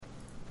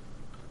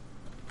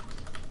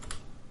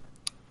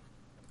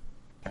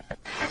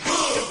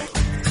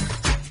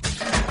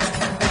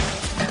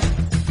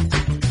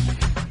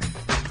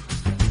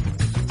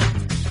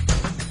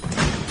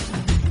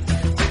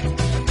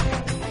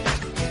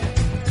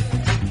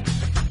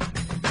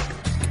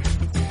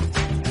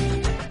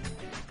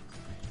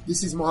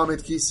This is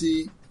Mohamed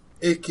Kisi,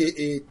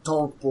 aka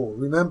Tongpo.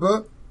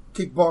 Remember,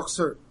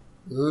 kickboxer,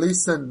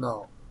 listen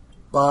now.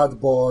 Bad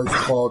Boys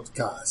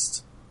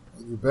Podcast.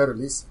 And you better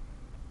listen.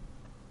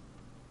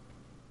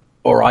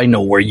 Or I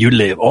know where you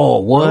live. Oh,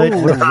 what?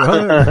 Oh,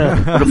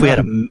 What if we had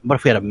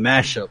a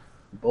mashup?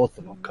 Both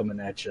of them coming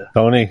at you.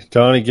 Tony,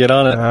 get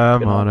on it. I'm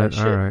Get on on it. that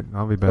shit. All right,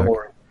 I'll be back. Don't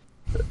worry.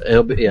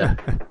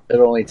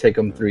 It'll only take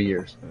them 3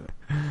 years.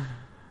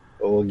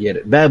 But we'll get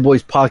it. Bad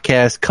Boys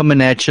Podcast coming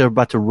at you.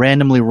 About to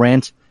randomly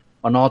rant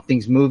on all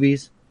things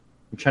movies.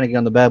 I'm trying to get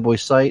on the Bad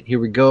Boys site. Here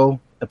we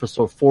go.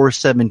 Episode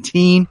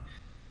 417.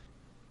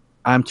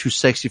 I'm too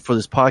sexy for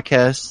this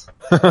podcast.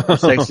 Too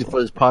sexy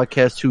for this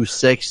podcast. Too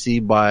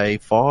sexy by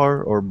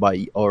far or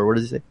what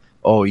does he say?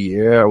 Oh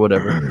yeah, or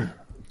whatever.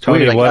 Tony,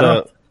 Weird, what? I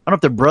don't know if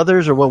they're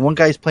brothers or what. One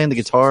guy's playing the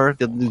guitar,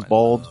 the other dude's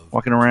bald,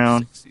 walking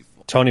around.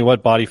 Tony,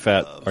 what body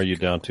fat are you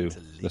down to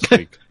this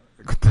week?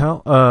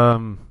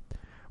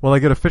 Well, I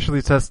get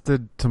officially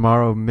tested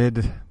tomorrow,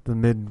 the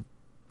mid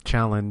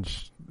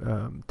challenge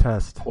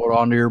test. Pour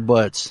onto your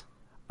butts.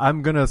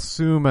 I'm gonna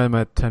assume I'm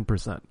at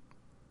 10%.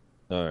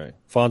 All right,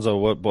 Fonzo,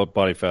 what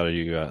body fat are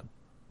you at?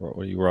 What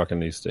are you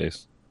rocking these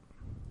days?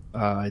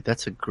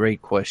 That's a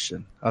great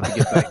question. I'll have to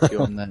get back to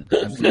you on that. I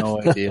have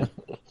no idea.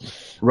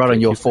 Right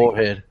on your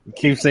forehead.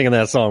 Keep singing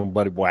that song,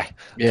 buddy boy.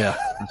 Yeah,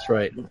 that's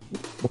right.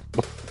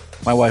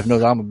 My wife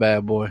knows I'm a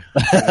bad boy.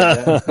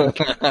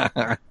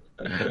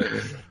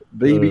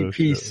 Baby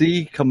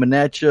PC coming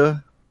at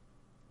you.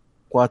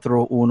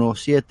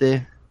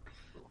 417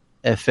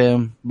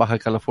 FM, Baja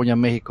California,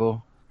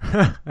 Mexico.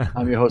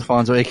 I'm your host,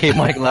 Fonzo, a.k.a.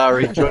 Mike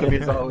Lowry. Joining me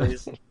as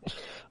always.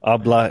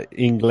 Habla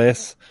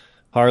Ingles.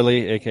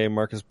 Harley, a.k.a.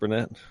 Marcus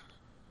Burnett.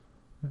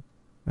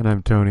 And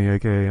I'm Tony,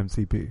 aka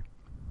MCP.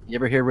 You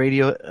ever hear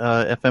radio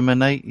FM at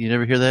night? You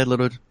never hear that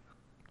little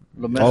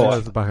message? Oh,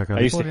 It's Baja I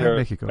used to California, hear.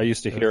 Mexico. I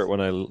used to hear it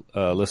when I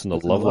listened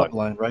to Love Line.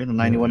 Line, right? On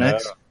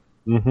 91X?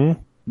 Mm-hmm.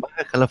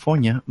 Baja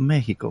California,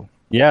 Mexico.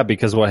 Yeah,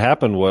 because what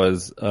happened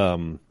was,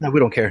 No, we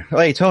don't care.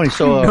 Hey, Tony,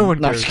 so... No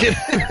one I'm cares.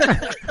 just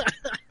kidding.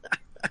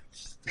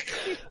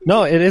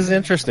 no, it is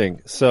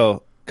interesting.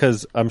 So,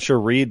 because I'm sure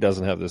Reed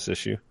doesn't have this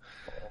issue.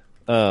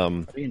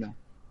 You know.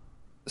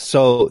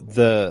 So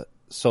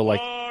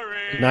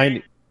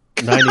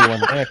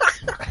 91X.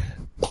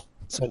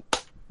 So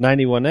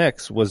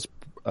 91X was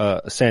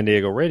a San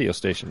Diego radio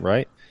station,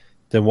 right?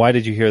 Then why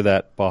did you hear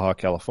that Baja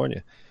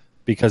California?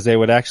 Because they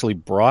would actually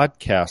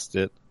broadcast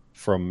it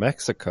from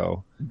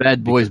Mexico.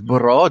 Bad Boys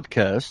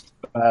Broadcast.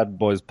 Bad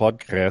Boys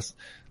Podcast.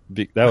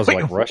 That was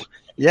like Russian.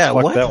 Yeah,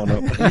 Fuck what? that one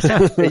up.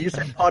 You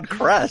said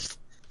Podcast.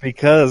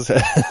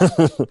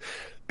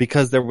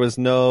 because there was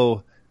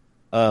no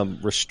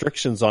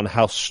restrictions on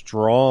how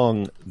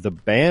strong the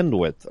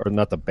bandwidth, or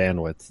not the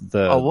bandwidth,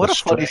 What a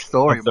funny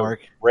story, of the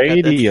Mark.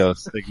 radio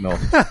signal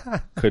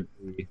could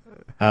be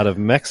out of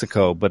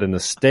Mexico, but in the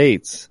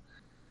States,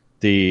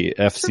 the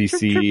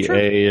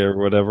FCCA or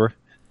whatever.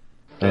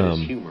 That is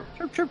humor.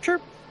 Chirp, chirp,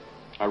 chirp.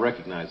 I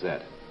recognize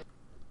that.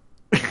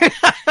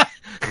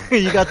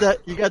 You got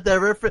that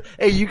reference?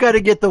 Hey, you got to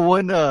get the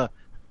one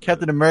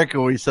Captain America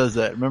where he says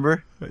that,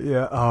 remember?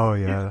 Yeah. Oh,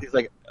 yeah. He's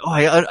like, oh,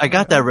 I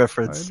got that I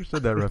reference.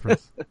 understood that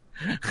reference.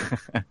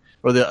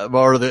 or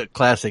the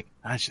classic.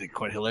 Actually,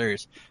 quite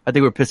hilarious. I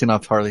think we're pissing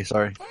off Harley,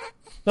 sorry.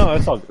 No,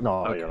 it's all.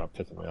 No, you're not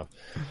pissing me off.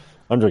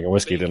 I'm drinking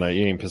whiskey tonight.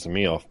 You ain't pissing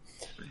me off.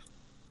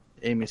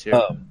 Amy's here.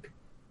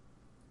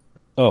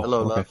 Hello, okay.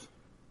 love.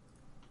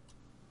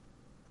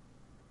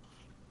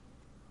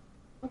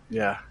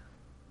 Yeah.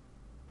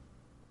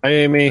 Hi,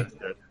 Amy.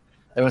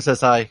 Everyone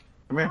says hi.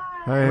 Come here.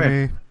 Hi, Come here.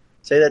 Amy.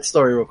 Say that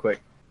story real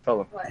quick. Tell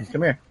them.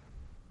 Come here.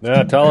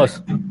 Yeah, tell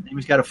us.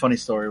 Amy's got a funny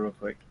story real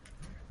quick.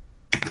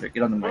 Here,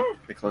 get on the mic.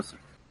 Get closer.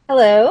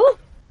 Hello.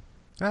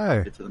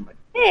 Hi. Get to the mic.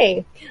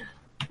 Hey.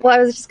 Well,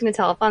 I was just going to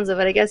tell Alfonso,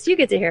 but I guess you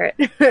get to hear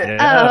it.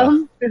 Yeah.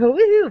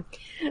 Woohoo.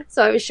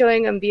 So I was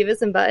showing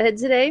Beavis and Butthead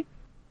today.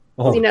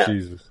 Oh, You know-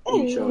 Jesus.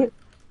 You show it.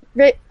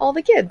 Right, all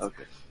the kids.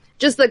 Okay.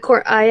 Just the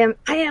I am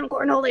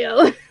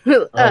Cornholio.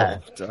 I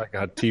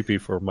got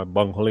TP for my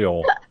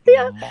bunghole.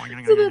 Yeah.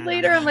 So then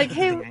later I'm like,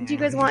 hey, do you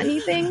guys want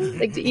anything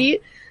like to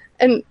eat?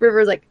 And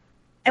River's like,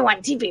 I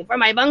want TP for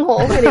my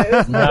bunghole.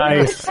 Anyways.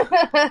 Nice.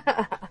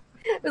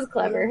 It was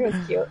clever. It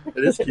was cute.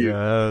 It is cute.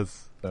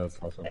 Yes. That's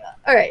awesome.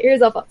 All right,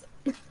 here's Alfonso.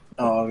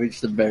 Oh, we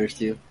just embarrassed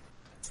you.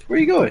 Where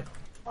are you going?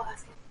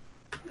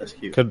 That's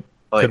cute. Could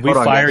Oh, we hold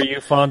on, fire guys. you,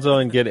 Fonzo,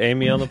 and get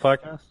Amy on the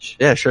podcast?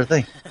 Yeah, sure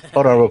thing.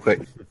 Hold on real quick.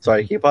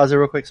 Sorry, can you pause it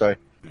real quick? Sorry.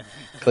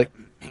 Click.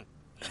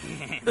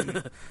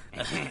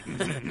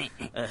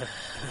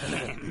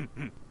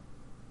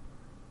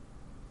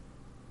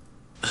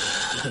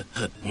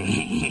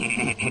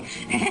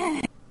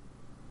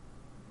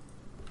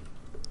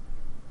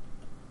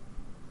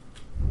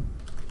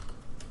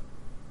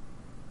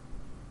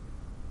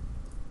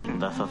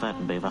 This is it,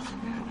 Beavis.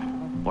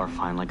 We're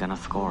finally gonna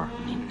score.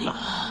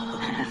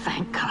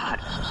 Thank God.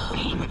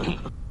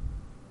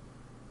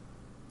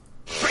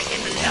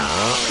 Breaking the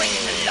law,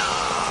 breaking the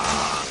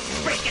law,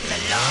 breaking the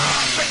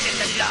law, breaking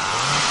the law.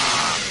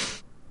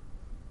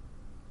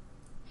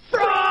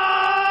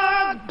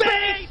 Frog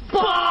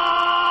baseball!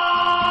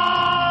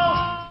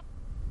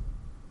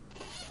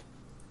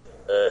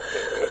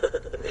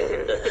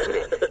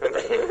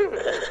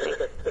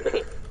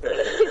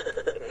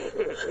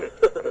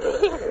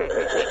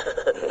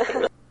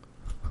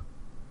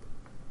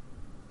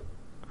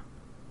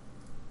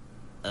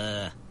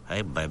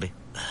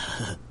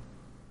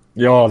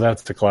 Yo,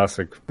 that's the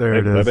classic. There Hey,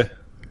 it is. baby.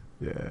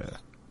 Yeah.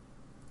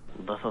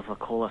 This is the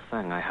coolest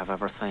thing I have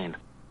ever seen.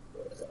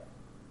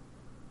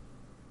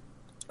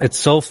 It's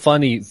so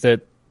funny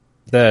that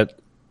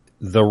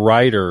the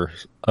writer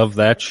of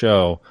that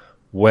show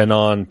went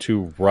on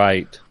to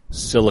write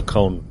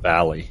Silicon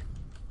Valley.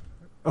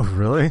 Oh,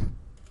 really?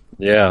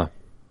 Yeah,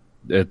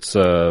 it's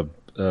the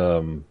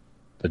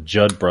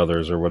Judd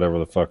brothers or whatever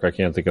the fuck. I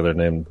can't think of their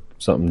name.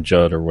 Something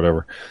Judd or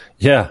whatever.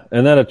 Yeah,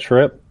 isn't that a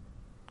trip?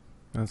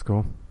 That's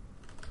cool.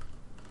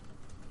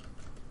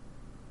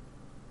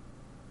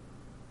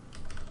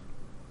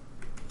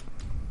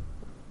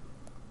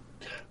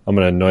 I'm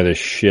going to annoy the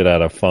shit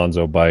out of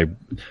Fonzo by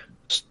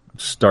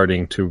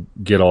starting to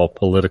get all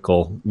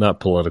political, not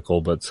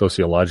political, but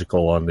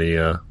sociological on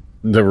the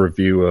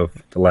review of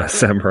The Last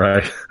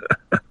Samurai.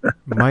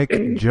 Mike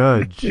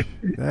Judge.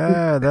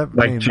 Yeah, that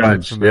Mike name Judge,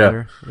 sounds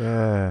familiar.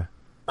 Yeah.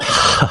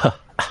 That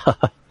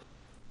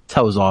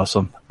was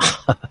awesome.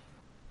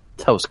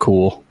 That was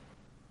cool.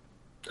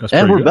 That's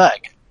And pretty we're good.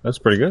 back. That's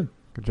pretty good.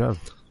 Good job.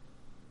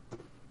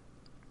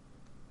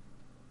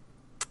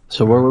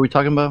 So what were we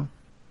talking about?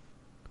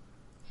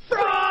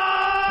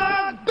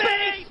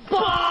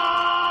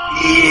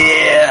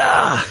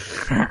 Yeah.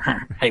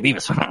 Hey,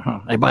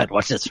 Beavis. Hey, bud,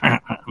 watch this. I'm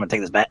gonna take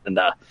this bat and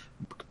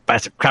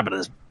bash the crap out of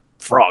this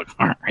frog.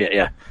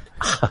 Yeah.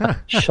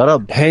 Shut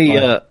up.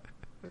 Hey,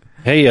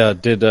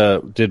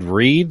 did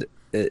Reed?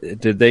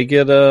 Did they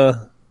get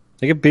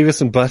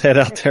Beavis and Butthead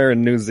out there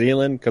in New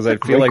Zealand? Because I feel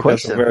Great like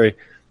question.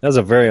 that's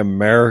a very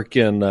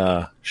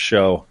American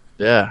show.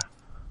 Yeah.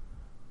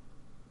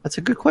 That's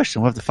a good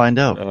question. We'll have to find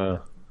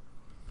out.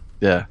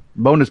 Yeah.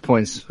 Bonus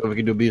points if we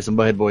can do Beavis and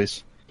Butthead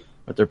boys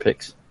with their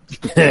picks.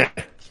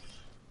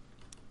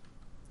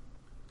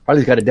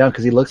 Harley's got it down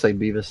because he looks like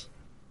Beavis.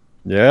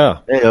 Yeah,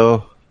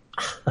 Heyo.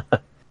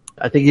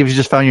 I think you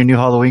just found your new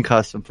Halloween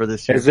costume for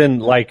this year. as in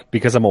like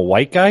because I'm a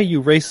white guy,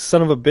 you racist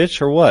son of a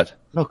bitch, or what?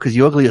 No, because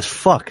you ugly as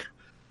fuck.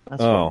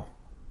 That's Oh,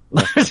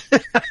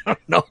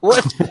 no,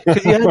 what?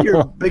 Because you had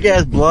your big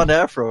ass blonde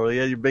afro. You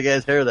had your big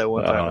ass hair that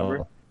one time. Oh.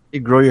 Remember? You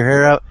grow your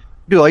hair out.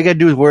 Dude, all you gotta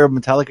do is wear a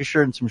Metallica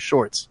shirt and some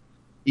shorts.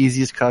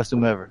 Easiest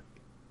costume ever.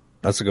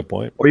 that's a good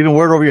point. Or even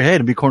wear it over your head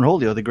and be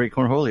Cornholio, the great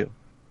Cornholio.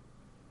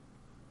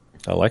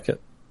 I like it.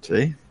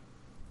 See?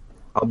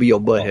 I'll be your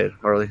butthead,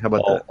 Harley. How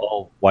about that?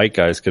 All white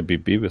guys could be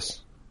Beavis.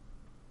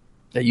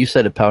 Yeah, you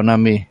said it, pal, not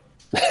me.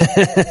 You're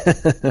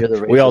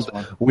the racist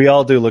one. We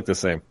all do look the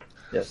same.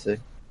 Yeah, see?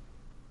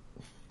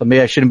 But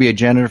maybe I shouldn't be a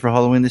janitor for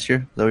Halloween this year?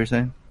 Is that what you're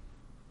saying?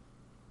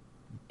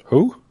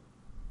 Who?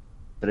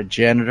 That a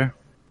janitor?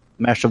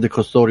 Master of the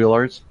custodial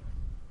arts?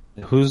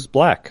 Who's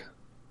black?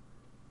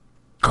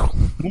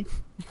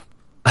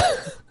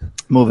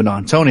 Moving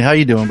on. Tony, how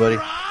you doing, buddy?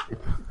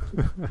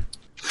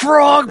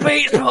 Frog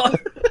baseball!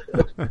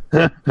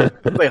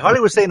 Wait, Harley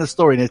was saying the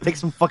story, and it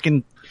takes him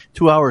fucking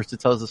 2 hours to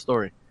tell us the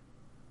story.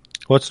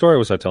 What story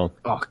was I telling?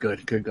 Oh,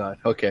 good God.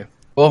 Okay.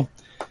 Well,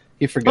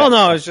 he forgot. Oh no,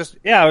 I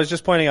was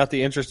just pointing out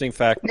the interesting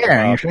fact.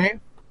 Yeah, about you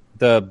saying?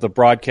 the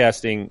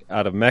broadcasting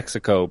out of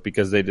Mexico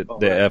because they did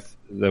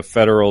the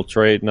Federal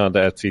Trade, no, the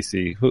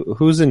FCC.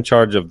 Who's in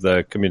charge of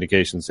the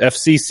communications?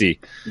 FCC.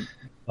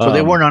 So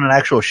they weren't on an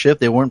actual ship?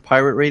 They weren't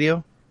pirate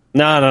radio?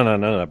 No,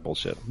 none of that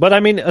bullshit. But I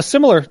mean, a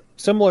similar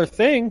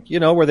thing,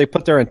 where they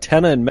put their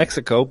antenna in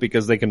Mexico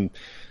because they can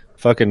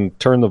fucking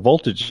turn the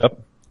voltage up.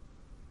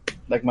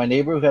 Like my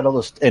neighbor who had all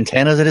those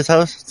antennas at his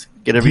house?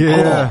 Get every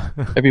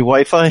every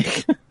Wi-Fi?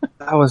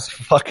 That was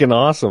fucking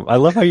awesome. I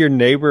love how your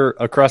neighbor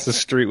across the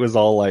street was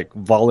all like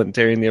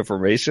volunteering the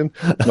information.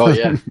 Oh,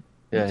 yeah.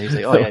 Yeah, he's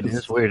like, oh, yeah, this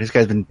is weird. This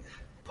guy's been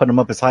putting them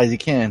up as high as he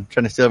can,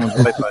 trying to steal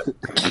everyone's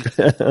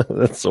Wi-Fi.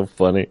 That's so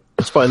funny.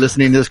 He's probably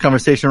listening to this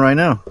conversation right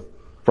now.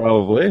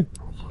 Probably.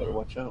 Better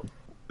watch out.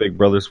 Big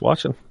Brother's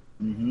watching.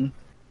 Mm-hmm.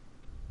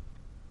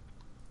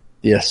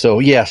 Yeah,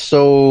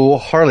 so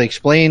Harley,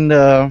 explain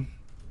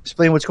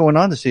what's going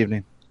on this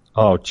evening.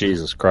 Oh,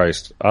 Jesus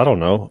Christ. I don't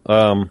know.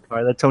 All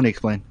right, let Tony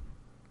explain.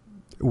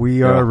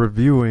 We are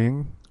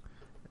reviewing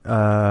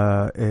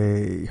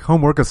a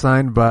homework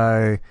assigned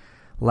by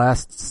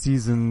last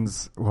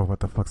season's, well, what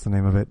the fuck's the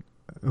name of it?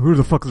 Who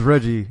the fuck is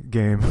Reggie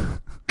game?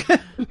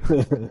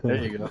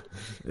 There you go.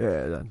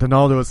 Yeah,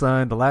 Donaldo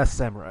assigned The Last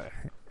Samurai.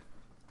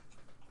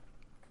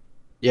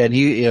 Yeah, and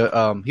he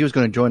was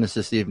going to join us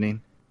this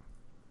evening,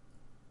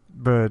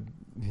 But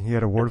he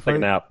had a ward Take a fight.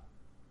 nap.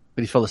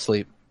 but he fell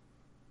asleep.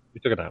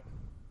 You took a nap.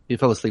 He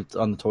fell asleep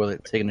on the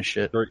toilet, taking a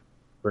shit.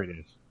 3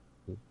 days.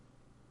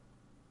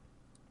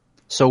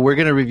 So we're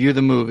going to review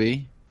the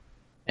movie,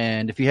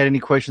 and if you had any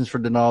questions for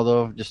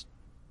Donaldo, just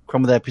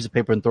crumble that piece of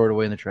paper and throw it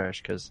away in the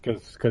trash, because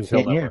Because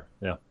he'll never.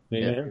 Yeah.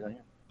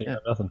 Yeah.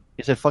 Nothing.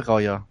 he said, "Fuck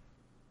all y'all."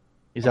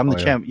 He said, "I'm the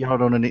champ.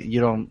 Y'all you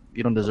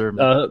don't deserve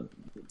me."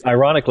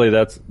 Ironically,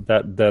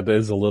 that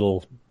is a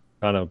little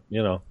kind of,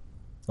 little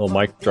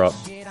mic drop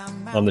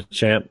on the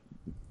champ.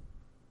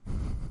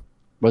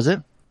 Was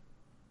it?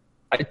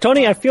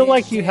 Tony, I feel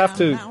like you have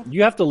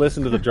to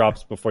listen to the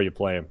drops before you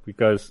play them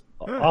because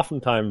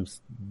oftentimes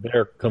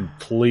they're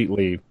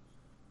completely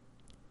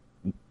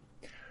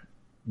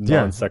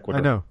non sequitur.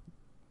 I know.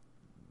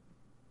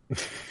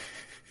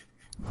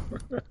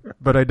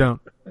 But I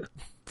don't.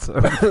 So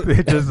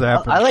it just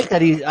happened. I like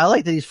that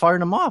he's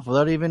firing him off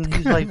without even.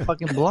 He's like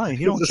fucking blind.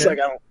 He don't He's care. like,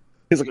 I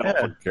don't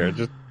fucking care.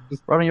 Just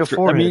right on your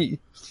forehead. I mean,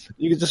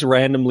 you could just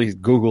randomly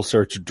Google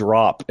search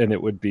drop, and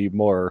it would be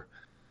more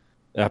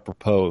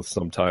apropos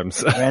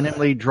sometimes.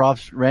 randomly drop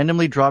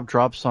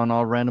drops on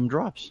all random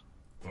drops.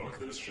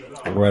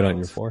 Right on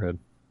your forehead.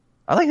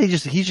 I like that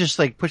he just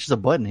like pushes a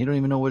button. He don't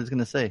even know what it's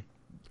gonna say.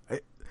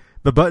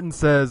 The button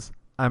says,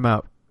 "I'm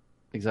out."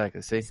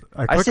 Exactly. See,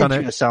 I I click sent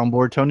on you it. a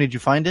soundboard. Tony, did you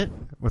find it?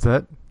 What's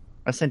that?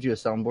 I sent you a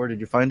soundboard. Did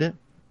you find it?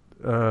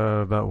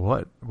 About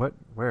what? What?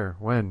 Where?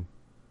 When?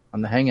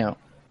 On the Hangout.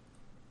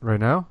 Right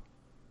now?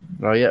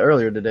 Oh yeah,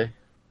 earlier today.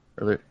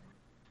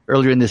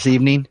 Earlier in this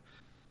evening.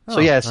 So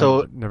yeah,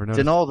 so never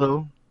noticed.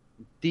 Dinaldo,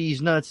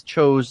 these nuts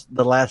chose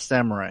The Last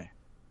Samurai.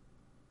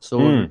 So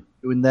we're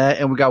doing that,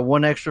 and we got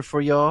one extra for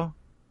y'all.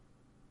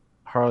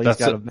 Harley's That's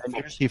got it.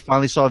 Avengers. He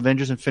finally saw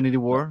Avengers Infinity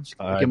War. Let's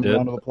I give him did. a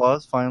round of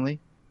applause, finally.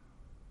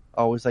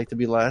 Always like to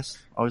be last.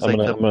 Always I'm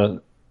like gonna-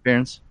 the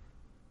appearance.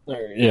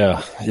 Yeah.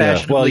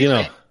 Fashionably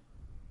Well,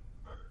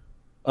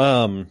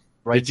 late.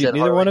 Right, did said neither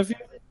Harley. one of you?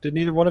 Did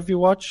neither one of you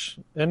watch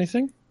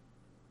anything?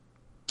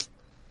 I'm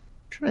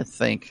trying to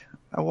think.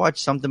 I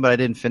watched something, but I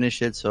didn't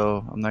finish it,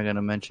 so I'm not going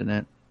to mention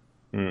it.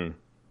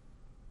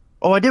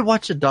 Oh, I did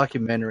watch a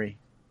documentary.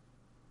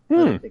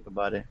 Think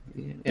about it.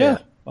 Yeah.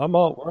 I'm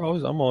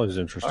always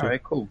interested. All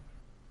right, cool.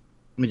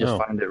 Let me just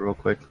find it real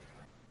quick.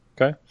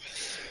 Okay.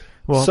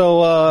 Well,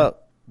 So,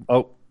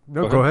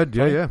 no, go ahead.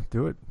 Yeah,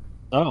 do it.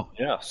 Oh,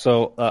 yeah.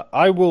 So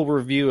I will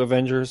review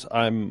Avengers.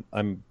 I'm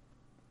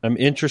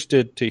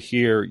interested to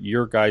hear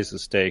your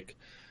guys' take.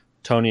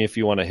 Tony, if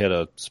you want to hit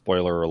a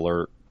spoiler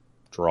alert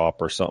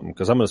drop or something,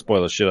 because I'm going to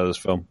spoil the shit out of this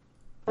film.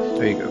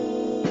 There you go.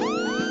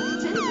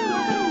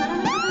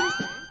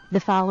 The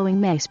following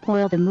may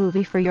spoil the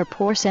movie for your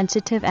poor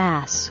sensitive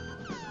ass.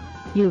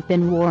 You've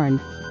been warned.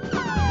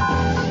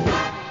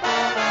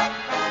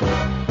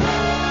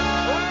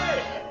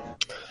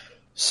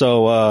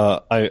 So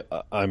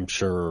I'm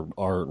sure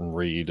Art and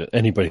Reed,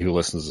 anybody who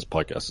listens to this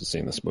podcast has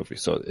seen this movie.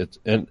 So it's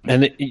and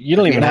you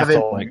don't even have to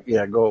like,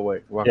 yeah, go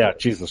away. Walk away.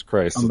 Jesus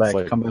Christ, Come back. It's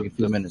like- Come back in a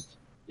few minutes.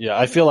 Yeah,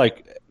 I feel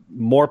like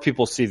more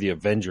people see the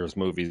Avengers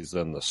movies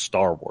than the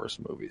Star Wars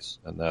movies,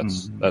 and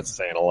that's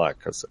saying a lot.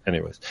 Because,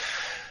 anyways,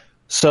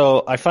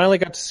 so I finally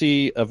got to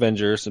see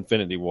Avengers: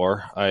 Infinity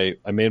War. I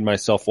made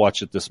myself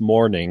watch it this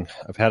morning.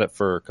 I've had it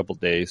for a couple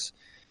days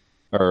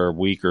or a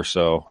week or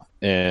so,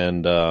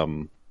 and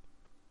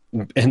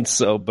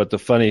so. But the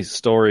funny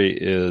story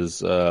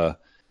is, I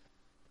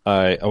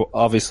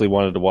obviously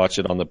wanted to watch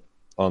it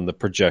on the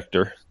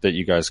projector that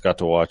you guys got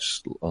to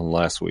watch on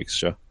last week's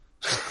show.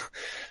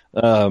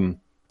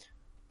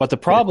 But the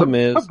problem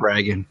is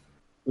bragging.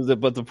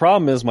 But the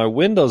problem is my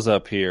windows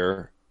up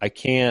here. I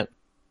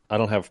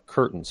don't have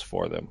curtains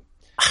for them.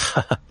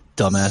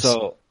 Dumbass.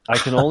 So I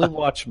can only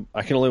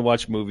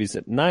watch movies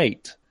at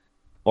night,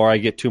 or I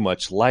get too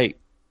much light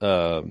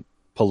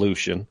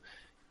pollution.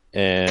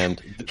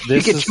 And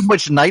you get too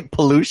much night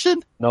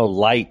pollution? No,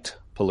 light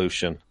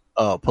pollution.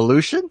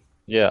 Pollution?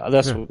 Yeah,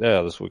 that's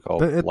what we call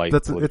light.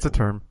 It's pollution. a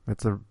term.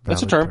 It's a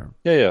That's a valid term.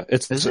 Yeah.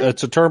 It's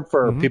a term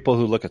for people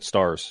who look at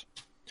stars.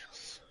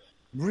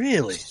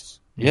 Really?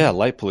 Yeah,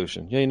 light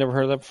pollution. Yeah, you never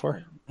heard of that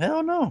before?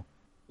 Hell no.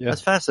 Yeah.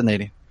 That's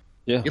fascinating.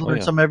 Yeah. You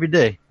learn something every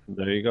day.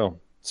 There you go.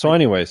 So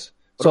anyways,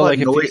 What so about like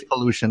if noise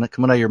pollution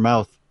coming out of your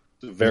mouth?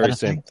 the very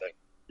same thing.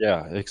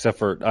 Yeah, except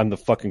for I'm the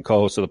fucking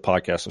co-host of the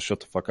podcast, so shut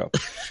the fuck up.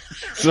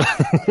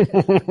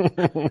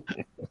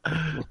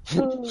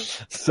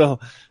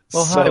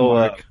 Hi,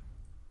 Mark.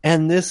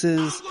 And this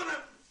is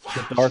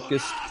the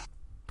darkest.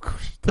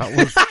 That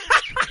was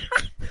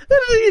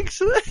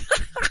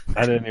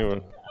I didn't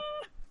even.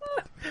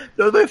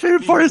 That was my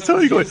favorite part is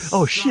Tony going,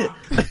 "Oh shit!"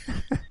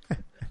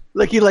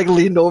 Like he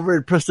leaned over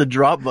and pressed the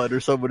drop button or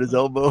something with his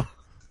elbow.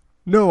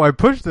 no. I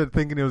pushed it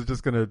thinking he was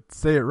just gonna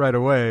say it right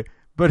away,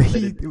 but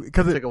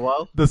because Took a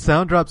while. the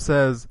sound drop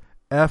says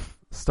F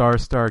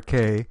 **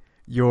 K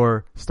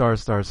your ****.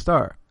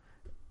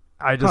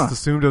 I just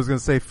assumed it was gonna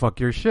say fuck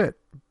your shit,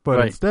 but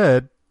Right.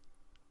 instead,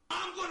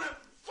 I'm gonna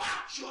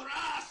fuck your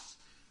ass!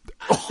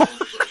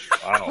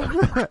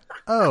 Wow.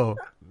 oh,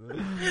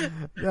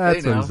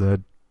 that's what now. he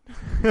said.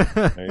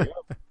 There you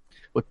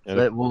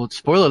go. Well,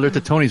 spoiler alert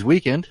to Tony's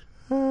weekend.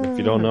 If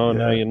you don't know,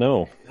 now you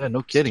know. Yeah,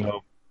 no kidding.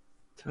 So-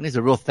 Tony's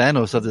a real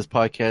Thanos of this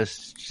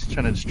podcast, just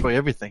trying to destroy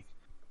everything.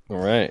 All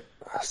right.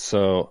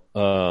 So, I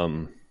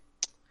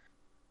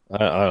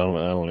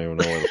don't even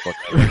know where the fuck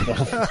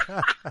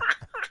I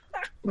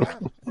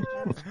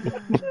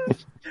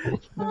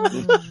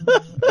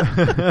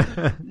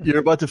You're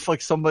about to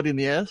fuck somebody in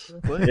the ass?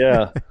 What?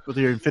 Yeah. With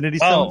your Infinity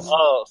Stones?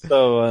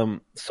 So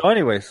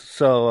anyways,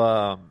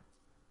 Yeah,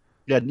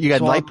 you got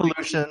So light I'm-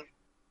 pollution.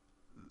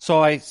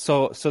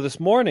 So this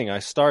morning I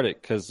started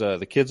because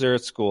the kids are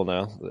at school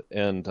now,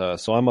 and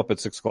so I'm up at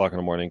 6:00 in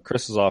the morning.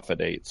 Chris is off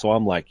at 8, so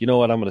I'm like, you know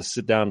what? I'm going to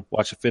sit down,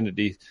 watch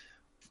Infinity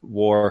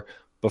War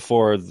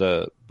before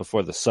the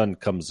sun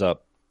comes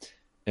up,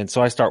 and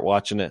so I start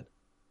watching it,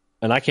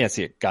 and I can't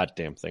see a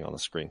goddamn thing on the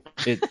screen.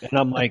 And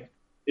I'm like,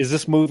 is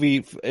this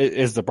movie?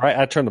 Is the bright?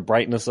 I turn the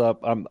brightness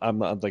up. I'm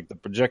like the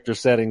projector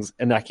settings,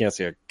 and I can't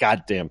see a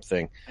goddamn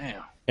thing.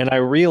 Damn. And I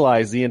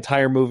realize the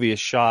entire movie is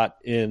shot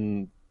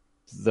in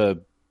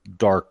the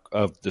dark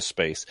of the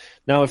space.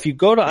 Now, if you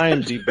go to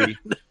IMDb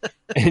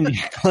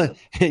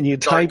and you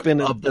type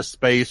in of the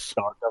space,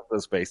 dark of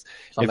the space,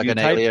 sounds like an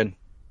alien.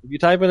 If you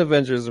type in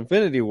Avengers: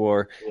 Infinity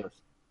War,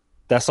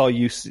 that's all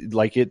you see.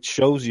 Like it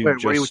shows you. Wait,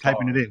 just where are you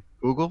typing it in?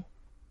 Google?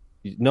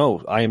 No,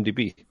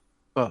 IMDb.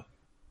 Oh.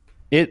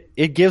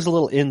 It gives a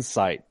little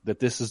insight that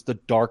this is the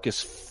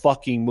darkest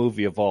fucking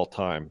movie of all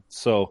time.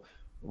 So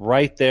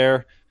right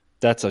there,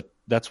 that's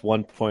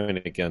 1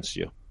 point against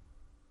you.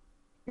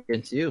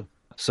 Against you.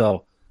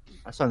 So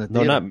I saw in the no,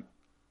 theater.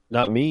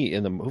 not me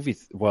in the movie.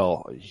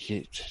 Well,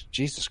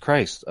 Jesus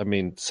Christ! I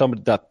mean, some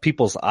of the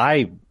people's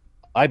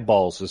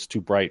eyeballs is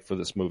too bright for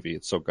this movie.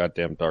 It's so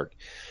goddamn dark.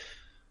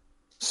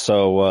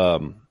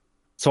 So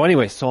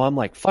anyway, so I'm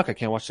like, fuck, I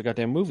can't watch the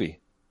goddamn movie.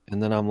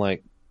 And then I'm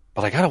like,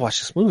 but I gotta watch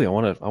this movie. I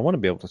want to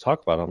be able to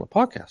talk about it on the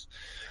podcast.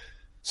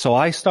 So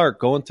I start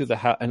going through the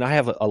house, and I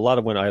have a lot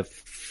of windows. I have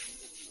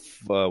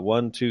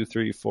 1, 2,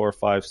 3, 4,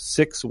 5,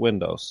 6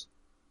 windows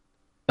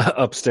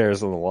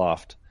upstairs in the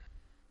loft,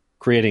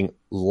 creating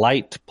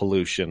light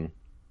pollution.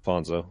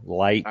 Fonzo,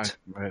 light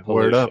Word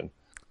pollution. up.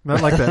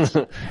 Not like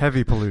that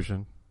heavy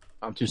pollution.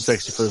 I'm too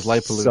sexy for this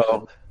light pollution.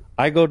 So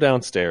I go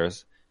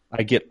downstairs.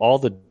 I get all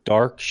the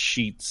dark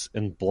sheets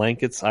and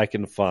blankets I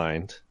can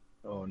find.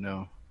 Oh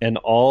no. And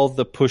all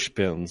the push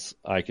pins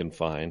I can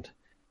find,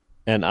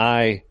 and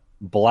I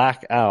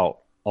black out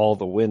all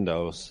the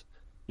windows.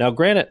 Now,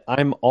 granted,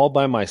 I'm all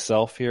by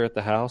myself here at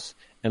the house,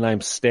 and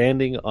I'm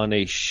standing on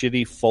a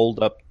shitty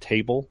fold-up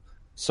table.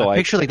 So I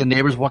picture like the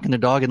neighbors walking the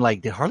dog and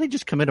like, did Harley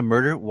just commit a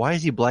murder? Why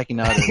is he blacking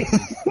out?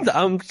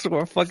 I'm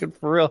so fucking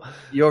for real.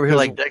 You over here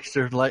like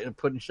Dexter,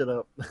 putting shit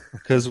up.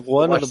 Because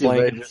one of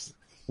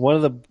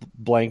the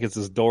blankets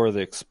is Dora the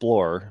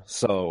Explorer.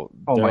 So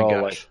they're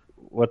all like,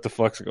 what the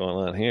fuck's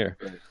going on here?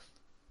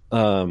 Like,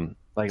 oh,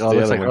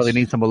 looks like Harley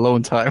needs some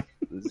alone time.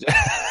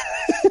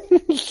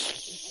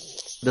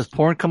 Does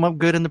porn come up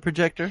good in the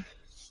projector?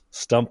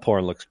 Stump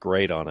porn looks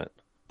great on it.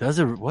 Does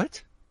it?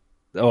 What?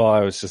 Oh,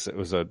 it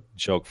was a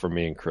joke for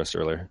me and Chris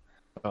earlier.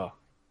 Oh.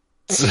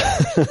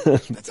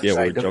 Yeah,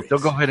 we're joking.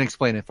 Don't go ahead and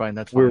explain it. Fine,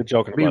 that's fine. We were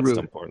joking about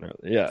stump porn earlier.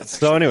 Yeah.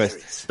 So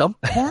anyways. Stump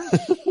porn?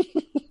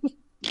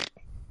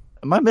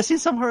 Am I missing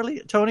some,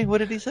 Harley? Tony, what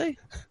did he say?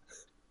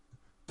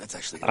 That's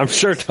actually. I'm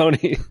sure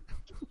Tony.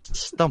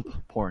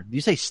 Stump porn. Do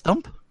you say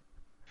stump?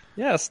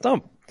 Yeah,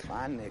 stump.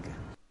 My nigga.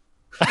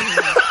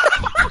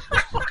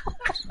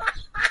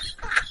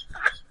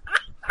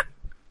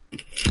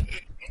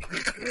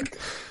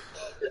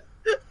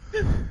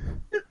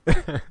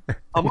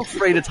 I'm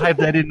afraid to type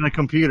that in the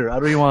computer. I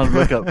don't even want to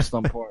look up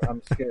stump porn.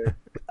 I'm scared.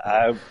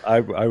 I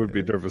would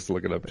be nervous to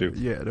look it up too.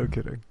 Yeah, no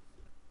kidding.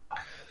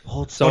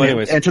 So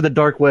anyways, enter the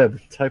dark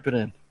web. Type it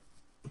in.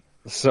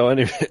 So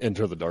anyway,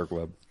 enter the dark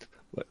web.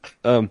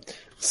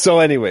 So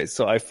anyway,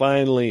 so I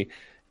finally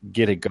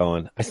get it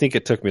going. I think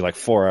it took me like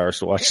 4 hours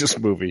to watch this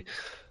movie.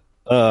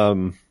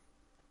 And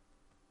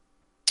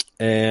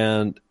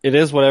it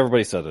is what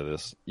everybody said it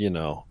is, you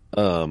know.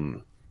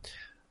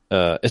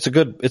 It's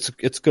good. It's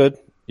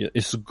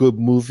a good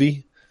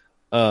movie.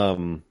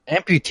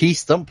 Amputee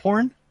stump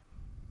porn?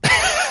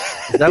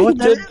 Is that what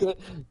that is?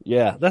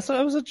 Yeah, that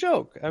was a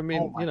joke. I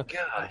mean, oh my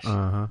gosh.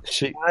 Uh-huh.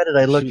 Why did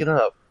I look it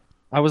up?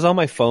 I was on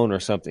my phone or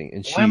something,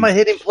 and why am I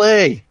hitting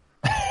play?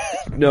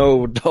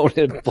 No, don't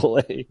hit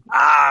play.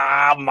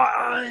 Ah, my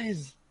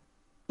eyes.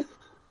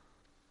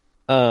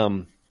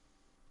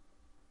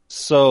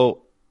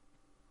 So,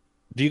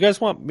 do you guys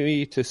want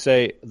me to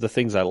say the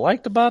things I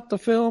liked about the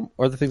film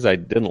or the things I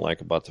didn't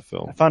like about the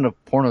film? I found a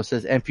porno that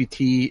says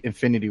Amputee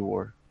Infinity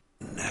War.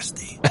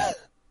 Nasty. That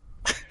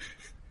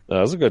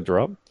was a good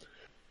drop.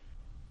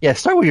 Yeah,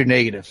 start with your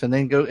negatives and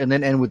then go and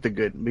then end with the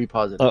good. Be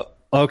positive.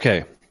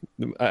 Okay.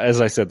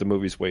 As I said, the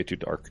movie's way too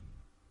dark.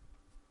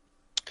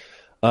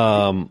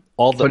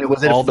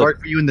 Was it dark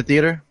for you in the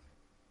theater?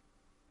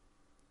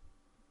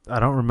 I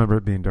don't remember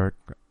it being dark.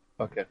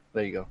 Okay,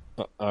 there you go.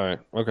 All right.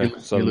 Okay.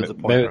 So you lose a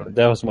point,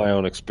 that was my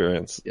own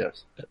experience.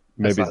 Yes.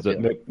 Maybe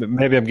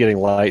maybe I'm getting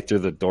light through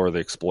the Dora the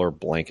Explorer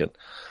blanket.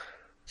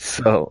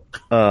 So,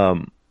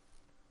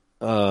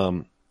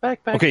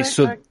 back.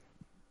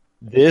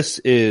 This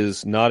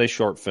is not a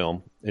short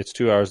film. It's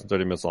 2 hours and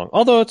 30 minutes long.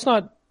 Although it's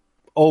not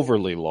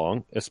overly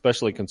long,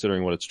 especially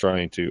considering what it's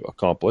trying to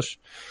accomplish.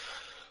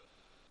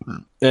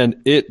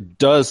 And it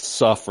does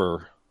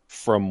suffer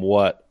from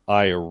what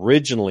I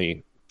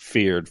originally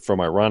feared from,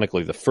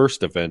 ironically, the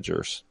first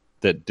Avengers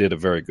that did a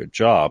very good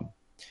job.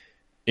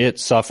 It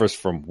suffers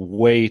from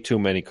way too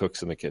many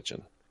cooks in the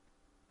kitchen.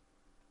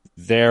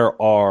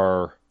 There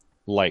are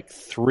like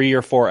 3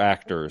 or 4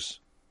 actors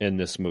in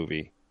this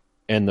movie,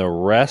 and the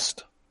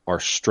rest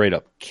are straight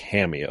up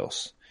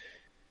cameos.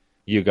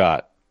 You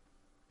got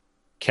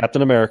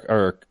Captain America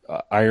or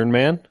Iron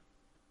Man.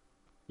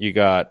 You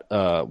got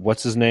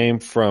what's his name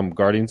from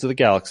Guardians of the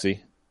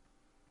Galaxy?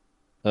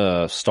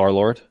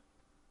 Star-Lord.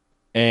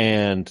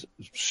 And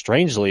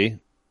strangely,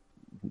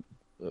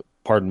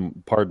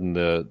 pardon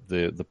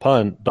the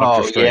pun,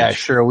 Doctor Strange. Yeah,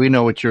 sure. We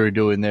know what you were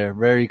doing there.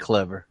 Very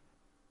clever.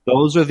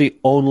 Those are the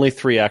only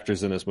 3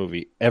 actors in this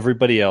movie.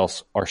 Everybody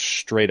else are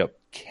straight up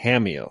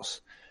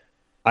cameos.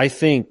 I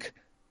think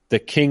the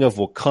King of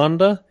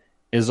Wakanda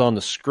is on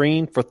the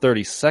screen for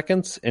 30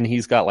 seconds, and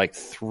he's got like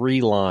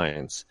 3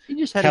 lines. He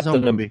just had his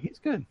own movie. He's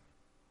good.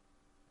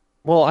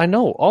 Well, I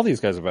know. All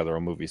these guys have had their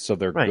own movies, so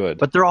they're good.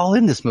 But they're all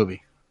in this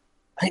movie.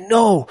 I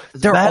know.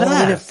 They're all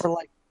in it for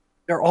like...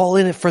 They're all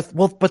in it for...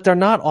 Well, but they're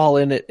not all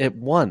in it at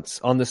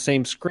once on the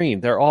same screen.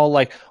 They're all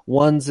like...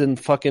 One's in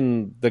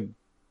fucking the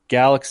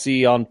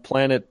galaxy on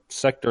planet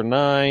Sector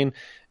 9,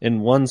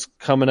 and one's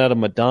coming out of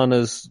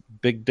Madonna's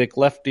big dick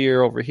left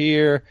ear over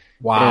here.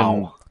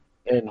 Wow.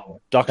 And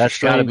Doctor That's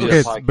gotta Strange be a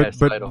is... podcast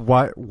but title.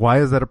 why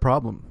is that a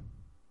problem?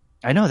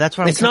 I know, that's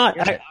what It's not.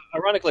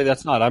 Ironically,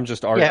 that's not. I'm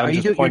just arguing. Yeah, I'm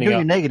just you're pointing doing out.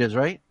 your negatives,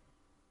 right?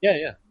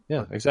 Yeah,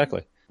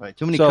 exactly. Right.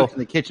 Too many So, cooks in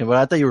the kitchen. But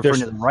I thought you were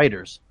referring to the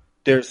writers.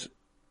 There's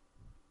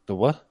the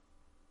what?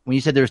 When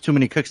you said there was too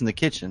many cooks in the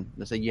kitchen,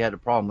 they said you had a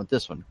problem with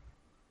this one.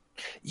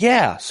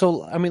 Yeah.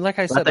 So I mean, like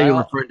I I said, thought you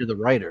were referring to the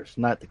writers,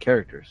 not the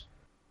characters.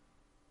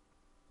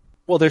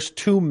 well, there's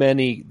too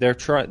many. They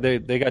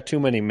got too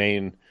many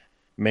main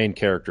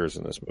characters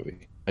in this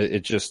movie.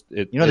 It just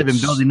they've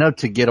been building up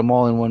to get them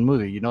all in one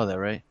movie. You know that,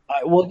 right?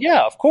 Well,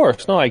 yeah, of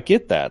course. No, I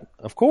get that,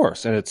 of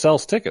course, and it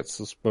sells tickets.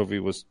 This movie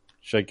was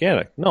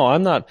gigantic. No,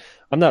 I'm not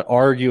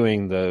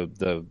arguing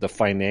the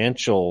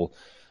financial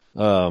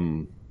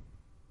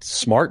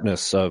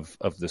smartness of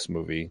this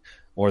movie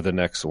or the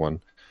next one.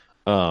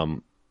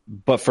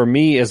 But for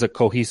me, as a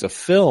cohesive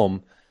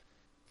film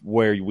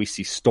where we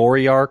see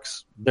story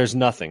arcs, there's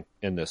nothing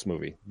in this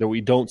movie. That we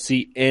don't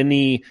see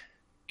any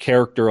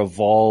character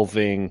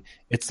evolving.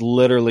 It's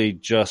literally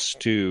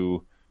just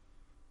to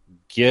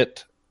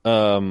get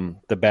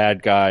the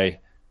bad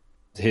guy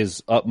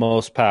his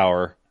utmost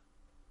power,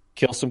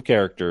 kill some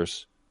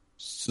characters,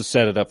 to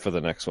set it up for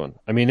the next one.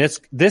 I mean,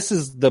 this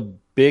is the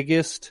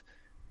biggest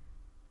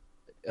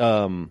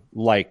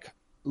like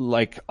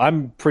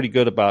I'm pretty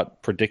good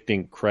about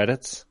predicting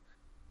credits,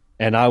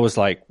 and I was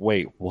like,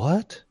 wait,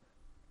 what?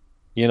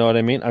 You know what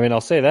I mean? I mean, I'll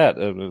say that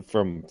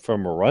from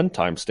a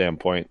runtime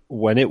standpoint,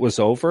 when it was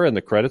over and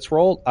the credits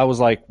rolled, I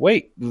was like,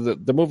 wait,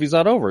 the movie's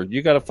not over.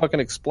 You got to fucking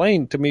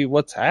explain to me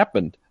what's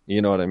happened.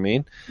 You know what I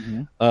mean?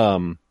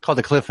 Mm-hmm. Called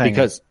the cliffhanger.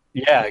 Because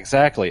yeah,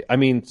 exactly. I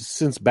mean,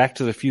 since Back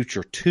to the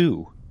Future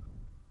 2,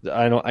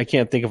 I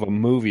can't think of a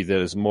movie that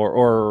is more,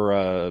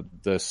 or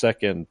the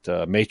second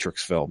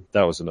Matrix film.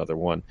 That was another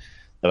one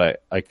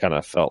that I kind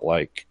of felt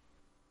like,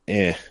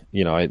 it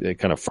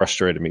kind of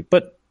frustrated me.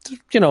 But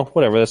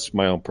whatever. That's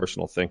my own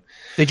personal thing.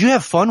 Did you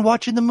have fun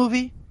watching the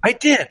movie? I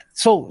did.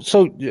 So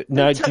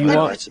now do you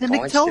want?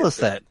 Nick, tell us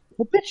that.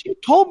 Well, bitch, you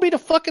told me to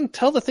fucking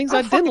tell the things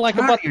I didn't like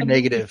about your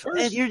negative.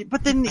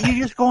 But then you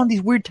just go on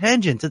these weird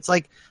tangents. It's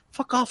like,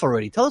 fuck off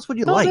already. Tell us what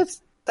you like.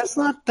 That's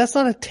not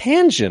a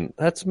tangent.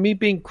 That's me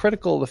being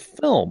critical of the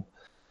film.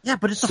 Yeah,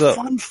 but it's a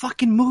fun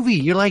fucking movie.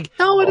 You're like,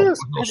 no, it is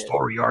no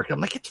story arc. I'm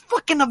like, it's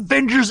fucking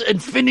Avengers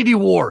Infinity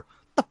War.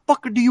 What the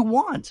fuck do you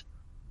want?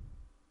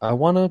 I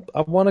want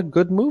a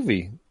good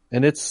movie,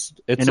 and it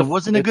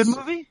wasn't a good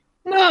movie.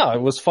 No,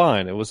 it was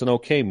fine. It was an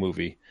okay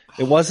movie.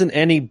 It wasn't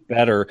any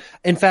better.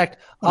 In fact,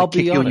 I'll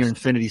be honest. Your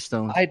Infinity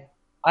Stone.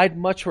 I'd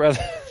much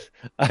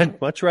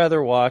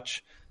rather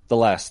watch the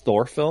last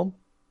Thor film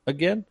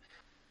again.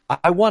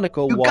 I want to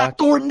go watch. You got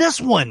Thor in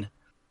this one.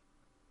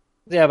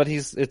 Yeah, but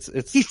he's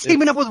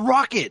teaming up with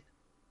Rocket.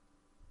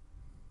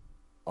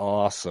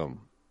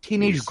 Awesome.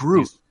 Teenage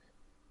Groot.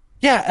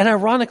 Yeah, and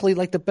ironically,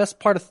 like the best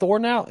part of Thor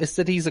now is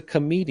that he's a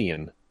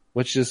comedian,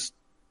 which is,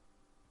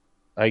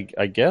 I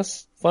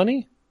guess,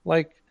 funny.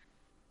 Like,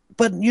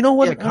 but you know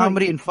what? Yeah,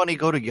 comedy and funny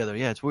go together.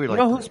 Yeah, it's weird. You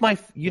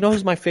know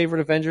who's my favorite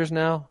Avengers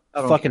now?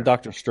 Fucking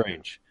Doctor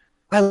Strange.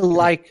 I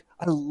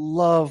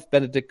love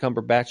Benedict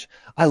Cumberbatch.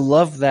 I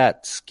love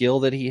that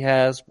skill that he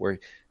has, where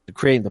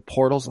creating the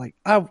portals. Like,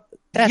 and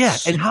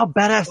how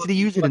badass did he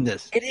use it in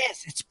this? It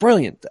is. It's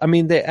brilliant. I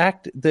mean,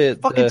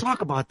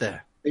 talk about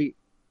that.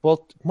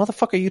 Well,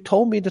 motherfucker, you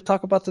told me to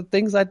talk about the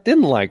things I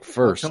didn't like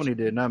first. Tony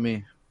did, not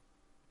me.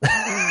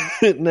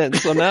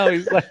 So now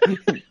he's like,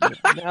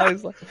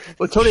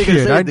 well, Tony,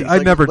 I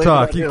never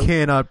talk. You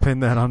cannot pin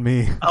that on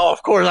me. Oh,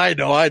 of course, I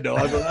know.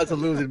 That's a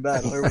losing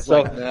battle.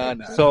 So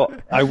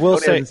I will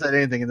Tony hasn't said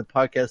anything, and the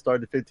podcast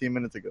started 15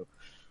 minutes ago.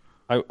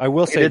 I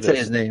will say this. Say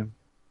his name.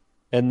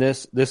 And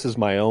this is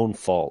my own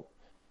fault.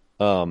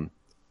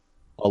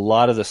 A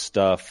lot of the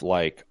stuff,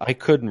 like, I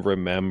couldn't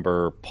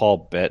remember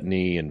Paul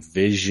Bettany and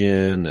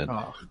Vision, and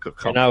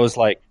I was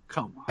like,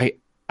 come on.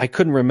 I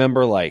couldn't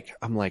remember, like,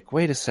 I'm like,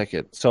 wait a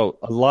second. So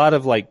a lot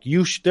of, like,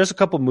 there's a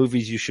couple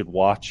movies you should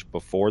watch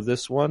before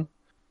this one,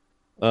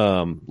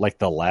 like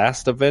The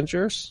Last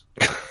Avengers.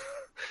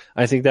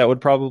 I think that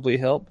would probably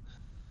help,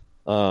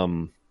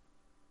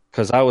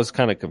 because I was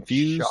kind of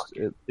confused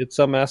at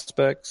some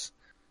aspects.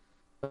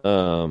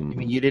 You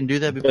mean you didn't do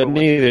that before? But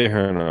neither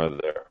here nor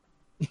there.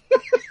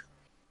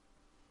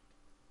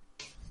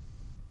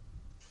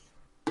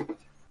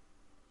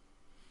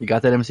 You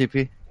got that,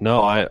 MCP?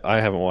 No, I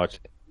haven't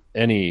watched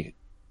any.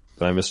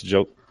 Did I miss a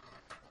joke?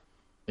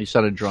 You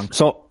sounded drunk.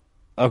 So,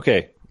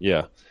 okay,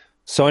 yeah.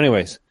 So,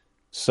 anyways,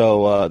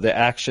 the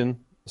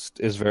action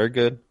is very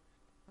good.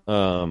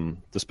 The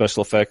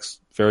special effects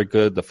very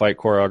good. The fight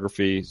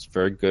choreography is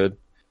very good.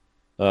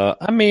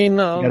 I mean,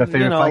 got a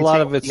favorite a fight lot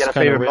scene? of it's You got a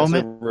kind of favorite rinse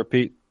moment? and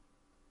repeat.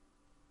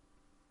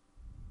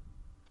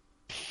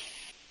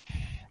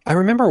 I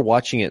remember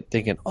watching it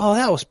thinking, "Oh,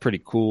 that was pretty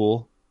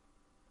cool,"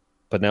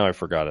 but now I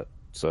forgot it.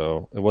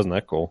 So it wasn't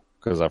that cool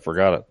because I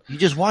forgot it. You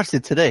just watched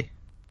it today.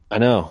 I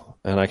know,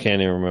 and I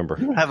can't even remember.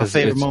 You don't have a 'Cause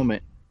favorite it's-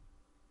 moment.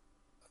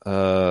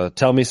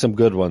 Tell me some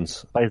good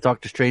ones. Like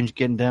Doctor Strange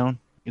getting down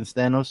against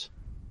Thanos.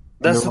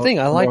 That's They're the all- thing.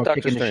 I they're like all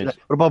Doctor kicking the Strange.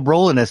 shit. What about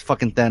Brolin as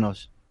fucking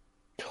Thanos?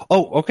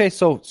 Oh, okay.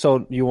 So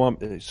you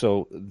want?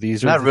 So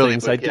these are Not the really,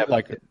 things but I do yeah,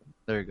 like.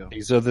 There you go.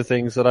 These are the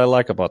things that I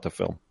like about the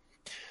film.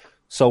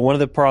 So one of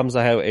the problems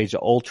I have with Age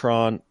of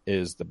Ultron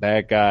is the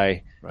bad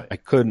guy. Right.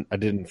 I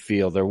didn't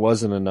feel there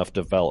wasn't enough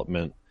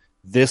development.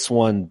 This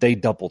one, they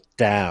doubled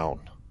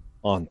down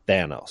on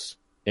Thanos.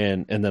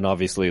 And then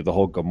obviously the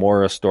whole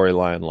Gamora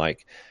storyline,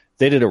 like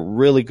they did a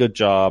really good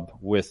job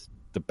with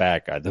the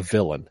bad guy, the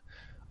villain.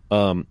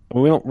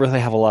 We don't really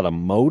have a lot of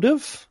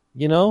motive,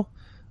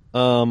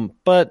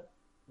 but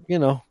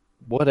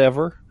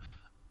whatever.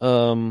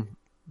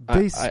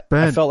 They I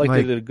spent felt like they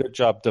like did a good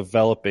job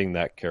developing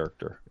that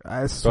character.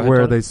 I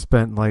swear Tony. they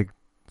spent like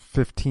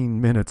 15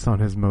 minutes on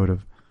his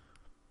motive.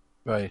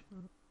 Right.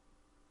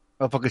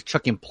 Motherfuckers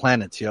chucking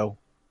planets, yo.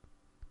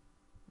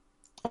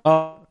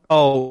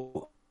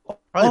 Oh,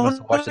 Probably must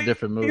have watched a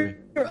different movie.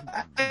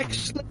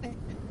 Actually,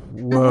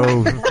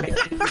 Whoa.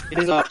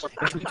 Thanos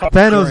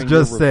Thanos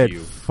just said,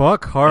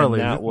 "Fuck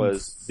Harley." And that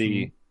was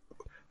the.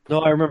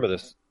 No, I remember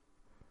this.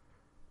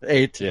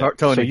 Hey, Yeah.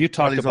 Tony. So you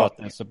talked Harley's about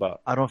all, this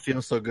about. I don't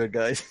feel so good,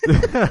 guys.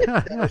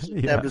 Yeah.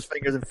 Snapped his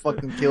fingers and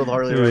fucking killed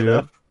Harley right Yeah.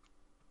 now.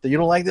 So you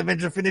don't like the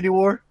Avengers Infinity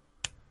War?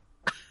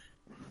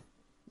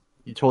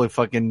 You totally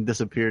fucking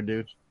disappeared,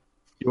 dude.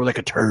 You were like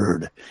a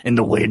turd in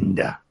the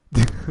wind.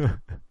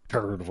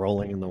 Turd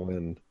rolling in the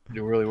wind.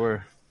 You really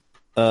were.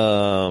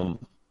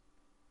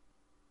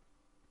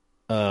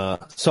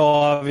 So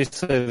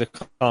obviously the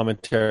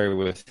commentary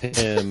with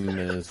him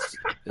is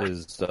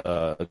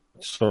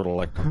sort of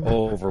like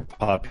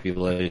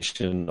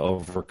overpopulation,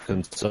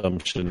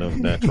 overconsumption of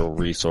natural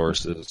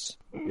resources.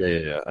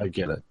 Yeah, I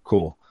get it.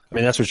 Cool. I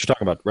mean, that's what you're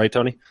talking about, right,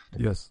 Tony?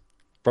 Yes.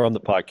 From the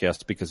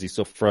podcast because he's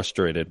so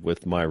frustrated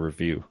with my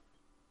review.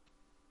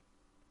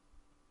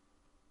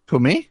 Who,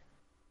 me?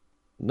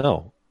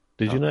 No.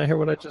 Did you not hear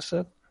what I just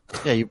said?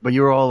 Yeah, but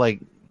you were all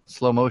like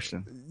slow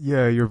motion.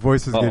 Yeah, your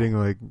voice is Oh. getting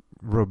like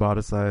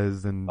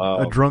roboticized and Oh,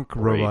 a drunk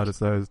great.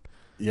 roboticized.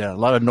 Yeah, a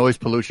lot of noise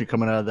pollution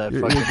coming out of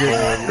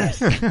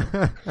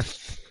that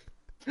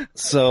fucking.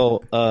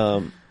 So,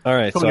 all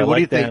right. Tony, so I what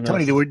do you like think?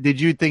 Thanos. Tony, did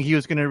you think he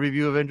was going to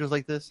review Avengers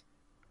like this?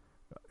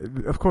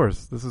 Of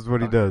course, this is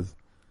what he does.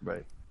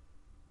 Right.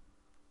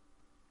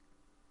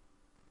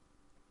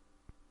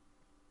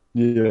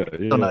 Yeah,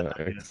 not-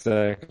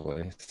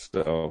 exactly.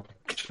 So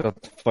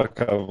shut the fuck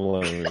up and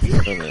let me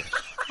finish.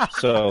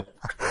 So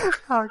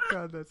Oh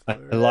god, that's I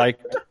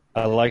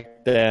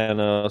like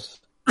Thanos.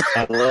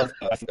 I love.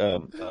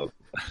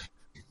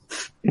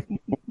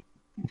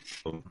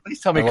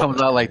 Please tell me it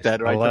comes out like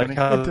that, right, I like Tony?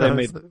 how they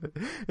made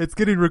It's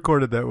getting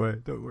recorded that way.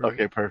 Don't worry.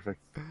 Okay, perfect.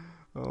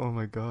 Oh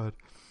my god.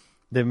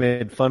 they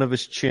made fun of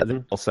his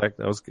chin. That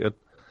was good.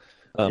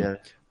 Yeah.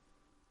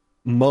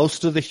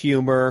 Most of the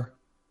humor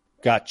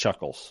got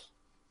chuckles,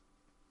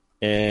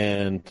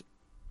 and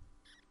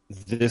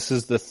this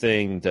is the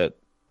thing that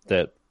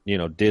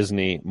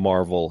Disney,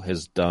 Marvel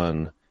has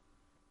done,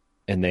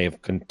 and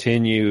they've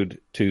continued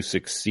to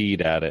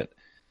succeed at it.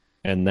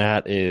 And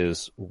that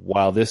is,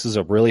 while this is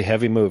a really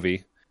heavy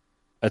movie,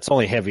 it's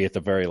only heavy at the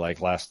very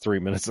last 3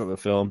 minutes of the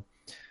film,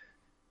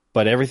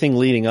 but everything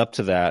leading up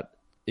to that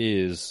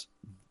is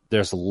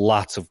there's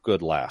lots of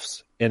good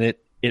laughs, and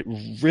it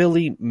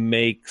really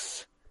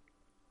makes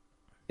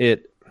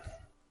it.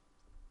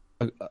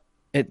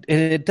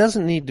 It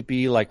doesn't need to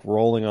be like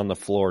rolling on the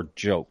floor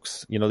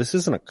jokes. This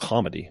isn't a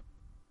comedy.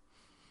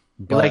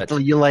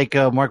 You like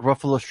Mark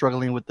Ruffalo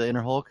struggling with the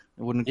inner Hulk?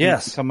 It wouldn't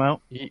come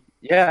out?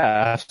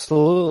 Yeah,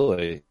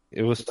 absolutely.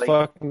 It was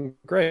fucking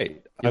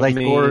great. You like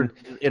Thor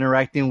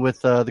interacting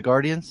with the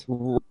Guardians?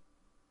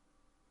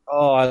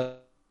 Oh,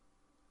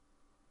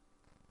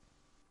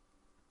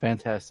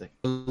 Fantastic.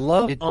 I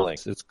love it.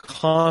 It's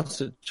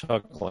constant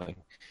chuckling.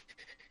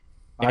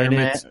 Iron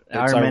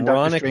Man,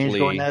 Doctor Strange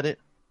going at it?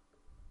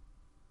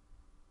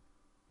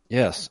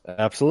 Yes,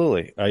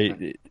 absolutely.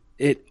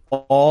 It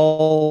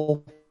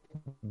all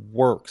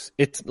works.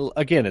 It's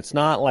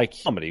not like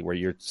comedy where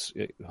you're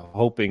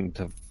hoping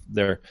to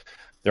they're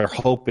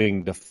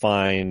hoping to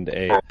find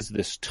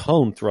this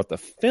tone throughout the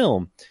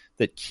film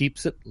that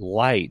keeps it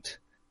light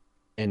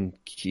and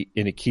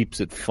it keeps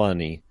it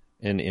funny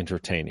and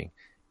entertaining.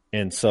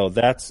 And so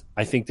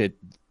I think that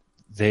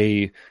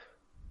they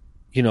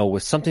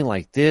with something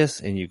like this,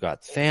 and you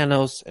got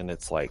Thanos, and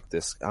it's like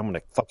this, I'm going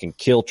to fucking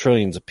kill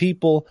trillions of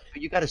people.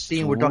 You got a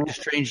scene where Doctor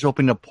Strange is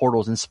opening up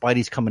portals and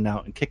Spidey's coming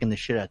out and kicking the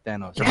shit at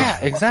Thanos. Yeah,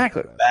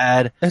 exactly.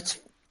 Bad. It's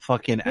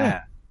fucking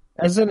ass.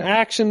 As an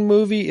action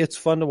movie, it's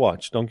fun to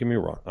watch. Don't get me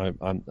wrong.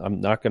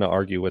 I'm not going to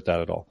argue with that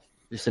at all.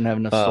 Just didn't have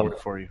enough story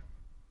for you.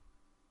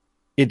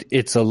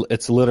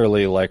 It's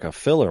literally like a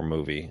filler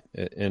movie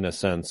in a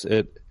sense.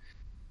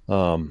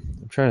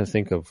 I'm trying to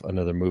think of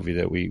another movie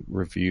that we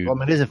reviewed. Well, I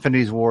mean, it is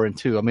Infinity War and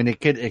 2. I mean,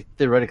 it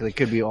theoretically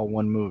could be all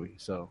one movie.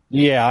 So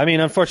yeah, I mean,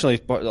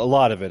 unfortunately, a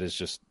lot of it is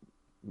just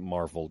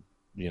Marvel,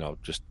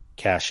 just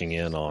cashing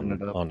in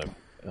on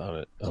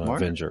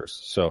Avengers.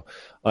 So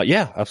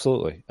yeah,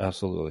 absolutely.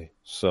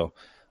 So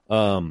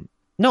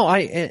no,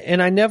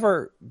 I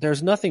never.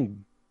 There's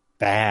nothing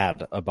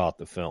bad about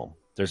the film.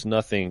 There's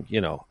nothing,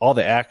 all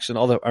the action,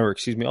 all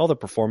the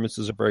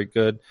performances are very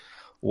good.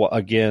 Well,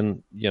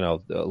 again, a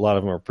lot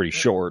of them are pretty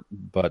short,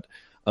 but,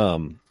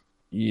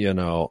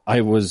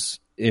 I was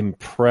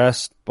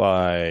impressed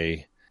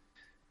by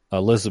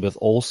Elizabeth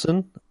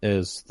Olsen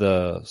as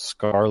the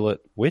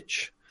Scarlet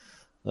Witch.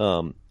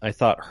 I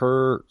thought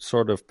her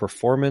sort of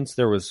performance,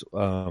 there was,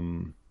 how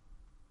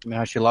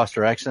she lost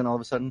her accent all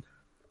of a sudden?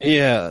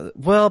 Yeah,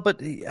 well,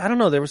 but I don't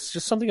know. There was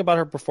just something about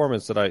her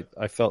performance that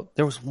I felt.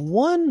 There was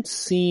one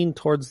scene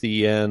towards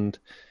the end.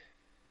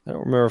 I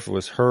don't remember if it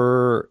was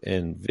her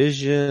and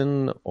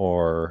Vision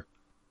or,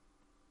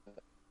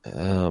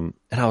 and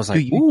I was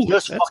like, "Ooh,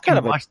 that's kind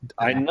of."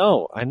 I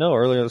know.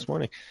 Earlier this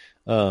morning,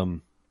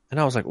 and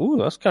I was like, "Ooh,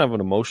 that's kind of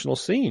an emotional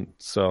scene."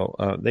 So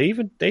they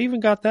even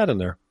got that in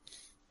there.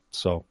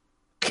 So,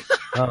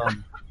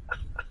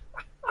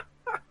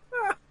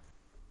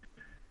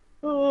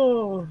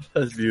 oh,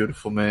 that's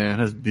beautiful, man.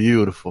 That's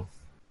beautiful.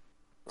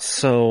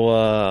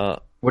 So,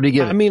 what do you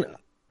get? I mean,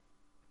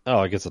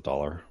 I guess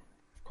 $1.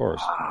 Of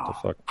course. Wow. What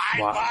the fuck? I'd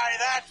buy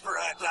that for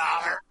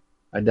 $1.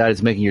 I doubt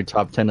it's making your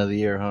top 10 of the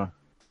year, huh?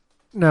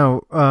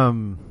 No.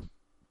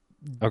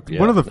 Okay,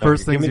 one of the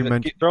first things you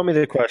mentioned. Throw me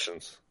the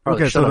questions.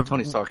 Okay, so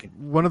Tony's talking.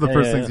 One of the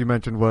first things you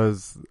mentioned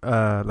was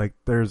like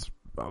there's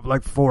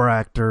like 4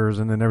 actors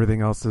and then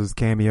everything else is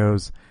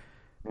cameos,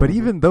 but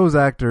even those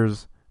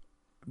actors,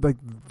 like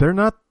they're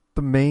not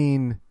the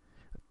main.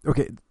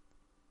 Okay,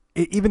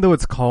 even though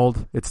it's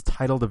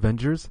titled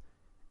Avengers,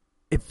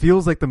 it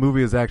feels like the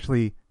movie is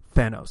actually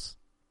Thanos.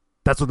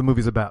 That's what the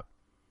movie's about.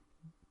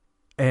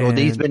 And well,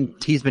 he's been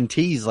teased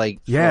like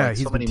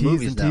he's so been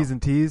many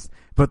teased,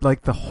 but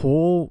like the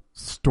whole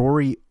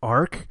story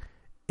arc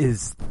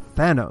is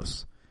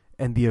Thanos,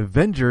 and the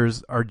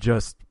Avengers are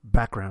just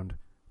background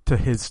to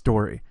his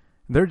story.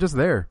 They're just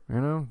there,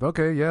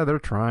 Okay, yeah, they're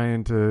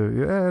trying to.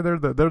 Yeah,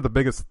 they're the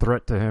biggest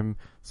threat to him.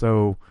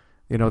 So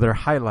they're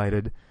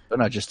highlighted. They're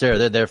not just there;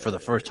 they're there for the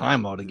first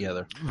time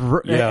altogether.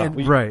 Right.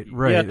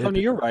 Yeah,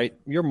 Tony, you're right.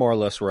 You're more or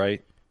less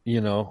right.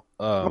 More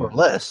or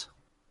less.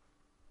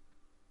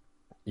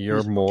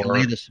 You're more.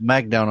 Lay the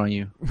smackdown on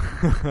you.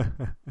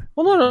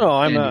 Well, no.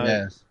 I'm not.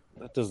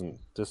 That doesn't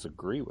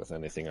disagree with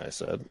anything I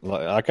said.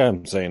 Like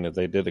I'm saying that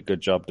they did a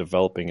good job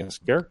developing his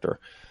character.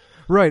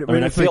 Right. I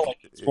mean, I feel like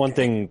it's one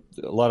thing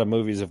a lot of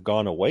movies have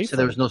gone away from. So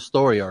there was no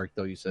story arc,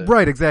 though, you said.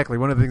 Right, exactly.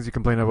 One of the things you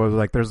complained about was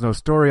like there's no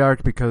story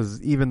arc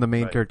because even the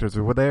main characters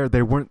were there.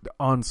 They weren't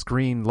on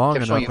screen long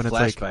enough. Showing and it's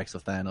flashbacks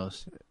of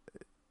Thanos.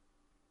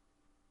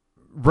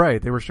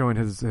 Right, they were showing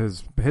his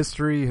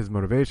history, his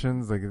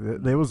motivations. Like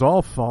it was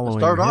all following.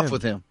 Start off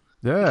with him.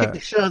 Yeah, he kicked the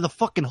shit out of the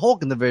fucking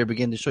Hulk in the very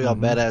beginning to show you how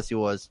badass he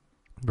was.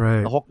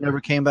 Right, the Hulk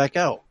never came back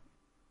out.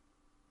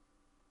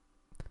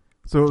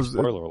 So it was,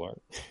 spoiler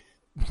alert.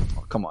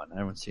 Oh, come on,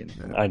 everyone's seen it.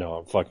 I know,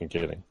 I'm fucking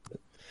kidding.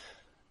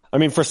 I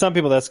mean, for some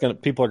people,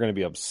 people are going to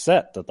be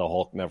upset that the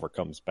Hulk never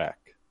comes back.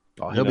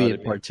 Oh, he'll be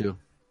in part 2.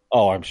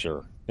 Oh, I'm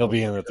sure he'll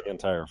be in it the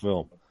entire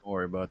film. Don't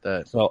worry about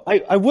that. So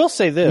I will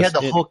say this. He had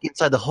the Hulk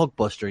inside the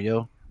Hulkbuster,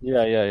 yo.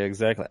 Yeah,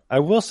 exactly. I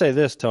will say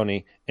this,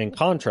 Tony, in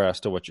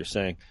contrast to what you're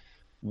saying,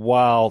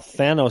 while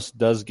Thanos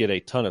does get a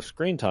ton of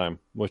screen time,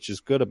 which is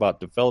good about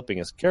developing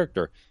his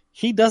character,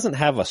 he doesn't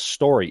have a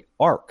story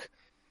arc.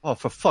 Oh,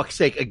 for fuck's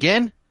sake,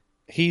 again?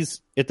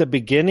 He's at the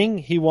beginning,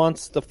 he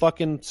wants the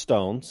fucking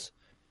stones.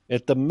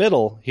 At the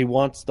middle, he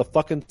wants the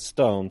fucking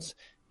stones.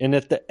 And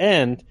at the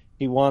end,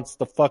 he wants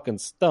the fucking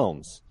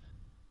stones.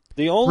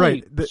 The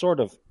only sort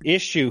of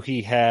issue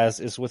he has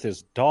is with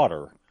his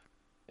daughter,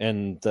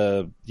 and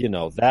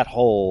that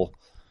whole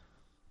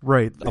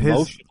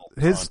emotional.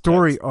 His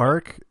story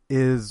arc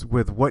is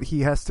with what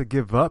he has to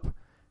give up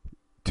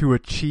to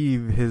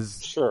achieve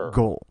his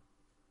goal.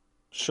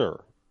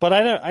 Sure, but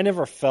I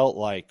never felt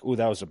like,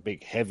 that was a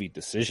big heavy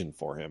decision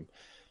for him,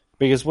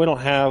 because we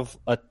don't have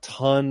a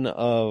ton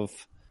of.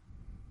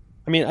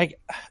 I mean,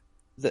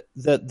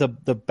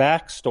 the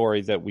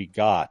backstory that we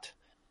got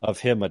of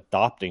him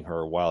adopting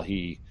her while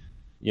he,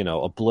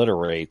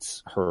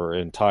 obliterates her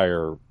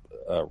entire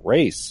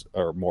race,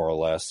 or more or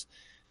less.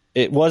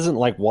 It wasn't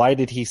like, why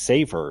did he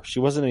save her? She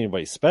wasn't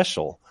anybody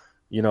special.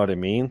 You know what I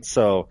mean?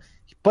 So,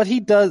 but he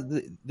does.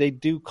 They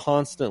do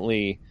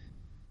constantly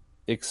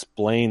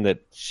explain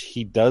that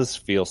he does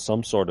feel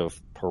some sort of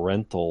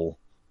parental,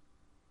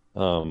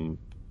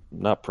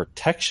 not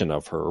protection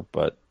of her,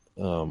 but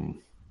there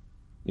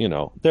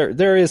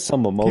is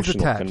some He's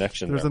emotional attached.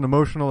 connection. There's there. an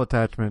emotional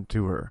attachment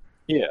to her.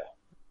 Yeah,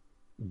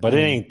 but it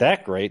ain't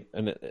that great.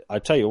 And I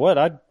tell you what,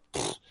 I'd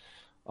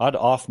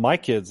off my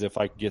kids if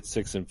I could get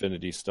 6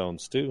 Infinity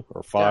Stones too,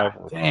 or 5,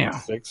 or damn.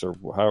 6, or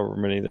however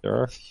many there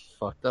are.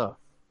 Fucked up.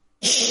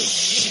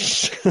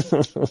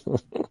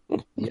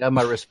 You have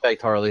my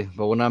respect, Harley,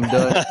 but when I'm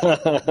done,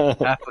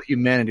 half of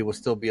humanity will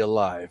still be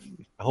alive.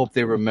 I hope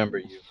they remember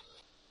you.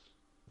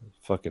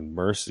 Fucking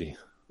mercy.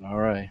 All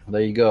right,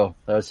 there you go.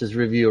 That's his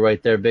review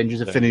right there.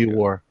 Avengers: Infinity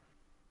War.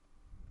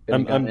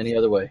 Couldn't have gone any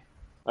other way.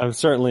 I'm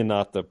certainly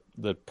not the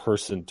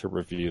person to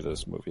review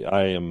this movie.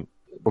 I am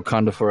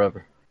Wakanda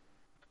forever.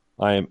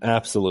 I am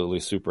absolutely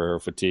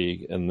superhero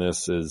fatigue, and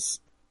this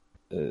is,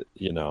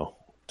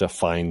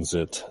 defines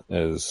it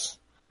as,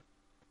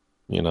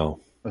 If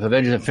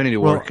Avengers: Infinity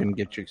War can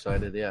get you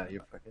excited, yeah,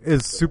 you're fucking.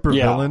 Is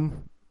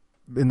supervillain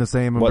in the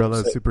same umbrella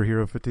as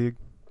superhero fatigue?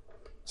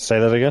 Say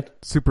that again.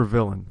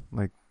 Supervillain,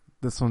 like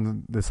this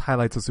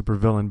highlights a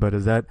supervillain, but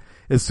is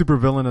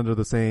supervillain under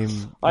the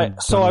same?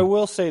 So I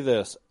will say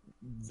this: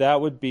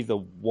 that would be the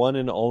one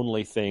and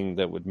only thing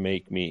that would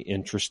make me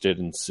interested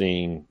in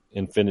seeing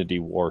Infinity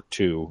War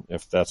 2,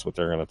 if that's what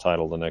they're going to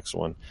title the next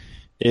one,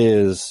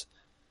 is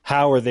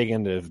how are they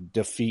going to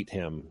defeat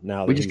him?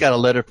 Now We just got a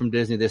letter from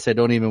Disney. They said,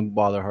 don't even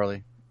bother,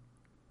 Harley.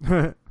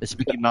 It's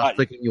not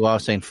flicking you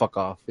off saying, fuck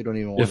off. They don't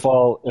even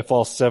want if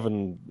all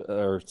 7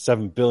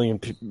 billion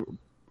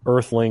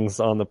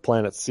Earthlings on the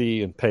planet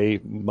see and pay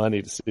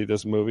money to see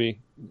this movie,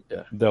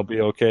 they'll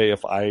be okay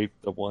if I,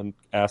 the one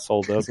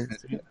asshole, doesn't.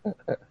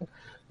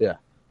 Yeah,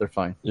 they're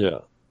fine.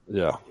 Yeah,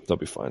 they'll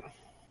be fine.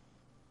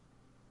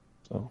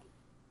 So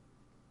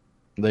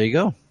there you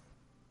go.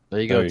 There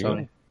you go,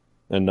 Tony. Go.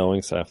 And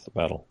knowing's half the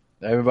battle.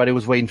 Everybody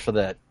was waiting for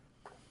that.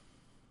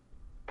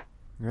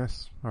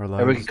 Yes, our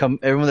lives.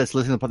 Everyone that's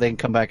listening, they can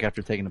come back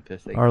after taking a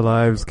piss. Our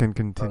lives can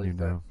continue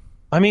now.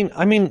 I mean,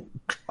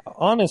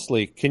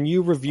 honestly, can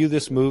you review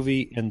this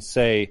movie and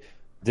say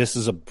this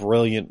is a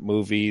brilliant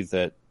movie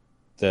that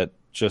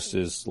just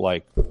is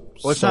like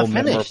it's so not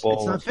finished. memorable?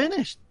 It's not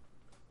finished.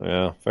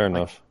 Yeah, fair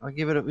enough. I'll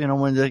give it.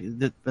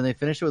 When they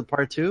finish it with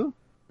part 2,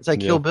 it's like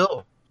Kill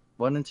Bill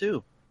 1 and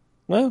 2.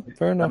 Well,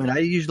 fair enough. I mean, I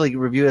usually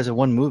review it as a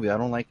one movie. I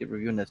don't like it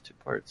reviewing as 2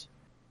 parts.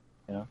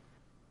 Yeah,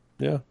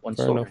 one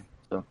fair story. enough.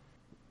 So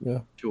yeah,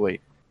 to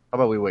wait. How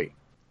about we wait?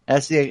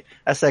 Ask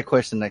that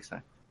question next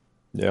time.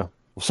 Yeah.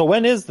 So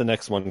when is the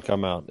next one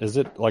come out? Is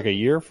it like a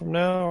year from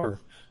now or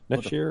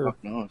next year?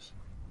 Fuck knows.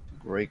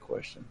 Great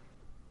question.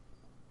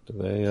 Do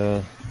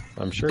they?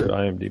 I'm sure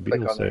IMDb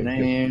Click will on say. their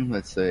name.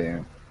 Let's see.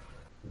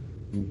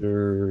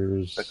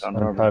 There's Click on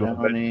Robert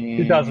Downey.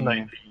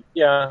 2019.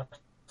 Yeah.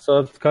 So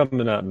it's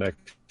coming out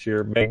next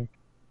year, May.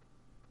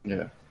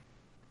 Yeah.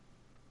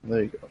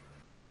 There you go.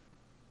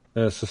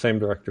 And it's the same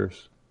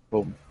directors.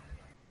 Boom.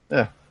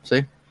 Yeah.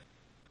 See.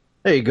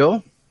 There you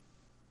go.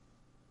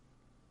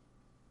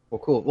 Well,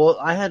 cool. Well,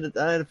 I had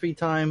a free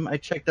time. I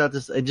checked out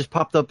this. It just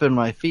popped up in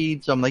my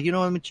feed, so I'm like,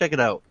 let me check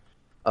it out.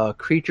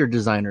 Creature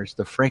Designers,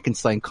 The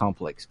Frankenstein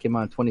Complex, came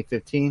out in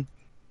 2015.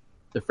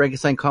 The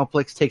Frankenstein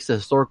Complex takes a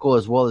historical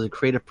as well as a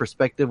creative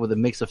perspective with a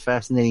mix of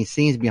fascinating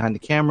scenes behind the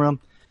camera,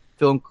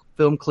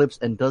 film clips,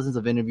 and dozens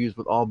of interviews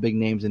with all big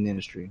names in the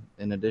industry.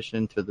 In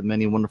addition to the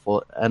many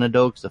wonderful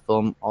anecdotes, the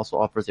film also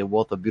offers a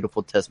wealth of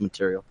beautiful test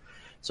material.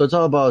 So it's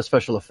all about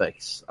special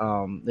effects.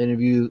 They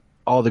interview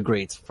all the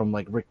greats from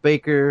like Rick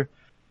Baker,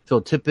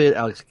 Phil Tippett,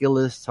 Alex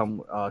Gillis,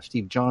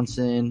 Steve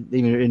Johnson. They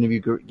even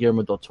interviewed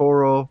Guillermo del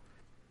Toro.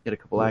 Get a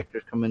couple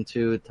actors come in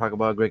to talk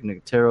about Greg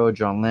Nicotero,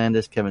 John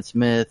Landis, Kevin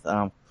Smith,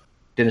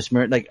 Dennis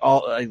Merritt, like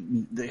all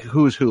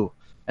who's who.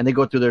 And they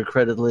go through their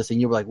credit list, and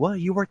you're like, "What?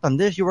 You worked on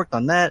this? You worked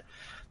on that?"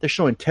 They're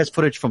showing test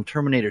footage from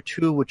Terminator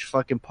 2, which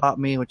fucking popped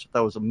me, which I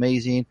thought was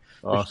amazing.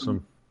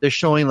 Awesome. They're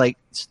showing like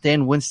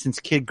Stan Winston's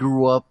kid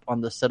grew up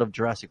on the set of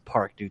Jurassic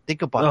Park, dude.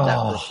 Think about that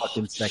for a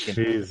fucking second.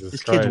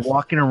 This kid's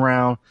walking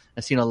around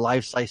and seeing a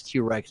life-size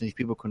T-Rex and these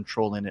people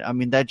controlling it. I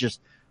mean, that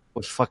just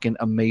was fucking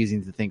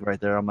amazing to think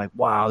right there. I'm like,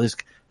 wow, it's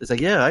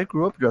like, yeah, I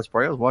grew up in Jurassic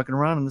Park. I was walking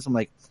around and this, I'm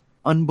like,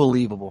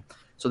 unbelievable.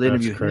 So they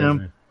interview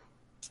him.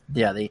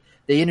 Yeah, they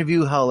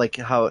interview how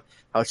it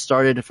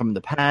started from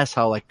the past,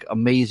 how like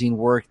amazing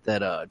work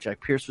that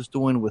Jack Pierce was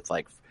doing with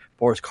like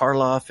Boris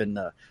Karloff and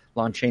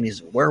Lon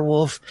Chaney's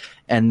Werewolf,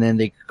 and then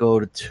they go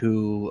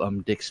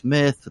to Dick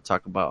Smith to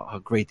talk about how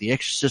great The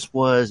Exorcist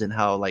was and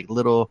how like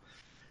little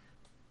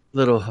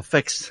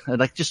effects,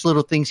 like just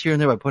little things here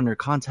and there by putting their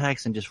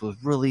contacts and just was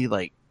really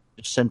like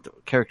just sent the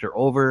character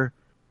over.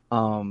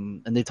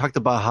 And they talked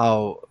about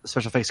how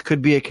special effects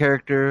could be a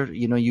character.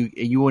 You know,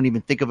 you wouldn't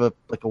even think of a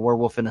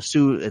werewolf in a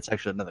suit. It's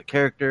actually another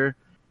character.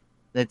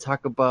 They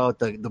talk about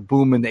the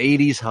boom in the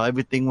 80s, how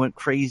everything went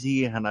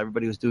crazy and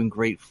everybody was doing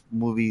great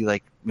movie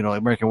like, you know,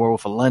 American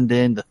Werewolf in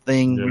London, The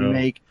Thing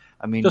remake.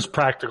 I mean, just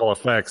practical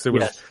effects. It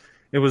was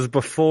It was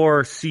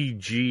before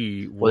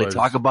CG was. Well, they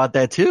talk about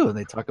that too, and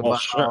they talk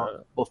about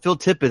sure. Phil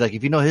Tippett. Like,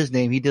 if you know his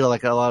name, he did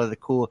like a lot of the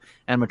cool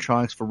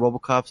animatronics for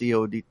RoboCop's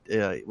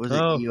EOD. Was it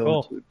EO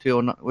cool.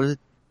 209? Was it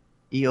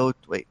EO?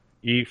 Wait,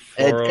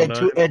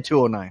 E409. Ed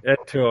 209. Ed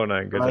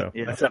 209. Good Right, job.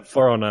 yeah. I said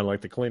 409 like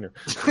the cleaner.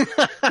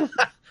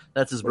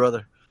 That's his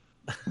brother.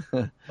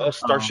 Oh,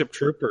 Starship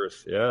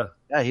Troopers. Yeah.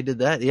 Yeah, he did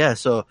that. Yeah,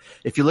 so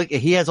if you look,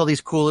 he has all these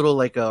cool little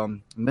like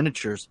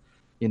miniatures,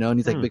 you know, and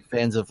he's like big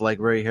fans of like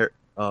Harry.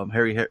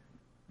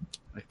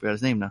 I forgot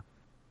his name now.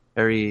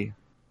 Ray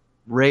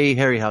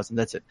Harryhausen.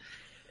 That's it.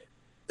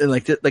 And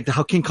like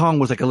how King Kong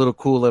was like a little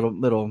cool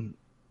little,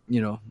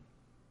 you know,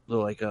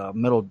 little like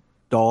metal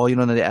doll, you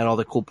know, and then they add all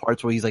the cool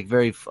parts where he's like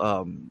very,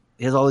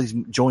 he has all these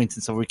joints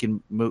and stuff where he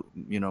can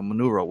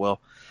maneuver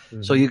well.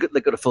 Mm-hmm. So you could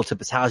like go to Phil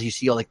Tippett's house, you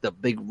see all like the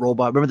big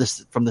robot. Remember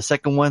this from the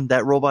second one,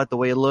 that robot, the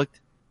way it looked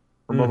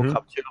from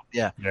RoboCop 2?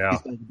 Yeah. He's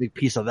got like, a big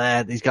piece of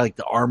that. He's got like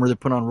the armor they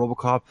put on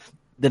RoboCop.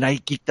 Then I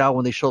geeked out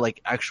when they show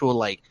like actual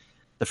like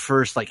the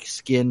first like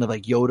skin of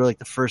like Yoda, like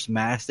the first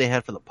mask they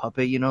had for the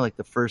puppet, you know, like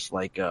the first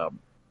like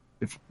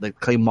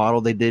clay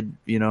model they did,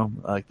 you know,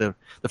 like the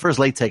first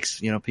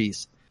latex, you know,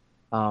 piece.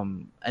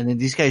 And then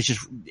these guys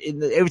just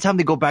every time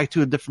they go back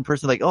to a different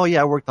person, like, oh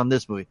yeah, I worked on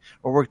this movie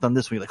or worked on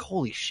this movie. Like,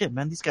 holy shit,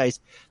 man, these guys,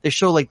 they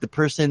show like the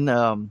person,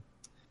 I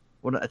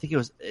think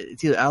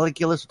it's either Alec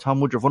Gillis or Tom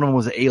Woodruff. One of them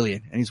was an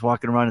alien and he's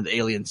walking around in the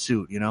alien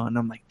suit, you know, and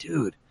I'm like,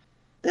 dude,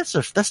 that's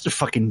their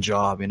fucking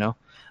job, you know?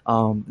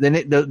 Then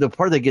the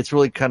part that gets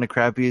really kind of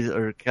crappy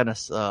or kind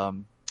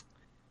of,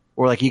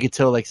 or like you could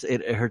tell like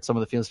it hurt some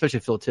of the feelings, especially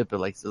Phil Tippett.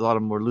 Like a lot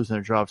of them were losing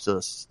their jobs to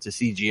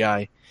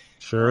CGI.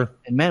 Sure.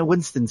 And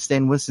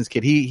Stan Winston's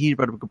kid, he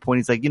brought up a good point.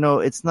 He's like, you know,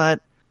 it's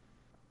not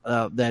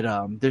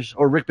there's,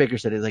 or Rick Baker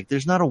said it, like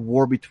there's not a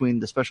war between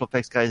the special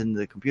effects guys and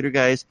the computer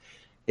guys.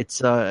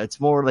 It's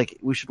more like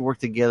we should work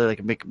together,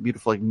 like make a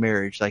beautiful like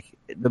marriage. Like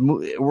a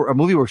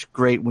movie works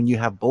great when you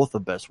have both the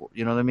best.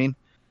 You know what I mean?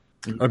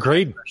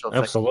 Agreed.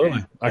 Absolutely.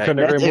 Yeah. I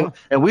couldn't agree more.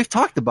 And we've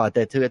talked about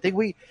that too. I think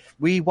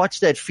we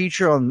watched that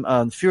feature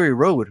on Fury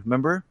Road,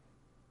 remember?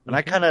 And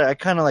I kind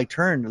of like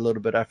turned a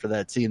little bit after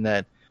that, seeing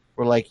that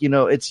we're like, you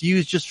know, it's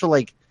used just for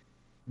like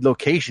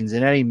locations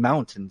and adding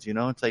mountains, you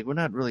know? It's like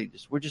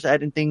we're just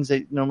adding things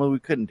that normally we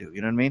couldn't do,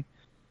 you know what I mean?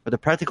 But the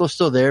practical is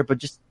still there, but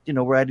just, you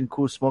know, we're adding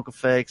cool smoke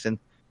effects and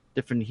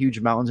different huge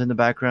mountains in the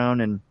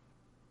background, and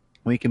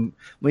we can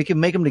make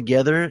them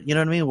together, you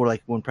know what I mean? Where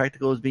like when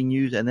practical is being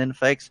used and then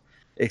effects,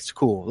 it's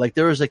cool. Like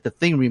there was like the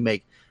Thing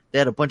remake. They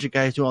had a bunch of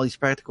guys doing all these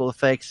practical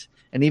effects,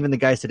 and even the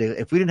guys today.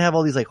 If we didn't have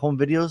all these like home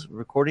videos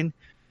recording,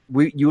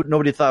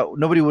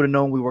 nobody would have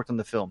known we worked on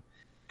the film,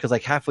 because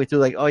like halfway through,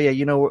 like, oh yeah,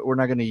 you know, we're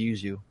not going to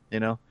use you. You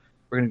know,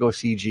 we're going to go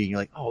CG. And you're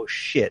like, oh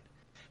shit.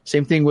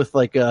 Same thing with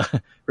like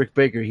Rick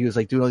Baker. He was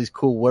like doing all these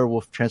cool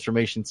werewolf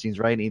transformation scenes,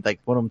 right? And he, like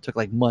one of them took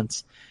like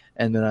months,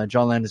 and then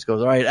John Landis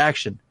goes, all right,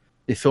 action.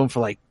 They filmed for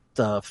like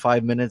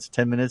 5 minutes,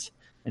 10 minutes,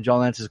 and John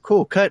Landis says,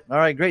 cool, cut. All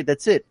right, great,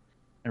 that's it.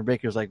 And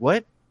Baker's like,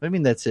 what? What do you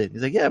mean that's it?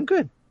 He's like, yeah, I'm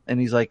good. And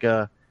he's like,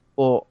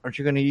 well, aren't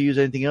you going to use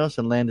anything else?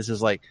 And Landis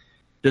is like,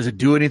 does it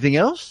do anything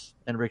else?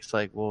 And Rick's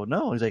like, well,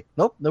 no. He's like,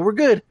 nope, no, we're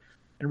good.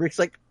 And Rick's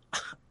like,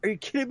 are you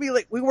kidding me?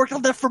 Like, we worked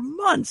on that for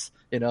months,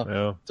 you know?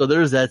 Yeah. So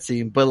there's that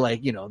scene. But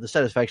like, you know, the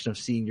satisfaction of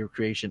seeing your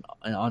creation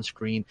on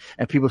screen,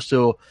 and people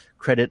still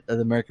credit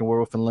The American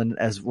Werewolf in London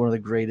as one of the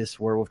greatest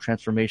werewolf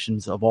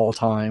transformations of all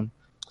time.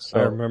 So,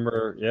 I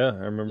remember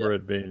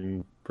it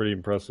being pretty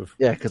impressive.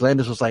 Yeah, because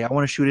Landis was like, I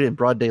want to shoot it in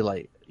broad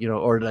daylight, you know,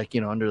 or like,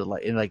 you know, under the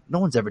light. And like, no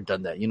one's ever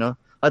done that, you know?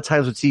 A lot of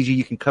times with CG,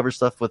 you can cover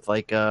stuff with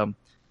like,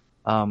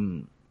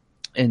 in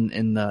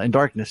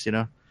darkness, you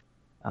know?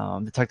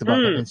 They talked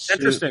about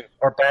interesting.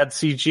 Or bad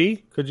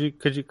CG. Could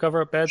you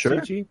cover up bad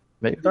CG?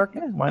 Maybe. Dark?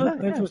 Yeah, why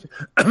not? Yeah.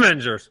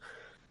 Avengers.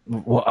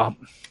 Well,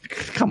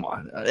 come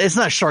on. It's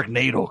not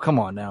Sharknado. Come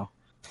on now.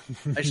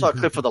 I saw a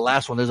clip for the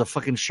last one. There's a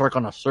fucking shark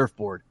on a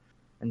surfboard,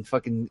 and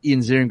fucking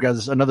Ian Ziering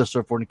grabs another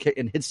surfboard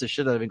and hits the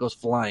shit out of it and goes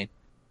flying.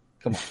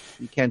 Come on.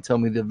 You can't tell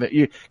me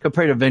you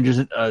compared Avengers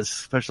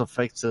special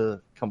effects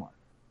to, come on,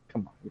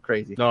 you're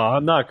crazy. No,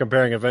 I'm not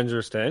comparing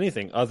Avengers to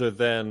anything other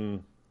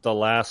than the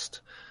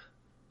last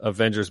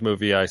Avengers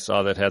movie I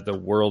saw that had the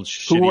world's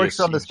shittiest Who works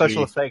on the CG.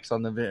 special effects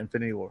on the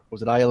Infinity War?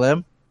 Was it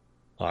ILM?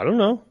 I don't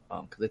know.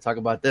 Because they talk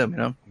about them, you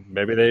know.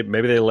 Maybe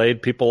they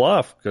laid people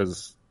off,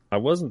 because I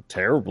wasn't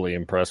terribly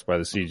impressed by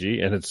the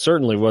CG, and it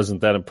certainly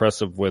wasn't that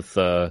impressive with.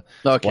 Okay,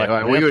 all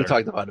right. We already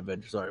talked about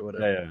Avengers. Sorry,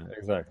 whatever. Yeah,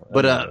 exactly.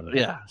 But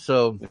yeah,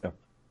 so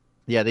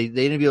yeah, they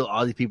interview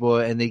all these people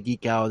and they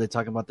geek out. They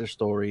talk about their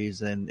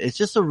stories, and it's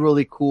just a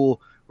really cool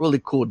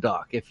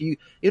doc. Even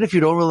if you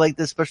don't really like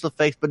the special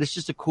effects, but it's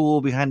just a cool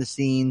behind the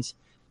scenes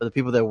for the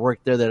people that work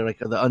there, that are like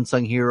the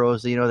unsung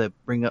heroes, you know, that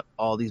bring up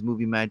all these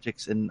movie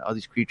magics and all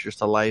these creatures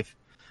to life.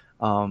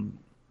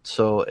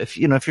 So if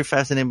you're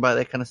fascinated by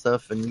that kind of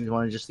stuff and you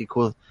want to just see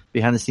cool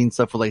behind the scenes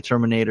stuff with like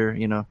Terminator,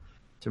 you know,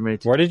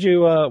 Terminator. Where did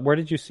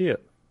you see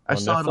it? I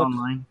saw it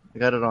online. I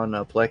got it on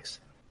Plex.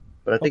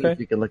 But I think if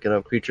you can look it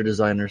up, Creature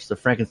Designers, the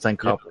Frankenstein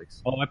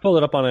Complex. Oh, I pulled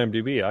it up on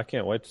IMDb. I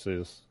can't wait to see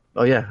this.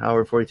 Oh yeah,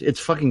 hour 42. It's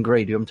fucking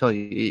great, dude. I'm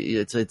telling you,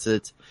 it's.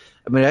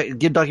 I mean, I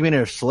give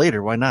documentary of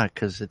Slater. Why not?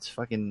 Because it's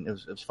fucking.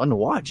 It was fun to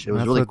watch. It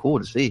was really cool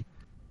to see.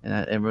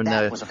 And when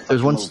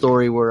there's one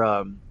story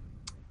where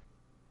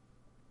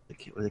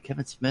was it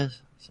Kevin Smith?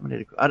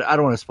 Somebody. I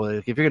don't want to spoil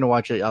it. If you're gonna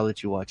watch it, I'll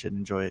let you watch it and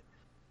enjoy it.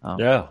 I'd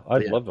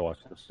love to watch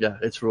this. Yeah,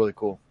 it's really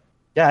cool.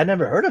 Yeah, I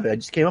never heard of it. I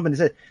just came up and they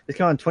said this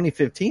came out in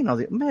 2015. I was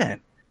like, man,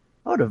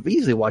 I would have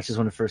easily watched this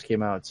when it first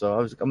came out. So I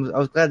was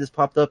glad this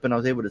popped up and I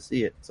was able to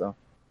see it. So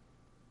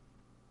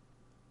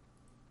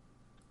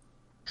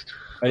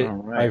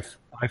I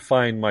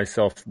find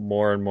myself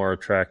more and more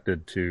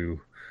attracted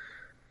to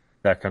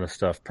that kind of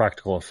stuff,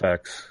 practical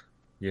effects.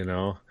 You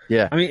know,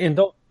 yeah. I mean, and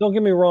don't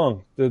get me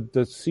wrong, the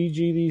CG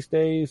these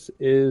days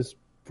is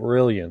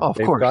brilliant. Oh, of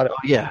course. Got it. Oh,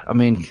 yeah. I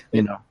mean,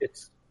 you know,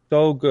 it's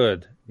so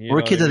good.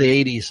 We're kids of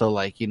the '80s, so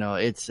like, you know,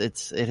 it's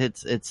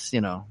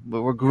you know,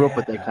 we grew up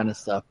with that kind of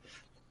stuff.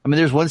 I mean,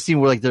 there's one scene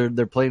where like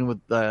they're playing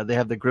with they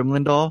have the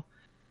Gremlin doll,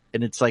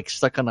 and it's like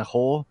stuck on a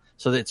hole,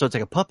 so it's like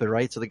a puppet,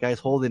 right? So the guy's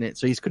holding it,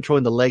 so he's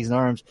controlling the legs and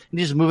arms, and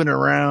he's just moving it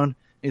around.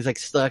 He's like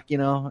stuck, you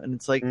know, and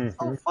it's like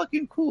oh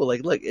fucking cool.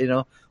 Like look, you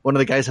know, one of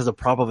the guys has a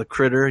prop of a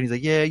critter, and he's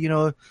like, yeah, you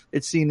know,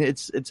 it's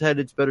had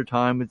its better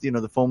time. It's, you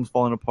know, the foam's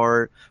falling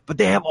apart, but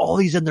they have all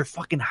these in their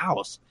fucking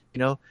house. You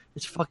know,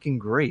 it's fucking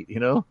great. You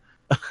know,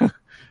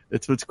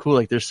 it's what's cool.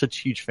 Like they're such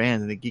huge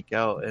fans, and they geek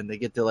out, and they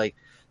get to like,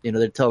 you know,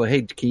 they're telling,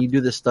 hey, can you do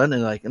this stunt?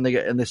 And like, and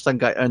the stunt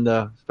guy and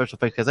the special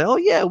effects guy's like, oh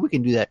yeah, we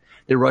can do that.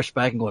 They rush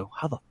back and go,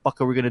 how the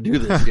fuck are we gonna do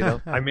this? You know,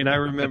 I mean, I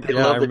remember they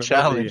love the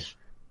challenge.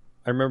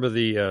 I remember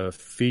the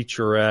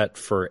featurette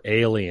for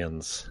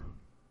Aliens,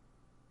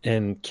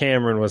 and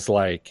Cameron was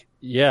like,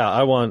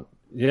 "Yeah,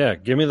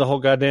 give me the whole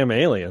goddamn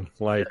alien."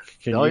 Like,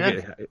 can you?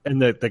 Get...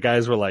 And the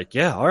guys were like,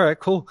 "Yeah, all right,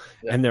 cool."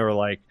 Yeah. And they were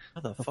like,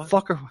 "How the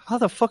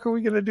fuck are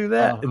we gonna do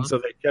that?" And so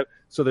they kept.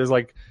 So there's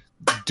like,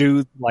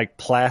 dude, like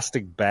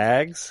plastic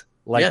bags.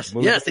 Like yes,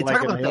 they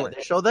talk about that.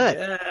 They show that.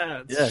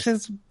 Yeah, it's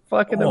just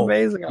fucking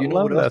amazing. I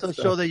love that. Also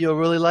show that you'll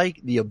really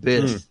like The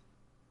Abyss.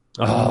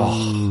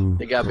 Oh,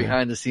 they got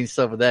behind the scenes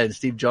stuff with that, and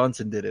Steve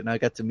Johnson did it, and I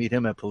got to meet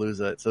him at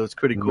Palooza, so it's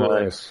pretty cool.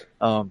 Nice.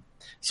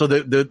 So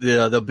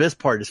the Abyss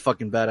part is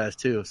fucking badass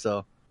too.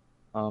 So,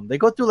 they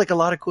go through like a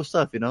lot of cool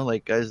stuff, you know,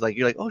 like guys, like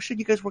you're like, oh shit,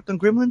 you guys worked on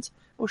Gremlins?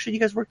 Oh shit, you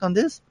guys worked on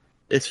this?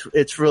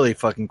 It's really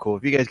fucking cool.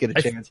 If you guys get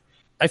a chance,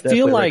 I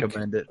feel like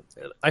recommend it.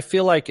 I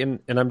feel like,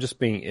 and I'm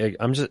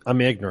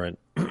ignorant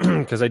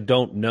because I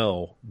don't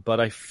know, but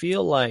I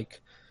feel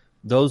like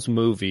those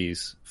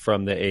movies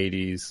from the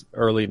 80s,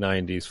 early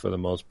 90s for the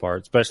most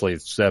part, especially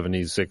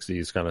 70s,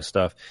 60s kind of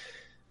stuff,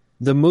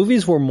 the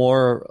movies were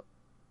more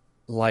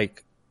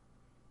like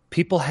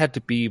people had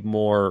to be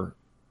more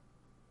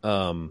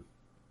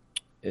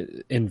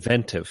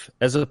inventive,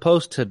 as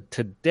opposed to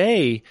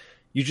today,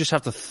 you just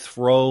have to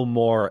throw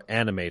more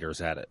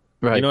animators at it.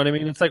 Right. You know what I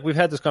mean? It's like we've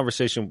had this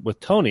conversation with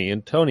Tony,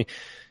 and Tony,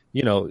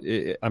 you know,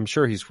 I'm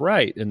sure he's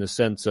right in the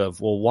sense of,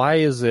 well, why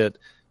is it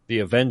the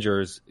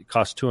Avengers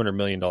cost $200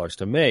 million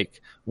to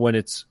make when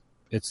it's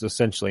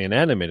essentially an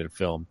animated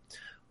film?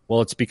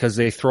 Well, it's because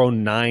they throw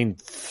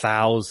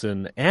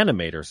 9,000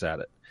 animators at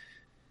it.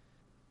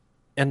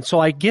 And so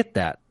I get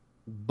that.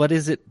 But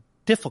is it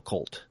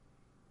difficult?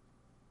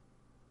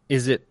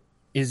 Is it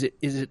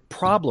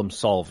problem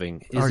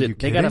solving?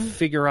 They got to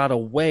figure out a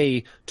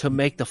way to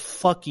make the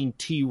fucking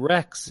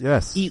T-Rex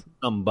eat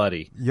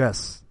somebody?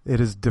 Yes,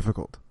 it is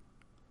difficult.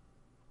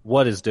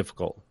 What is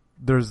difficult?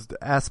 There's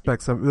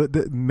aspects of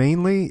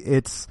mainly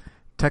it's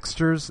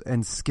textures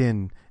and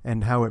skin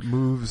and how it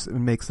moves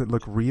and makes it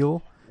look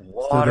real.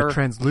 Water, so the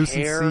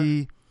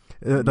translucency,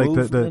 hair, like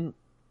the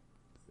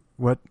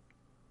what?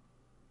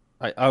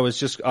 I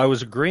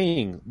was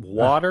agreeing.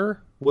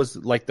 Water was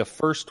like the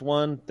first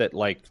one that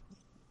like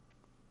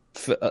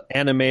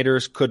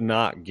animators could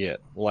not get.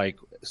 Like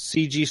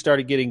CG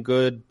started getting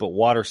good, but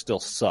water still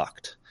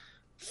sucked.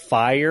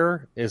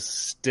 Fire is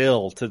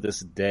still to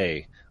this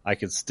day. I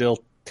can still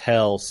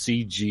tell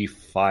CG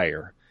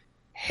fire.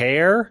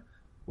 Hair,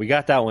 we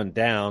got that one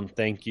down.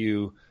 Thank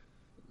you.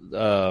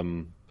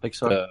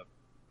 Pixar.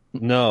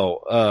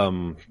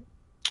 The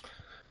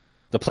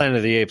Planet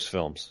of the Apes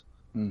films.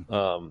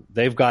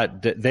 They've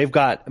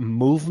got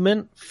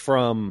movement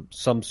from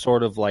some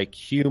sort of like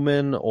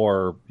human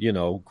or, you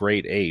know,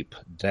 great ape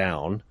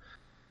down.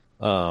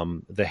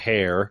 The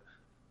hair,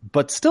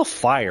 but still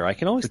fire. I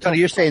can always tell.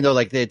 You're saying though,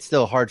 like it's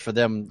still hard for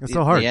them. It's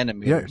still hard. The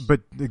animators. Yeah,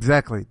 but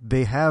exactly,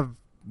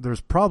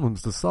 there's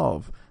problems to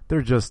solve.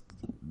 They're just,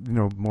 you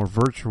know, more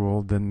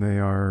virtual than they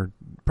are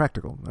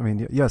practical. I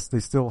mean, yes, they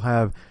still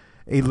have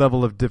a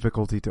level of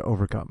difficulty to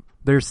overcome.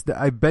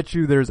 I bet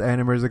you there's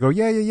animators that go,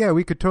 yeah,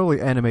 we could totally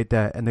animate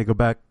that, and they go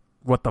back,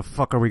 what the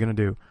fuck are we gonna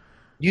do?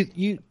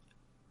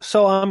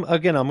 So I'm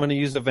going to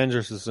use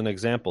Avengers as an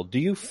example. Do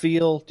you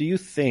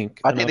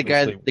think? I think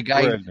the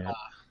guy,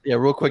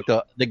 real quick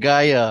though, the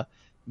guy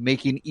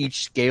making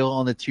each scale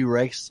on the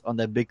T-Rex on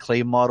that big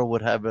clay model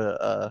would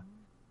have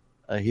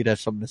he'd have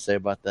something to say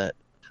about that.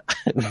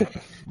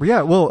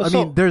 Yeah, well, I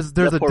mean, there's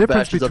a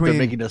difference between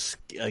making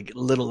like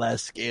little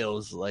ass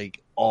scales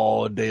like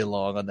all day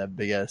long on that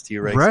big ass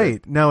T-Rex.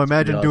 Right. Now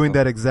imagine Yeah. doing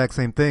that exact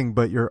same thing,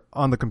 but you're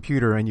on the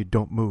computer and you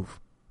don't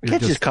move. You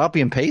can't just copy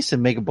and paste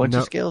and make a bunch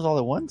of scales all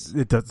at once.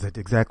 It does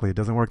exactly. It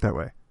doesn't work that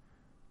way.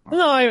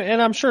 No,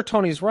 and I'm sure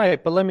Tony's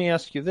right, but let me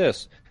ask you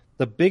this.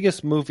 The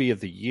biggest movie of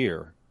the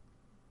year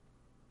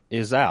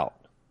is out,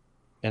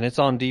 and it's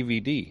on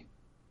DVD.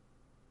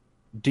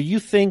 Do you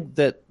think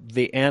that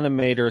the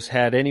animators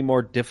had any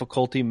more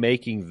difficulty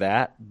making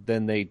that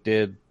than they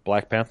did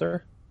Black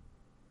Panther?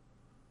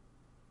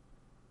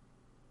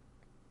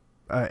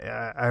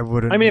 I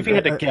wouldn't. I mean, if you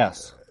had to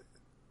guess.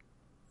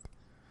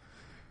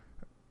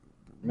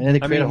 Man, they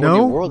created a whole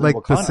no, new world in like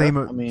the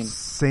Wakanda.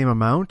 same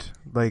amount.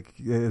 Like,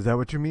 is that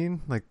what you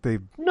mean? Like they?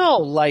 No,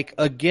 like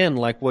again,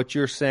 like what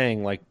you're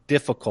saying, like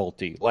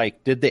difficulty.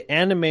 Like, did the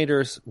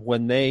animators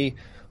when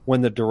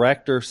the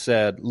director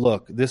said,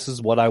 "Look, this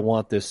is what I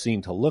want this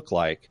scene to look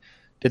like,"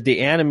 did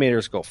the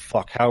animators go,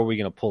 "Fuck, how are we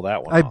going to pull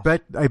that one off?"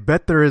 I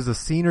bet there is a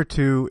scene or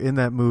two in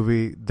that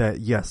movie that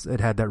yes, it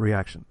had that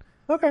reaction.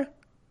 Okay.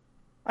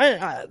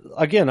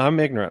 Again, I'm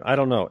ignorant. I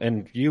don't know,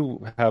 and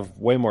you have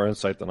way more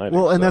insight than I do.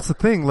 Well, and so. that's the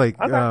thing.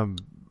 Like, Okay.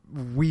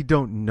 we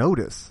don't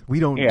notice. We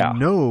don't Yeah.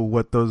 know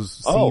what those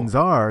scenes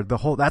are.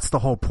 That's the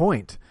whole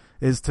point,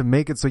 is to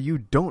make it so you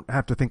don't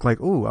have to think like,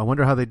 "Oh, I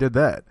wonder how they did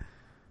that."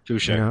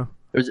 Touche. You know?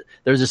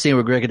 There's a scene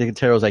where Greg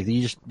Nicotero like,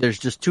 there's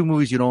just two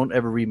movies you don't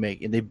ever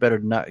remake, and they better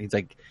not. He's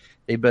like,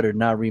 they better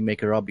not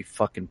remake it, or I'll be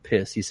fucking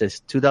pissed. He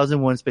says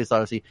 2001: Space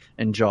Odyssey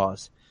and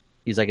Jaws.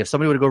 He's like, if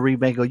somebody would go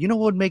remake, you know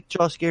what would make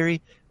Jaws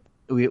scary?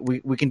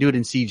 We can do it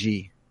in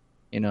CG,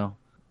 you know.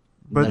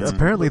 But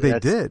apparently they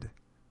did.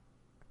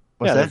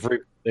 What's Yeah,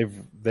 that?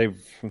 they've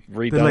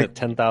redone it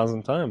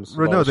 10,000 times.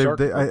 No,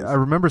 I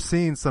remember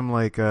seeing some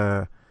like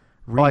remastering.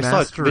 Oh, I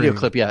saw a video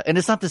clip, yeah, and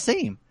it's not the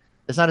same.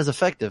 It's not as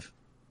effective.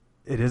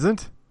 It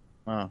isn't?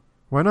 Oh.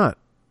 Why not?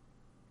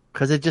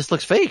 Because it just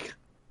looks fake.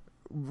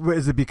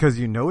 Is it because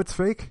you know it's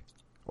fake?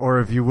 Or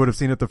if you would have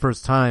seen it the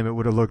first time, it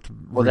would have looked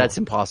Well, real? that's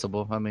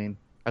impossible. I mean,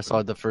 I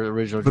saw the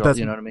original But Jaws,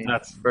 you know what I mean?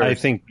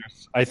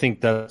 I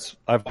think that's.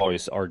 I've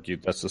always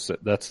argued that's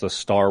the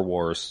Star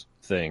Wars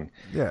thing.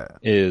 Yeah.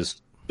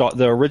 Is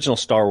the original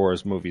Star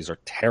Wars movies are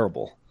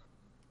terrible,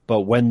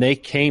 but when they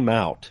came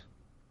out,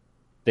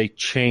 they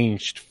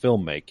changed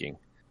filmmaking,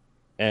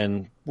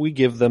 and we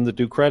give them the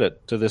due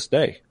credit to this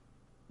day.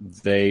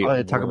 They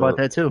talk about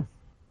that too.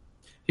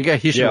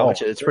 You should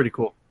watch it. It's pretty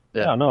cool.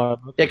 Yeah, no,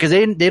 because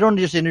they don't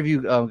just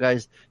interview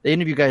guys. They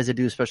interview guys that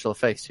do special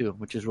effects too,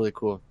 which is really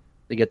cool.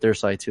 They get their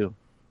side too.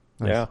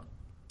 Yeah.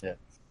 Yeah.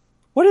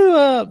 What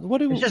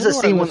do It's just a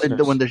scene when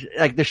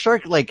the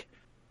shark like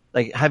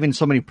having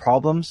so many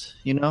problems,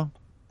 you know,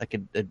 like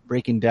it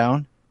breaking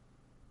down.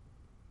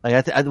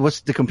 Like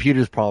what's the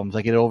computer's problems?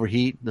 Like it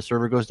overheat, the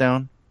server goes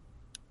down.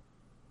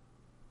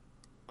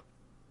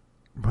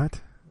 What?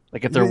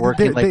 Like if they're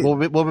working,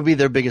 what would be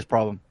their biggest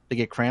problem? They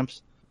get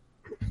cramps.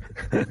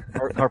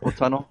 Carpal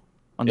tunnel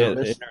on their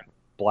wrist.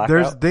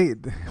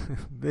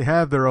 They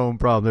have their own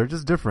problem. They're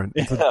just different.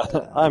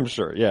 I'm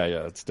sure. Yeah,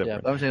 it's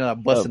different. Yeah, I'm saying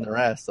not busting their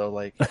ass though.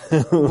 Like,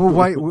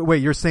 well,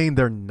 wait, you're saying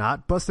they're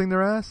not busting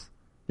their ass?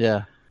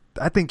 Yeah,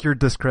 I think you're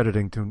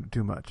discrediting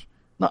too much.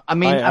 No, I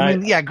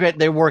mean, yeah, great.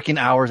 They're working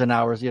hours and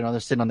hours. You know,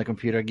 they're sitting on the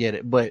computer. I get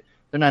it, but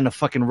they're not in a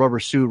fucking rubber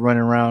suit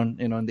running around,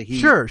 you know, in the heat.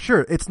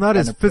 Sure. It's not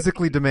as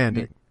physically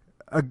demanding.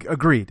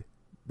 Agreed.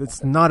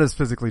 It's not as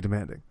physically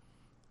demanding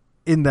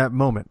in that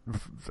moment.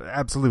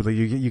 Absolutely,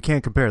 you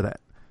can't compare that.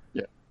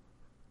 Yeah.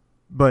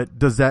 But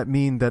does that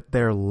mean that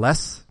they're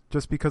less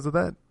just because of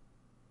that?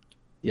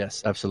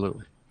 Yes,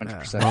 absolutely,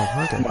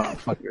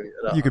 100%.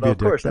 Okay. You could be a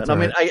dick. Course, That's I all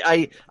mean,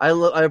 right.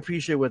 I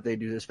appreciate what they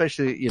do,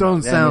 especially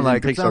Don't sound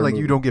like it sounds like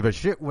you don't give a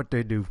shit what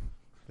they do.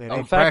 They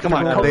in fact, come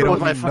on, they don't was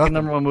my mean fucking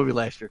nothing. #1 movie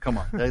last year. Come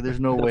on, there's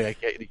no way I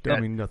can't.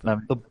 Don't mean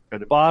nothing.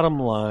 The bottom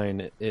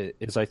line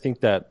is, I think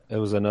that it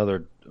was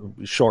another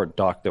short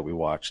doc that we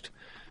watched.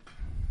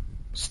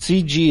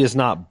 CG is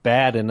not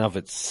bad in of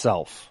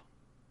itself,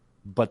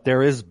 but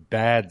there is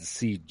bad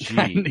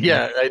CG.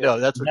 Yeah, I know.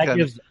 That's what that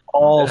gives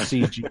all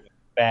CG a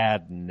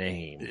bad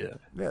name.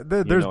 Yeah,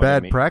 there's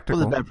bad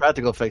practical. Well, there's bad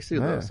practical effects too,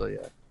 Yeah. though. So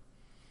yeah.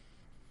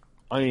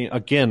 I mean,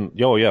 again,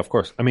 yeah, of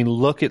course. I mean,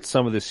 look at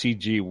some of the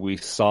CG we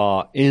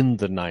saw in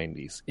the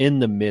 90s, in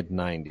the mid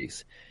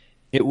 90s.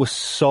 It was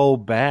so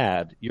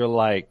bad. You're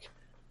like,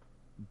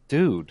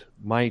 dude,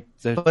 But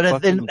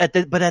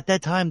at that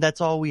time,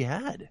 that's all we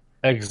had.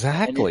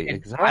 Exactly.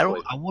 I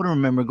wouldn't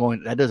remember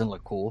going, that doesn't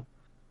look cool.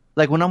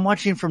 Like when I'm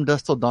watching From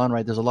Dusk Till Dawn,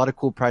 right, there's a lot of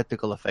cool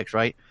practical effects,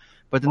 right?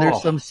 But then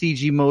there's some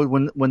CG mode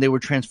when they were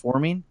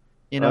transforming,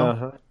 you know?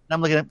 And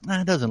I'm looking at,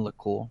 it doesn't look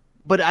cool.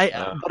 But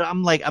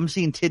I'm like, I'm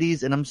seeing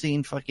titties and I'm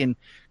seeing fucking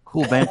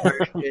cool vampire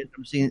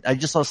shit. I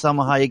just saw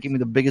Salma Hayek give me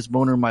the biggest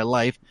boner in my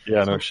life.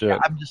 Yeah, no shit.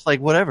 I'm just like,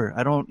 whatever.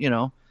 I don't,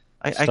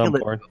 I can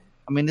let,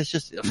 I mean, it's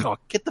just,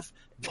 get the,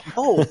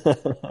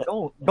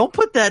 don't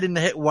put that in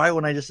the head. Why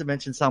when I just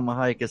mentioned Salma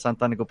Hayek as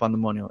Santanico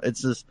Pandemonio?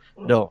 It's just,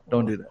 don't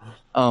do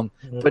that.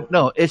 But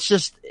no, it's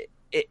just,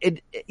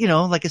 you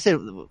know, like I said,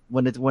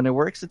 when it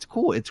works, it's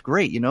cool, it's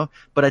great, you know.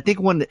 But I think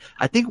what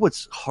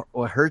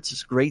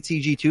hurts great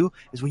CG too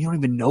is when you don't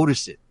even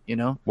notice it, you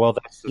know. Well,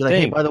 that's the You're like,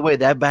 hey, thing. by the way,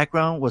 that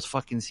background was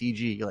fucking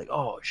CG. You're like,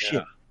 oh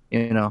shit,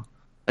 you know.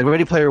 Like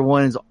Ready Player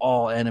One is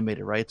all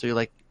animated, right? So you're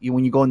like,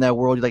 when you go in that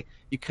world, you're like,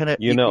 you kind of,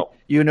 you know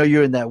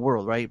you're in that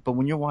world, right? But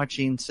when you're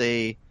watching,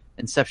 say,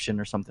 Inception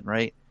or something,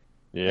 right?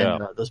 Yeah.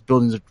 And those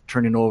buildings are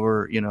turning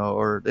over, you know,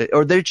 or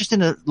they're just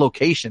in a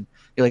location.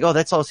 You're like, oh,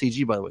 that's all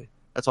CG, by the way.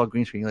 That's all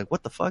green screen. You're like,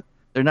 what the fuck?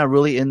 They're not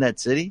really in that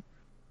city?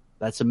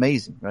 That's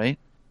amazing, right?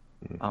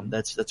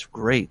 That's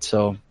great.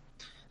 So,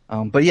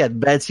 but yeah,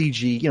 bad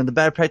CG, you know, the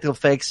bad practical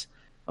effects,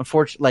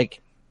 unfortunately,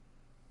 like,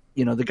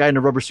 you know, the guy in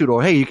the rubber suit,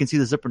 or hey, you can see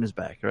the zipper in his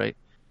back, right?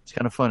 It's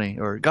kind of funny.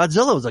 Or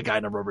Godzilla was a guy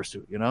in a rubber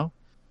suit, you know?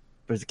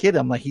 But as a kid,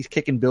 I'm like, he's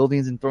kicking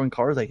buildings and throwing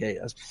cars. Like, hey,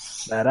 that's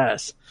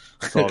badass.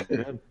 It's all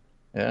good.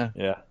 Yeah.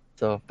 Yeah.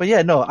 So, but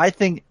yeah, no, I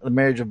think the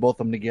marriage of both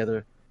of them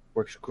together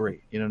works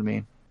great. You know what I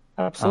mean?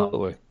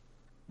 Absolutely.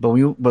 But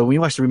when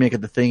you watch the remake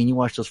of The Thing and you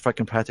watch those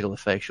fucking practical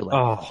effects, you're like,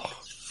 oh,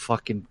 it's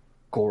fucking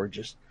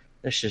gorgeous.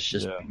 That shit's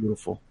just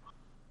beautiful.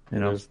 You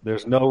know?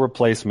 There's no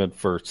replacement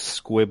for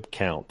squib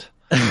count.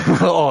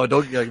 Oh,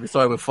 don't get me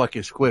started with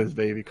fucking squibs,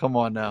 baby. Come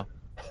on now.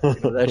 You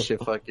know, that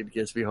shit fucking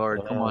gets me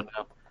hard. Come on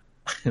now.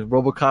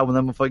 RoboCop, when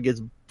that motherfucker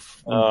gets...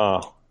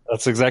 Oh,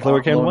 that's exactly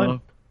what came to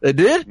mind. It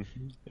did?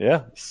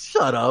 Yeah.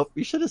 Shut up.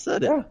 You should have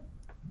said it. Yeah.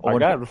 I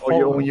got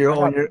Paul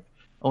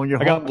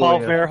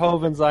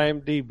Verhoeven's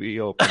IMDb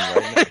open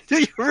right now. Do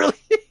you really?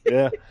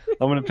 Yeah.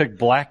 I'm going to pick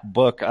Black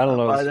Book. I don't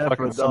know. It's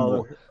fucking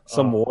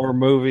some war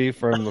movie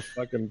from the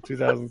fucking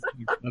 2000s.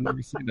 I've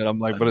never seen it. I'm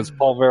like, but it's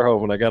Paul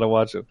Verhoeven. I got to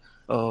watch it.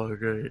 Oh,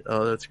 great.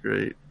 Oh, that's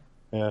great.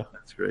 Yeah.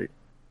 That's great.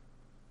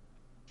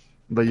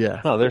 But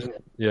yeah. Oh,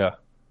 yeah.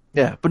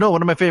 Yeah, but no,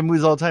 one of my favorite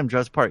movies of all time,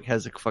 Jurassic Park,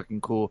 has a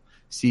fucking cool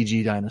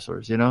CG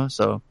dinosaurs, you know?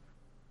 So.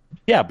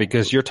 Yeah,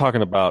 because you're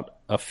talking about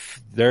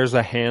there's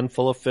a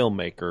handful of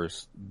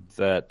filmmakers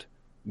that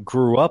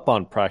grew up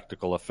on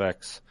practical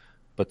effects,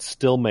 but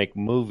still make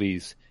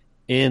movies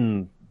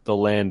in the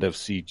land of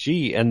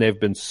CG, and they've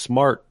been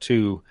smart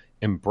to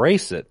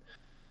embrace it.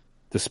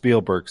 The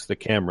Spielbergs, the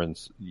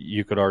Camerons,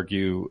 you could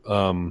argue,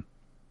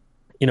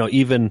 you know,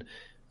 even,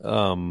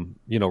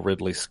 you know,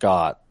 Ridley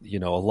Scott, you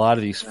know, a lot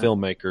of these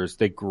filmmakers,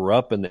 they grew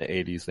up in the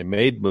 80s. They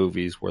made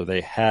movies where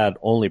they had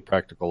only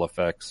practical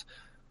effects,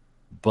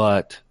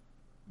 but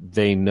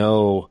they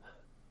know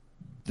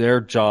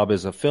their job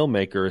as a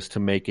filmmaker is to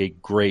make a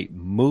great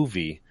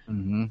movie.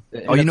 Mm-hmm.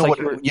 Oh, you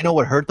know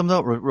what hurt them though,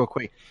 real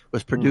quick,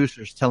 was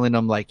producers telling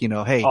them like, you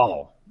know, hey,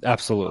 oh,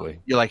 absolutely.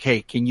 You're like,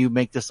 hey, can you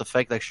make this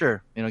effect? Like,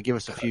 sure, you know, give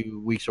us a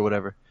few weeks or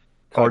whatever.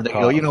 Or they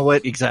go, you know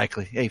what?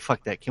 Exactly. Hey,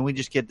 fuck that. Can we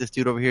just get this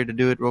dude over here to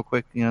do it real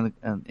quick? You know,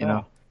 and you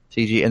know,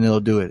 CG, and they'll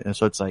do it. And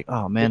so it's like,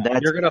 oh man,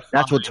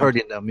 that's what's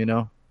hurting them. You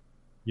know,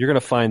 you're gonna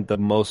find the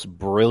most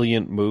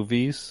brilliant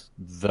movies,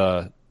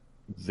 the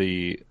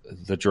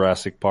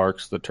Jurassic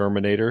Parks, the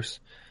Terminators,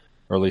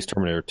 or at least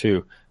Terminator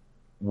 2,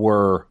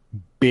 were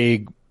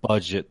big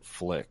budget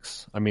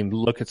flicks. I mean,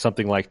 look at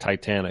something like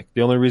Titanic.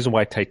 The only reason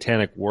why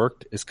Titanic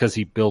worked is because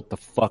he built the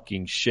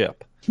fucking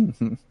ship.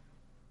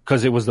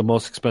 Because it was the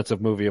most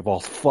expensive movie of all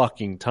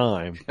fucking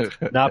time.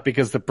 Not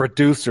because the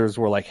producers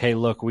were like, hey,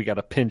 look, we got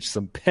to pinch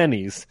some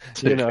pennies.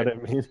 You know what I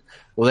mean?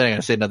 Well, they ain't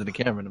going to say nothing to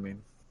Cameron, I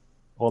mean.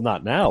 Well,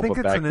 not now, I think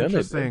but it's back an then.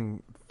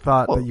 Interesting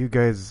thought that you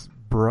guys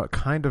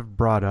kind of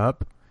brought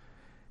up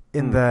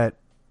in that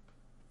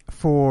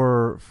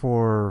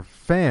for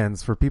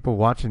fans, for people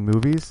watching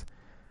movies,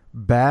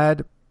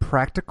 bad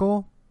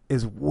practical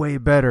is way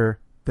better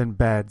than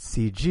bad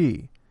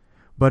CG.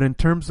 But in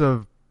terms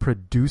of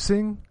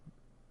producing,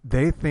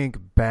 they think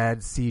bad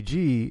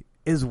CG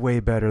is way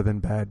better than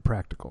bad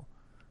practical.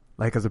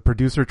 Like as a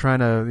producer trying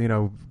to, you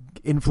know,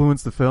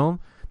 influence the film,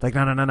 like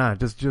no,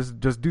 just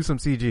do some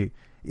CG.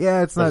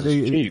 Yeah, it's not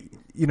cheap.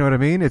 You know what I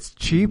mean? It's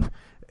cheap.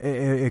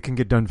 It can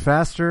get done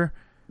faster.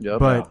 Yep.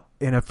 But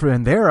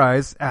in their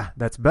eyes,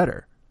 that's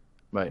better.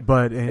 Right.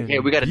 But okay,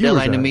 we got a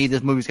deadline to meet.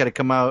 This movie's got to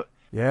come out.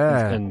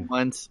 Yeah. In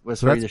months.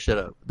 Let's hurry this shit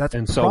up.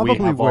 And so we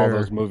have all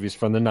those movies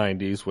from the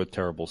 90s with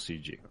terrible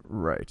CG.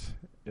 Right.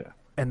 Yeah.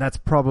 And that's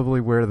probably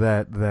where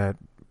that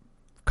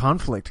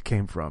conflict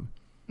came from.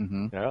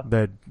 Mm-hmm. Yeah.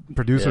 That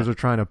producers are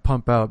trying to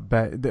pump out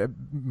bad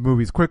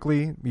movies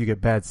quickly. You get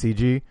bad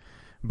CG.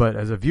 But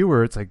as a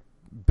viewer, it's like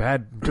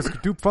bad.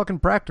 Just do fucking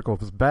practical.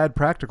 Because bad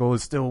practical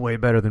is still way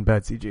better than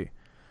bad CG.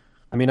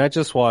 I mean, I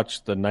just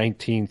watched the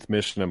 19th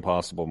Mission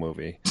Impossible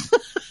movie.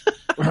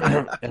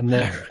 and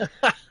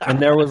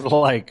there was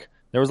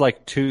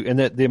like two, and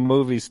the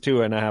movie's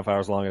 2.5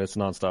 hours long and it's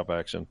nonstop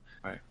action.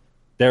 Right.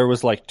 There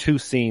was like two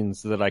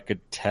scenes that I could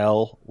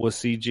tell was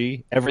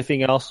CG.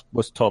 Everything else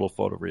was total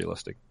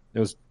photorealistic. It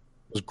was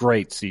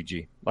great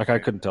CG. Like I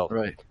couldn't tell.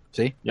 Right.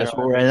 See, that's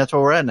where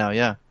we're at now.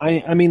 Yeah.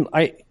 I mean,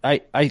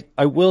 I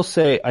will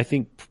say, I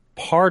think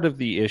part of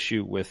the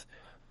issue with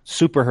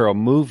superhero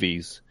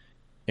movies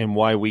and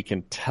why we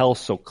can tell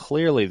so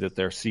clearly that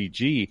they're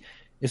CG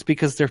is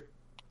because they're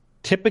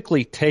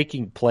typically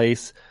taking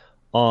place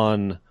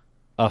on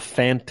a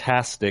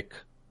fantastic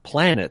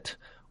planet.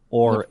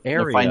 or They're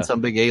area, fighting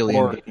some big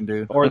alien or, they can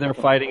do. or they're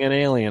fighting an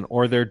alien,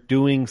 or they're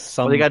doing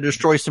some. Or they got to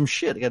destroy some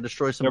shit. They got to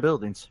destroy some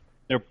buildings.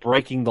 They're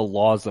breaking the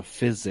laws of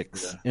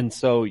physics, and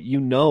so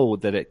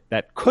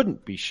that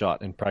couldn't be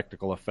shot in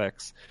practical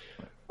effects.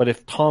 But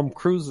if Tom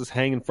Cruise is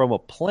hanging from a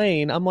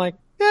plane, I'm like,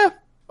 yeah.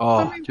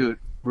 Dude.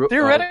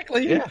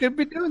 Theoretically, you could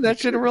be doing that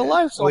shit in real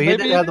life. So he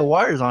maybe did have the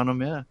wires on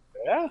him, yeah.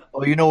 Yeah.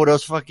 Oh, you know what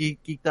else fucking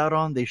geeked out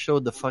on? They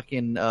showed the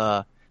fucking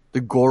the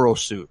Goro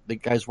suit. The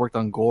guys worked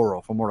on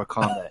Goro for Mortal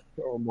Kombat.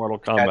 Or Mortal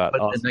Kombat.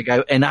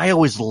 Awesome. And I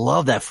always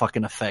love that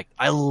fucking effect.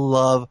 I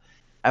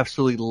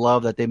absolutely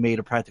love that they made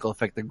a practical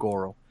effect of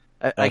Goro.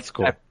 That's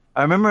cool.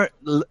 I remember,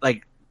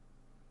 like,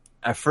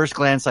 at first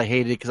glance, I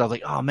hated it because I was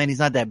like, oh man, he's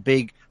not that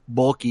big,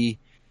 bulky.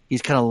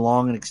 He's kind of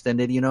long and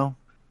extended, you know?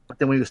 But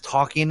then when he was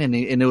talking and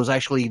it was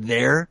actually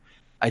there,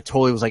 I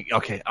totally was like,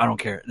 okay, I don't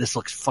care. This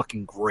looks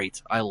fucking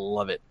great. I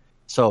love it.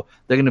 So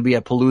they're going to be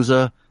at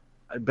Palooza.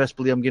 I best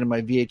believe I'm getting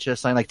my VHS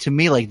signed. Like, to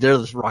me, like, they're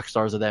the rock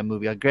stars of that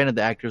movie. Like, granted,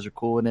 the actors are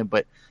cool in it,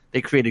 but they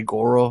created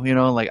Goro, you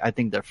know? Like, I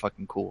think they're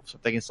fucking cool. So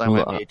if they can sign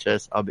my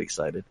VHS, I'll be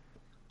excited.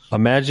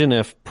 Imagine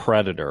if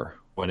Predator,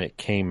 when it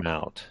came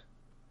out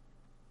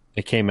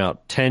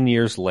 10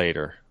 years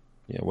later.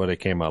 Yeah, what it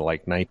came out,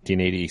 like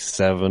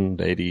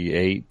 1987,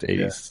 88,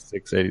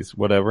 86, 80,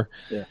 whatever.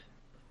 Yeah.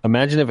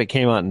 Imagine if it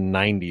came out in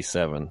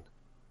 97.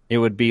 It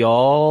would be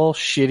all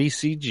shitty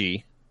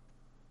CG.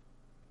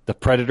 The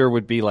Predator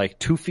would be like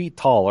 2 feet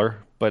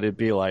taller, but it'd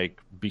be shitty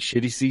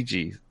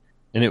CG.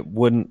 And it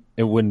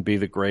wouldn't be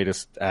the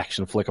greatest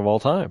action flick of all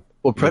time.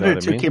 Well,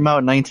 Predator 2 came out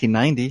in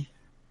 1990.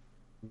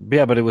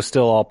 Yeah, but it was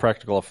still all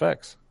practical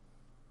effects.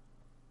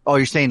 Oh,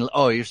 you're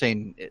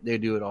saying they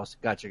do it also.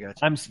 Gotcha.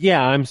 I'm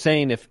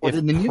saying if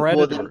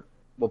Predator.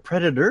 Well,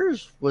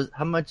 Predators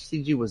how much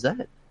CG was that?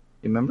 You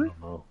remember?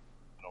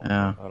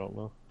 I don't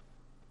know.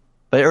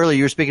 But earlier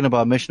you were speaking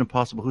about Mission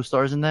Impossible. Who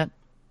stars in that?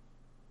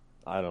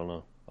 I don't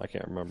know. I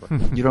can't remember.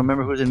 You don't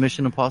remember who's in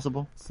Mission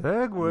Impossible?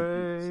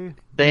 Segway.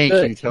 Thank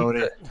you,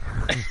 Tony.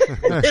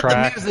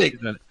 Track music.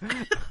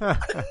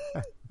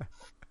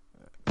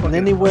 And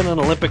then he won an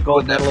Olympic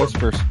gold medalist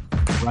for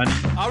running.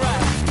 All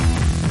right.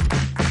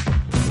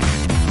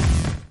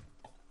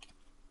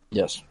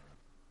 Yes.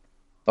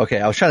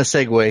 Okay, I was trying to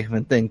segue,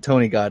 and then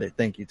Tony got it.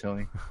 Thank you,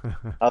 Tony.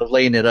 I was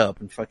laying it up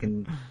and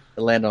fucking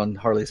land on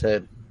Harley's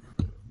head.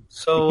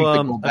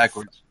 So,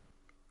 backwards.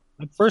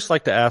 I'd first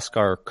like to ask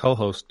our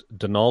co-host,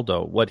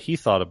 Donaldo, what he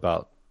thought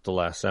about The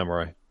Last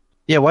Samurai.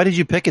 Yeah, why did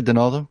you pick it,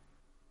 Donaldo?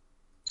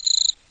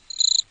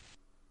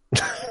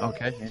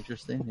 Okay,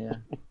 interesting, yeah.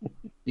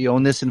 You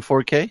own this in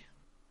 4K?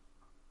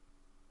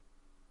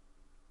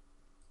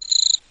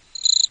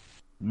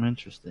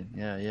 Interesting.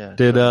 Yeah.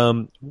 Did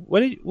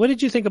what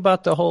did you think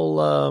about the whole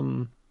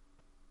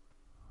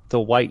the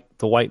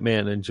white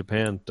man in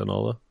Japan,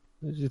 Donaldo?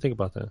 What did you think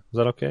about that? Was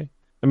that okay?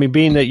 I mean,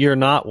 being that you're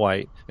not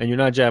white and you're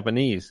not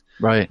Japanese,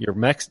 right? You're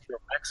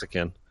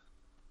Mexican.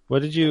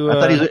 What did you? I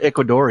thought he was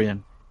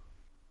Ecuadorian.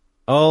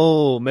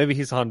 Oh, maybe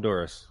he's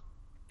Honduras.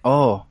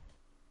 Oh,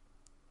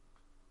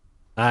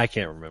 I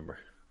can't remember.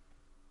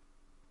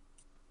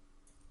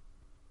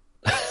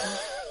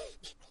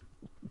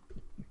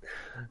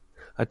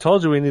 I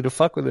told you we need to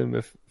fuck with him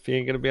if he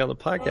ain't going to be on the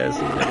podcast.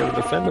 He's not going to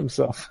defend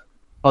himself.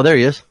 Oh, there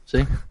he is.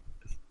 See?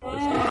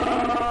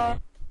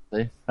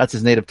 That's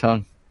his native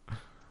tongue.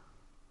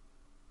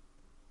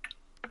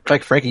 In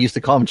fact, Frankie used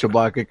to call him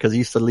Chewbacca because he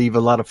used to leave a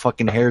lot of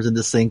fucking hairs in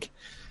the sink.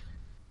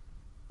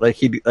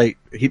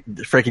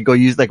 Frankie go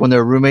use, like when they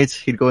were roommates,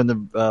 he'd go in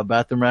the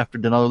bathroom after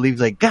Donaldo leaves,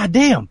 like, God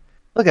damn!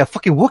 Look, a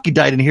fucking Wookiee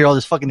died in here, all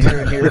this fucking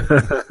hair in here.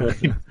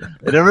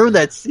 And I remember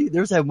that scene,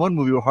 there was that one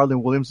movie where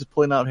Harlan Williams was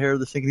pulling out hair of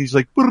the sink and he's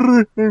like,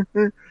 I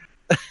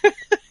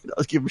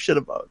was giving shit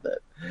about that.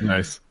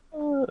 Nice.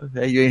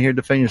 Hey, you ain't here to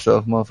defend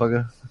yourself,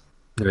 motherfucker.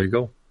 There you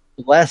go.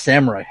 The Last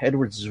Samurai,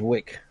 Edward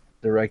Zwick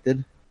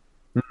directed.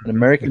 An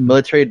American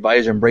military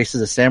advisor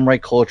embraces a samurai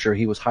culture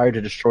he was hired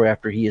to destroy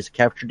after he is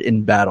captured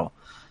in battle.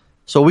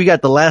 So we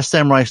got The Last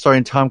Samurai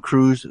starring Tom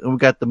Cruise, and we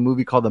got the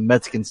movie called The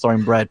Mexican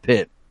starring Brad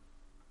Pitt.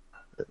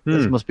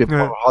 This must be a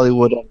part of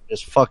Hollywood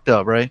just fucked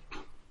up, right?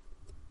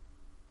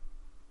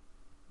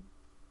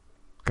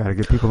 Gotta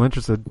get people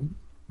interested.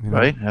 You know?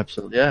 Right?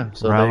 Absolutely, yeah.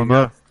 So rile them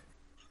up.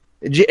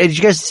 Did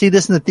you guys see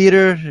this in the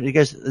theater?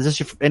 Is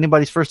this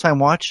anybody's first time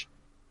watch?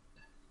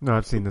 No,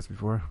 I've seen this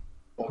before.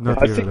 Okay.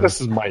 I think this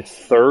is my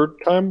third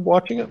time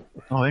watching it.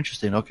 Oh,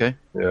 interesting. Okay.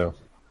 Yeah.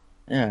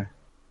 Yeah.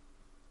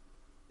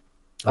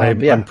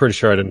 I'm pretty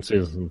sure I didn't see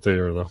this in the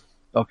theater, though.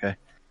 Okay.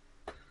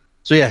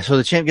 So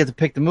the champ gets to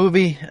pick the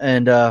movie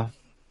and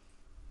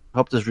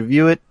helped us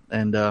review it,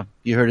 and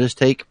you heard his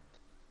take.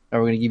 Now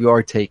we're going to give you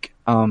our take.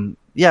 I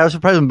was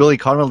surprised when Billy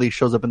Connolly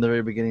shows up in the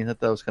very beginning. I thought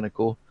that was kind of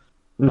cool.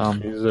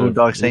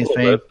 Boondock Saints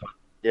fame.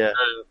 Yeah.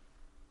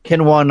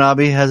 Ken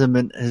Watanabe has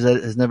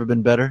never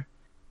been better.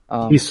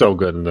 He's so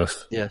good in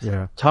this. Yes.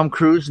 Yeah. Tom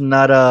Cruise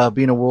not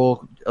being a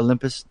world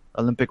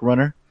Olympic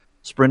runner,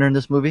 sprinter in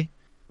this movie,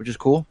 which is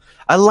cool.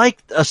 I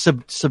liked a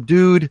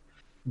subdued,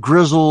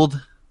 grizzled,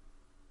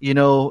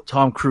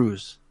 Tom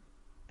Cruise.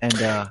 And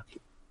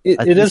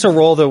It is a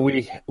role that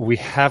we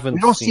haven't.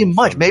 We don't see seen him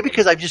much. from Maybe him.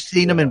 because I've just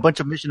seen him in a bunch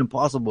of Mission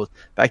Impossibles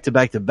back to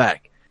back to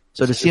back.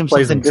 So to see him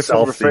plays something different,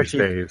 himself these refreshing.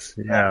 days.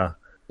 Yeah,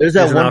 There's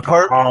that he's one an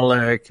part.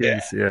 alcoholic.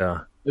 Yeah. Yeah.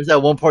 There's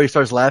that one part he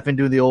starts laughing,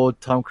 doing the old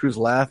Tom Cruise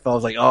laugh. I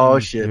was like, oh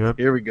shit, Yep.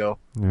 here we go.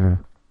 Yeah.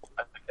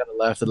 I kind of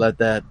laughed at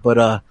that.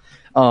 But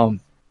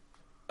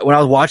when I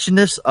was watching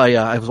this,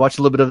 I was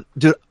watching a little bit of.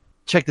 Dude,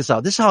 check this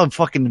out. This is how I'm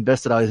fucking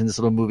invested I was in this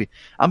little movie.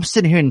 I'm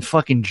sitting here in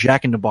fucking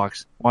Jack in the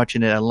Box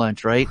watching it at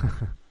lunch, right?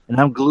 And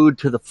I'm glued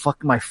to the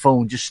fucking my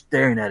phone, just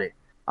staring at it.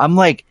 I'm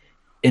like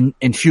in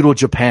feudal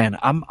Japan.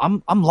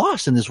 I'm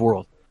lost in this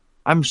world.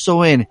 I'm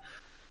so in.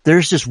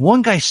 There's this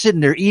one guy sitting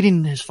there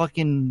eating his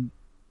fucking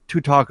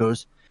 2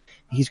 tacos.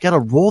 He's got a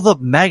rolled up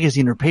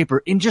magazine or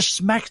paper and just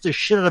smacks the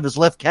shit out of his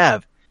left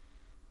calf.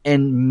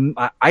 And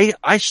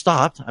I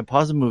stopped. I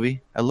paused the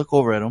movie. I look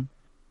over at him.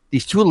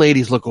 These 2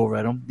 ladies look over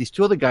at him. These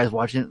 2 other guys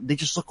watching it. They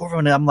just look over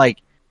and I'm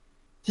like,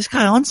 this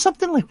guy on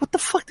something? Like, what the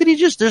fuck did he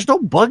just? There's no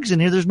bugs in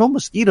here. There's no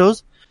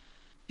mosquitoes.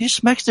 He just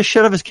smacks the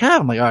shit out of his calf.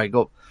 I'm like, all right,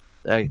 go.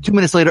 2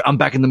 minutes later, I'm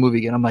back in the movie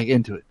again. I'm like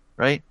into it,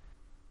 right?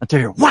 Until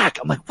you're whack.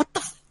 I'm like, what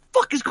the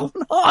fuck is going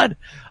on?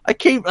 I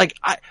came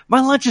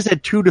my lunch is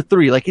at 2 to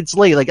 3. Like it's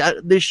late. Like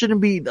there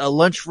shouldn't be a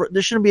lunch.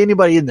 There shouldn't be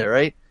anybody in there,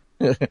 right?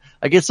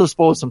 I get so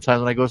spoiled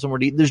sometimes when I go somewhere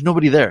to eat. There's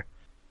nobody there.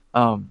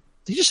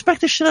 They just smacked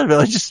the shit out of it.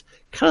 I just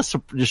kind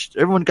of just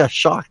everyone got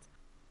shocked.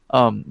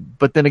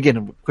 But then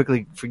again,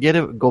 quickly forget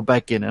it, go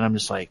back in, and I'm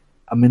just like,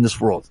 I'm in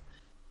this world.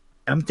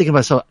 I'm thinking to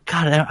myself,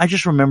 God, I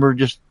just remember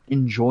just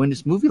enjoying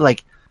this movie.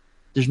 Like,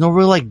 there's no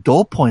real like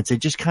dull points. It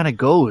just kind of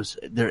goes.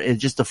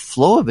 It's just the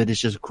flow of it is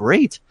just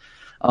great.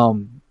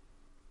 And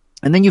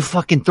then you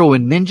fucking throw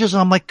in ninjas,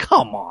 and I'm like,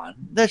 come on,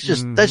 that's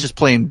just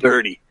playing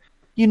dirty.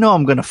 You know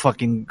I'm gonna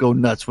fucking go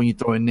nuts when you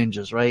throw in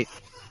ninjas, right?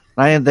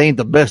 They ain't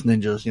the best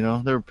ninjas, you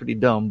know. They were pretty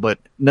dumb, but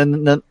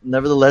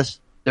nevertheless,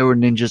 they were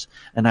ninjas,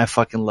 and I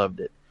fucking loved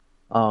it.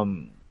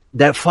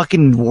 That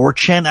fucking war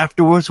chant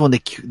afterwards when they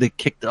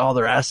kicked all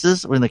their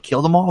asses when they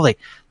killed them all, like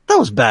that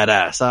was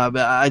badass.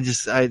 I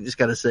just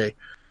gotta say.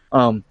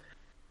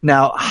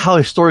 Now, how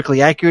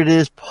historically accurate it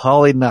is,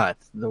 probably not.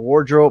 The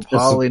wardrobe,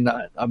 probably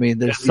not. I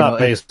mean, it's not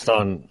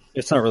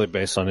really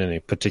based on any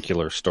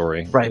particular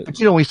story. Right. But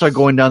when you start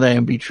going down that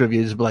MB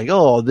trivia, it's like,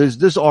 oh,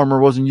 this armor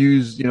wasn't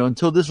used,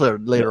 until this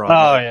later on.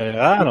 Oh,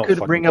 yeah. I don't could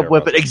bring up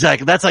weapon.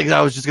 Exactly. That's like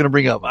I was just going to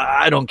bring up.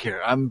 I don't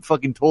care. I'm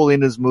fucking totally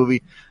in this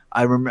movie.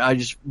 I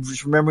just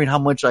remembering how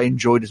much I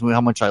enjoyed this movie,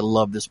 how much I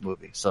love this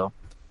movie. So,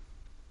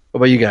 what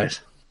about you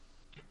guys?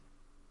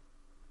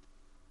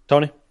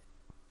 Tony?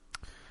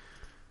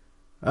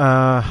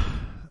 I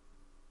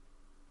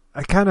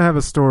kind of have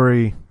a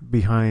story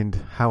behind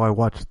how I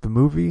watched the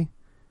movie.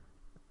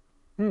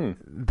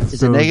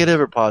 Is it negative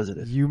or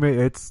positive?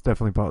 It's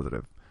definitely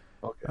positive.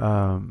 Okay.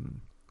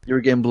 You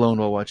were getting blown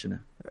while watching it.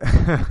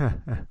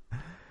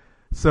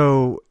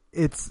 So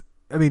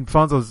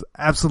Fonzo's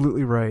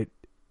absolutely right.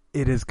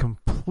 It is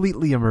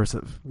completely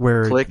immersive.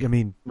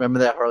 Remember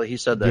that, Harley? He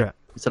said that. Yeah.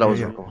 He said I was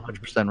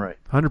 100% right.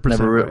 100%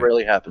 Never right.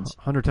 rarely happens.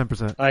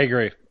 110%. I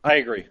agree.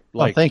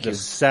 Like, thank you. The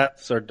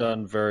sets are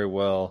done very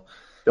well.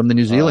 From the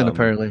New Zealand,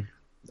 apparently.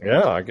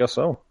 Yeah, I guess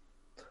so.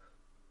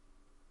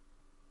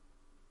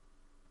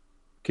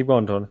 Keep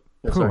going, Tony.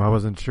 Yes, I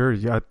wasn't sure.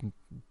 Yeah,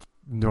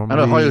 normally I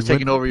know Harley was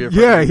taking over your.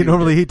 Yeah,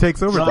 he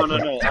takes over.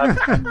 No.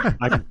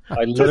 I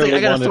literally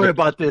I got a story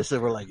about this,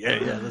 and we're like,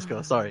 yeah, let's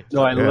go. Sorry.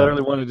 No, I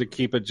literally wanted to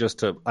keep it just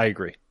to. I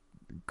agree.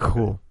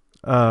 Cool.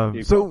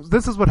 So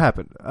this is what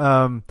happened.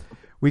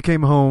 We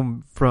came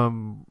home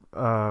from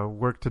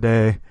work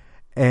today,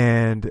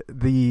 and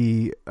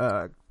the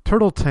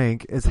turtle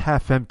tank is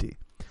half empty.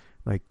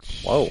 Like,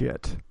 whoa.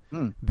 Shit.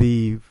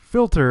 The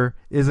filter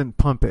isn't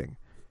pumping.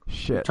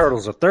 Shit.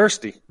 Turtles are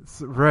thirsty.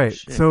 Right.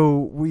 Shit.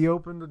 So we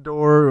open the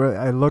door,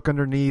 I look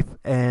underneath,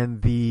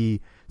 and the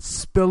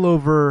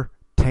spillover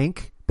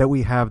tank that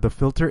we have the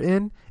filter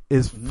in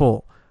is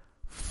full.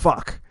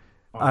 Fuck.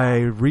 Oh.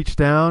 I reach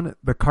down,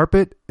 the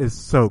carpet is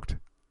soaked.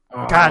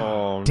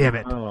 God damn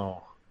it.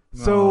 No.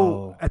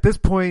 So at this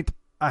point,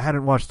 I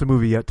hadn't watched the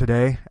movie yet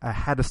today. I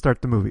had to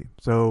start the movie.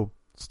 So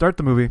start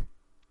the movie.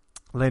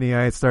 Lainey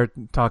and I start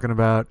talking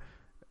about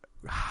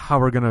how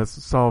we're going to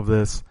solve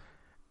this.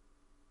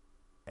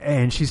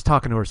 And she's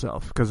talking to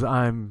herself because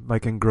I'm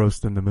like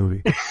engrossed in the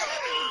movie.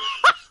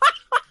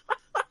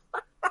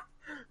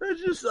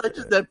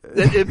 that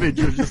image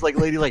was just like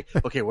lady, like,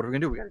 okay, what are we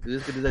gonna do? We gotta do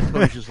this, gotta do that.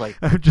 Tony's just like,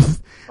 I'm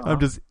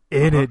just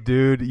in it,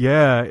 dude.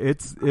 Yeah,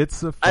 it's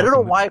a. I don't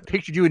know why I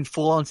pictured you in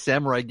full on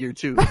samurai gear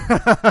too.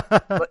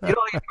 But you know,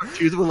 like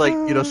cartoons when like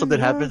something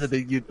happens and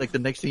then you like the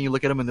next thing you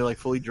look at them and they're like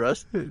fully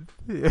dressed.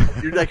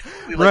 Yeah. You're like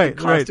in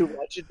costume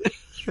watching.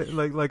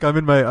 like I'm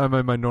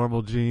in my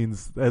normal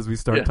jeans as we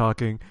start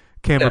talking.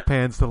 Camera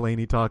pans to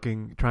Lainey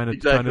talking, trying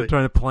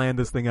to plan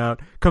this thing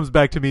out. Comes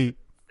back to me,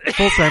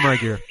 full samurai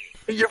gear.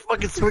 You're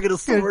fucking swinging a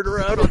sword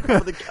around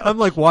on the couch. I'm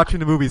like watching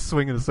the movie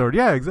swinging a sword.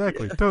 Yeah,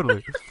 exactly,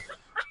 totally.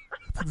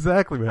 That's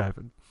exactly what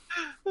happened.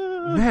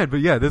 Man, but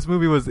yeah, this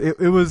movie was it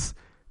was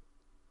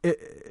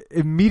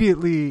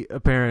immediately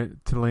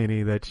apparent to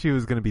Lainey that she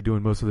was going to be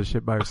doing most of the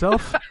shit by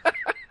herself.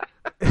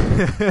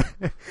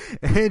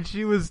 and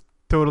she was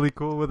totally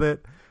cool with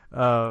it.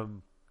 I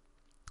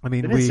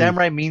mean, Didn't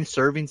samurai mean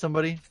serving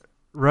somebody?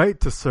 Right,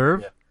 to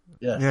serve?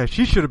 Yeah. Yeah,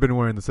 she should have been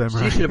wearing the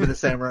samurai. She should have been the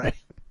samurai.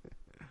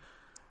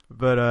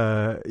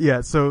 But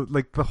yeah, so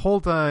like the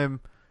whole time,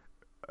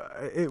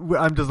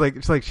 I'm just like,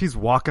 it's like she's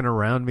walking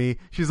around me.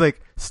 She's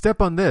like,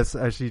 step on this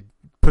as she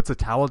puts a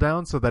towel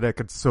down so that I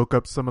could soak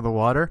up some of the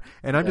water,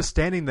 and I'm just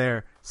standing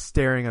there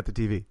staring at the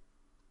TV.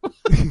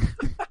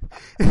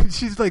 And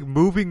she's like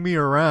moving me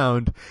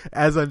around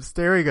as I'm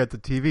staring at the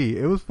TV.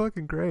 It was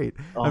fucking great.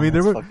 Oh, I mean,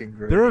 there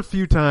great. were a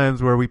few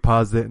times where we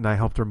paused it and I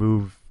helped her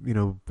move,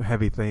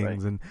 heavy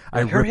things, and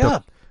I hurry ripped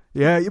up.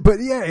 Yeah, but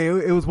yeah,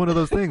 it was one of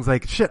those things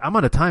like, shit, I'm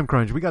on a time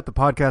crunch. We got the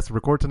podcast to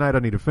record tonight. I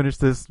need to finish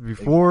this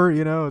before,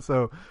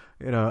 so,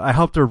 I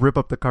helped her rip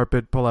up the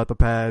carpet, pull out the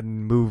pad,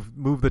 and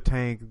move the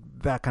tank,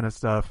 that kind of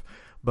stuff.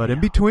 But in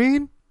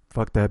between,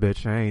 fuck that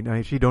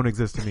bitch. She don't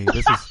exist to me.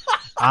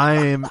 I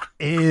am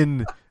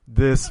in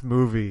this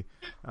movie.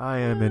 I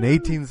am in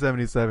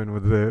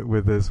 1877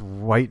 with this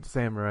white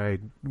samurai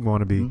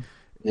wannabe.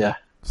 Yeah.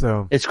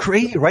 So it's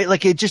crazy, right?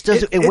 Like it just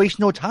doesn't. It wastes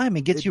no time.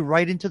 It gets you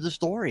right into the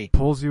story.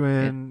 Pulls you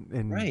in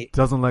and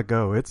doesn't let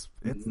go. It's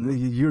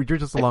you're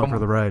just along for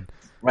the ride.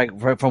 Right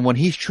from when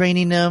he's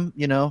training them,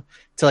 to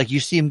like you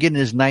see him getting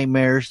his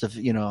nightmares.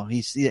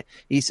 He's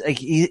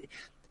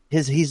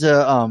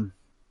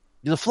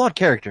a flawed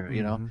character.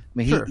 I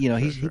mean,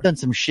 he's done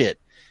some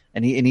shit,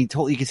 and you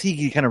can see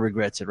he kind of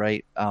regrets it,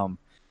 right?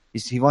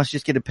 He wants to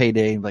just get a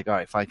payday and like, all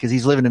right, fine, because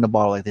he's living in a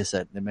bottle, like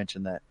they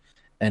mentioned that.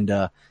 And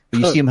but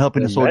you see him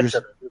helping the soldiers.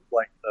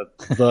 Like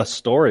the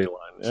storyline.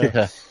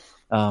 Yeah.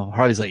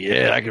 Harley's like,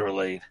 yeah, I can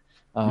relate.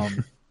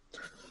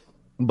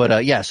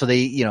 But yeah, so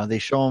they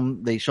show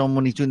him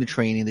when he's doing the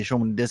training. They show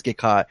him when he does get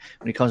caught,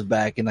 when he comes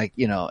back, and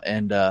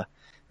and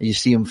you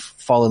see him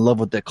fall in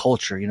love with the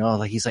culture.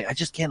 Like he's like,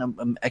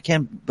 I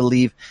can't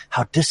believe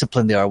how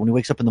disciplined they are. When he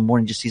wakes up in the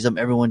morning, just sees them,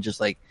 everyone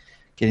just like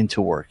getting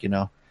to work.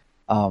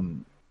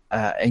 And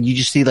you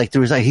just see like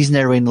he's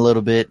narrating a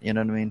little bit. You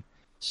know what I mean?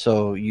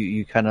 So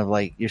you kind of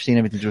like you're seeing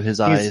everything through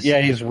his eyes.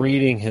 He's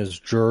reading his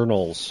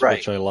journals, right.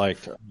 Which I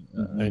liked.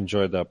 I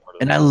enjoyed that part.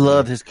 And I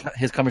love his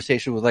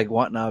conversation with like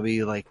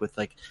Watanabe, like with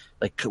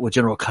with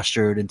General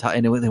Custard, and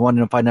they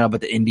wanted to find out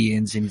about the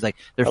Indians, and he's like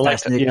they're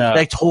fascinated,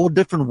 like whole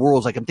different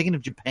worlds. Like I'm thinking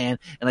of Japan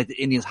and like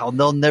the Indians, how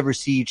they'll never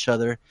see each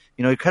other.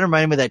 It kind of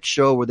reminded me of that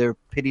show where they're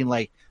pitting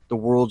like the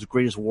world's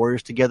greatest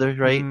warriors together,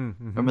 right?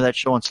 Mm-hmm. Remember that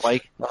show on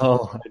Spike?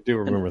 Oh, I do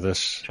remember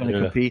this. Trying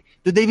to compete.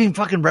 Dude, they even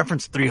fucking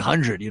referenced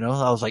 300, I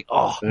was like,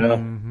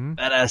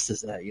 badass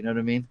is that, you know what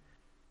I mean?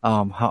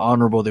 How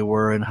honorable they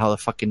were and how the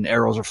fucking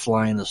arrows are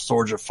flying, the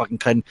swords are fucking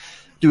cutting.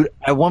 Dude,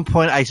 at one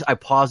point I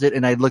paused it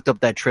and I looked up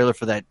that trailer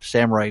for that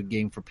Samurai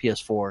game for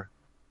PS4.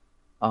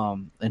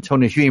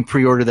 Antonio, if you ain't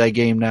pre-ordered that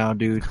game now,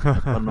 dude,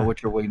 I don't know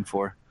what you're waiting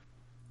for.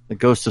 The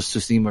Ghost of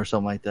Tsushima or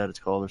something like that it's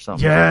called or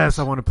something. Yes,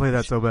 I want to play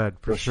that so bad,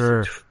 for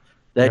sure.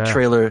 That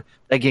trailer,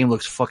 that game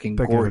looks fucking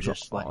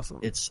gorgeous. Awesome.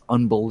 It's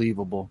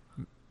unbelievable.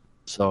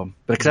 So,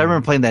 but because I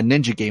remember playing that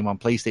Ninja game on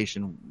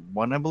PlayStation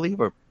 1, I believe,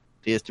 or PS.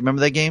 Do you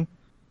remember that game?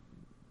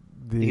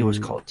 I think it was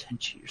called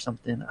Tenchi or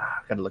something. I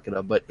gotta look it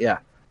up. But yeah.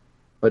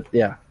 I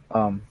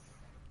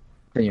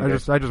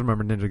just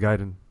remember Ninja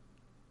Gaiden.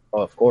 Oh,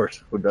 of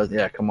course. Who does?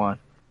 Yeah, come on.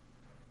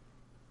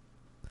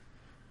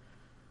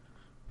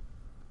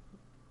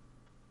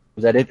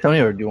 Was that it,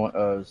 Tony, or do you want?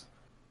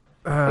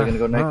 Gonna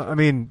go next? I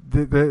mean,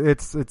 the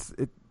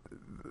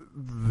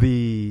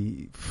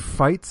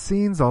fight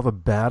scenes, all the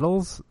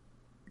battles.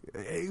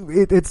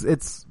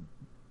 It's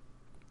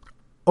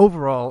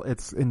overall,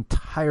 it's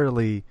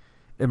entirely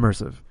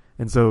immersive,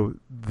 and so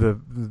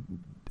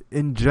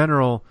in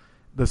general,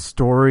 the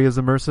story is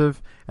immersive,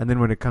 and then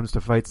when it comes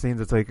to fight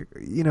scenes, it's like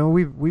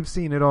we've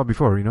seen it all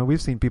before.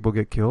 We've seen people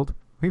get killed,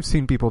 we've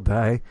seen people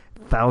die,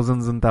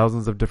 thousands and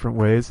thousands of different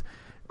ways.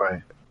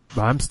 Right.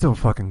 But I'm still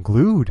fucking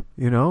glued.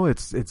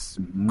 It's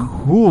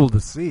cool to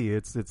see.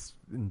 It's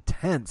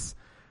intense.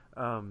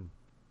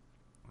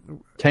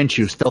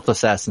 Tenchu, Stealth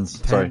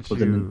Assassins. Sorry,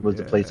 was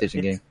the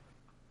PlayStation game.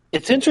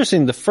 It's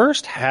interesting. The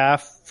first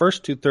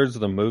 2/3 of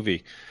the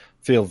movie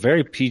feel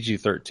very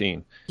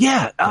PG-13.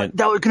 Yeah,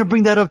 we're gonna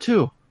bring that up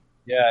too.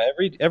 Yeah,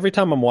 every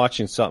time I'm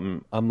watching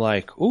something, I'm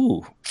like,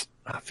 ooh,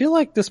 I feel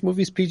like this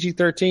movie's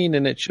PG-13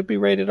 and it should be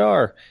rated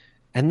R.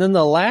 And then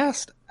the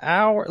last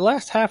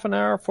half an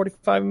hour,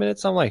 45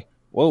 minutes, I'm like,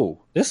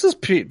 whoa, this is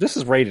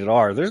rated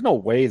R. There's no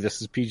way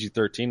this is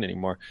PG-13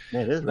 anymore.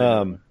 Yeah, it is rated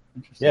R.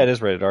 Yeah, it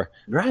is rated R.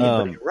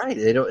 Right, right.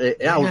 They don't.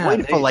 I was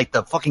waiting for like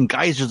the fucking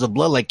geysers of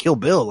blood, like Kill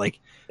Bill, like.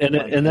 And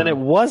then it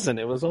wasn't.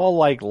 It was all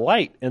like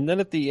light. And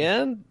then at the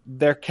end,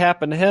 they're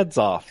capping heads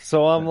off.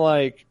 So I'm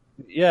like,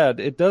 yeah,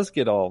 it does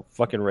get all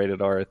fucking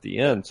rated R at the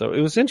end. So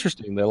it was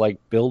interesting. They like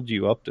build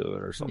you up to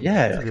it or something.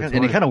 Yeah,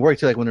 and it kind of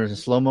worked too, like when there's a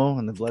slow mo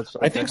and the blood.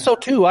 I think so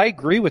too. I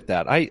agree with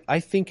that. I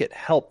think it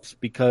helps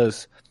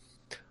because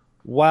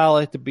while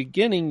at the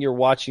beginning you're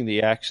watching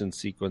the action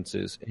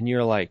sequences and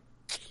you're like,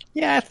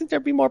 yeah, I think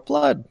there'd be more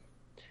blood.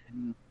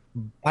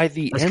 by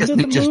the That's end because of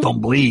the ninjas movie,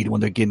 don't bleed when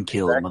they're getting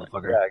killed,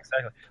 motherfucker. yeah,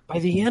 exactly. By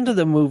the end of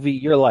the movie,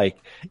 you're like,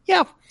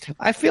 yeah,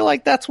 I feel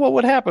like that's what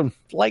would happen.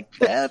 Like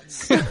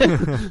that's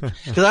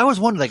Because I always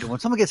wonder, like, when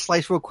someone gets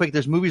sliced real quick,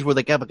 there's movies where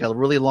they have like a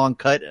really long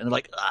cut and they're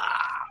like,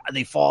 and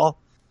they fall.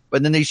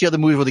 But then you see other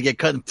movies where they get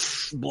cut and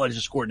blood is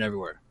just squirting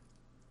everywhere.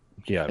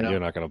 yeah. You know?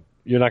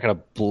 You're not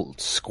gonna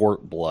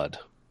squirt blood.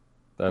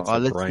 That's a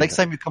Next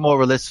time you come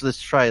over, let's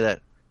try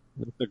that.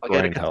 It's a I'll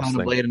get a grindhouse katana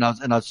thing. blade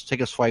and I'll take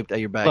a swipe at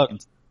your back.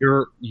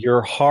 Look,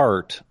 your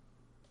heart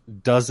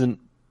doesn't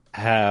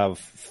have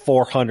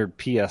 400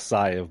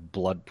 psi of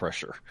blood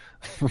pressure.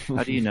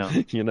 How do you know?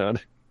 You know,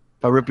 If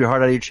I rip your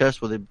heart out of your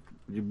chest, would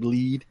you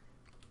bleed?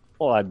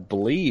 well, I'd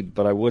bleed,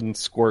 but I wouldn't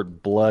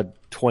squirt blood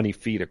 20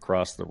 feet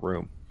across the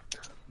room.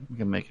 You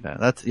can make it out.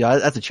 That's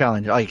a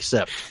challenge. I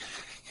accept.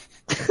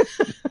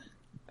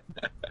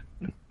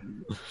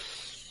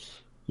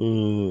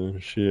 Oh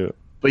shit!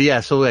 But yeah,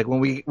 so like when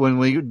we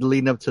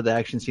leading up to the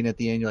action scene at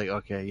the end, you're like,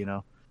 okay, you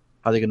know,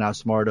 how are they gonna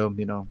outsmart them?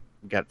 You know,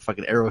 we got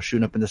fucking arrows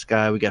shooting up in the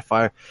sky. We got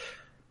fire.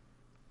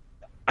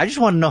 I just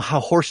want to know how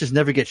horses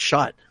never get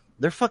shot.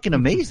 They're fucking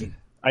amazing.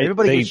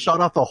 Everybody gets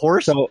shot off a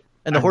horse,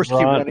 and the horse keep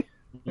running.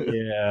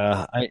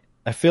 Yeah,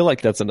 I feel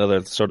like that's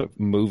another sort of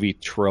movie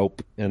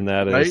trope, and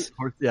that is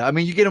Right? Yeah, I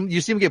mean,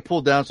 you see them get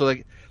pulled down. So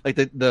like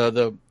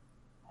the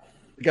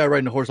guy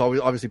riding the horse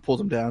obviously pulls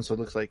them down, so it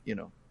looks like, you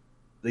know,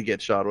 they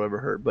get shot or whatever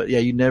hurt. But yeah,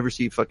 you never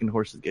see fucking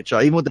horses get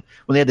shot, even when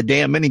they had the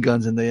damn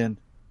miniguns in the end.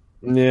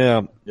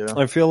 Yeah, You know?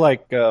 I feel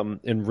like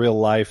in real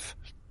life,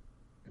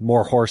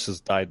 more horses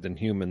died than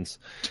humans,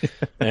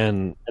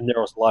 and there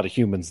was a lot of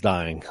humans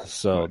dying.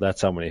 So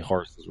that's how many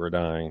horses were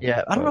dying.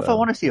 Yeah, I don't know if I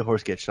want to see a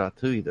horse get shot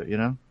too either. You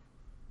know?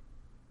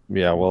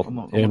 Yeah,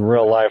 well, in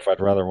real life, I'd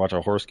rather watch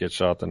a horse get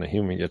shot than a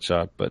human get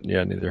shot. But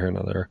yeah, neither here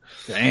nor there.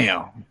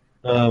 Damn.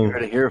 You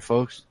heard it here,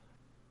 folks.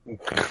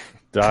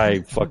 Die,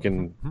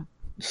 fucking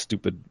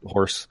stupid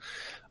horse.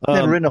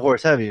 Never ridden a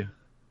horse, have you?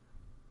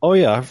 Oh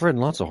yeah, I've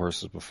ridden lots of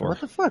horses before. What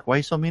the fuck? Why are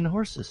you so mean to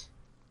horses?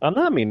 I'm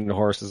not mean to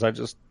horses. I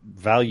just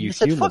value You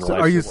said human fuck life.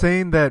 Are you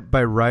saying that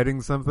by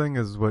riding something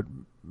is what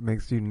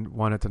makes you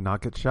want it to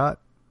not get shot?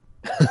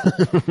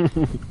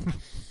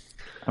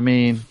 I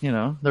mean, you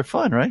know, they're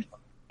fun, right?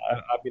 I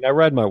mean, I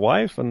ride my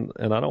wife, and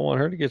I don't want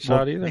her to get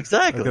shot either.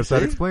 Exactly. I guess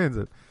that explains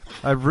it.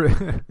 I've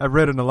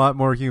ridden a lot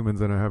more humans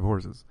than I have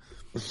horses.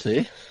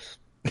 See?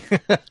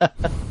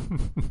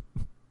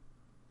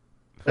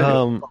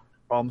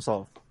 Problem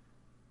solved.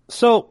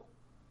 So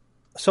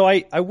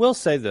I will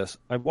say this.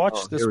 I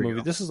watched this here we movie.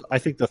 go. This is, I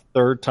think, the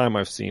third time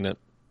I've seen it.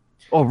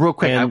 Oh, real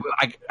quick, And-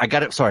 I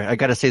got it. Sorry, I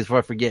got to say this before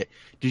I forget.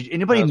 Did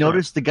anybody That's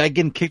notice the guy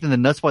getting kicked in the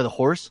nuts by the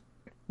horse?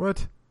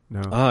 What?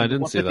 No. Oh, I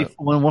didn't see that.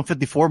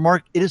 154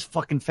 mark. It is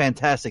fucking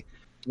fantastic.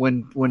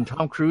 When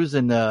Tom Cruise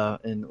and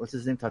what's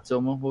his name,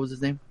 Tatsumo? What was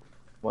his name?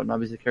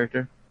 Watanabe's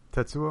character.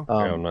 Tetsuo?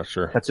 I'm not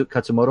sure.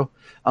 Katsumoto.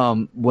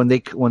 When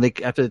they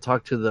after they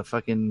talk to the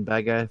fucking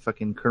bad guy,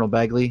 fucking Colonel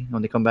Bagley,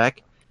 when they come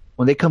back,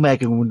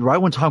 and right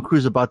when Tom Cruise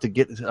is about to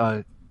get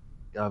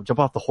jump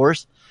off the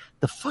horse,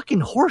 the fucking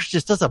horse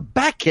just does a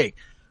back kick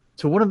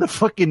to one of the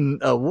fucking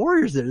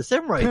warriors there, the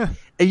samurai,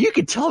 and you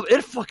can tell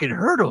it fucking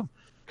hurt him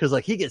because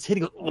like he gets hit,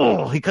 he goes,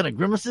 oh, he kind of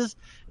grimaces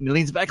and he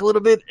leans back a lit's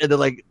bit, and then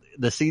like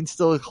the scene's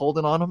still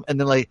holding on him, and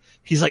then like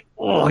he's like,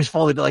 oh, he's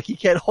falling, like he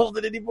can't hold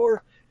it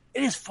anymore.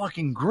 It is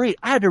fucking great.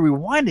 I had to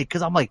rewind it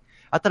because I'm like,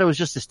 I thought it was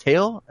just his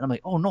tail, and I'm like,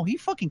 oh no, he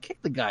fucking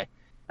kicked the guy.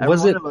 I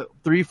Was it- like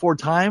 3-4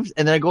 times,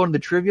 and then I go into the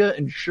trivia,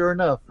 and sure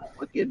enough,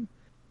 I think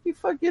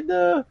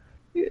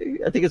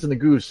it's in the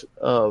Goose.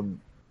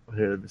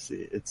 Here, let me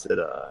see. It's at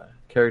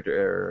character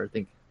error, I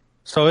think.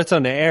 So it's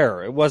an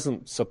error. It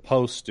wasn't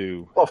supposed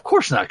to. Well, of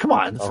course not. Come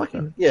on, Okay.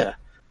 fucking yeah.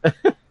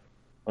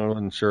 I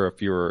wasn't sure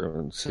if you were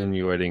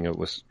insinuating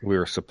we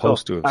were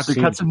supposed to have After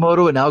seen.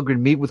 Katsumoto and Algren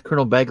meet with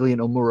Colonel Bagley and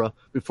Omura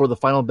before the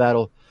final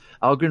battle,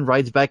 Algren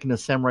rides back into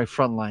samurai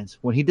front lines.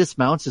 When he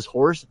dismounts his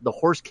horse, the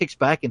horse kicks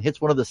back and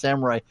hits one of the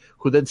samurai,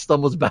 who then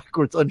stumbles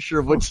backwards, unsure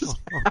of what just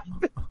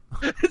happened.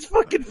 It's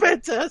fucking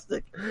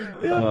fantastic.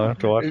 Yeah. I'll have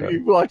to watch If that.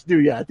 you watch,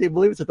 dude, yeah, I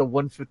believe it's at the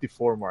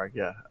 154 mark.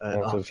 Yeah,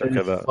 I'll have to check it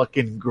it is out.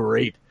 fucking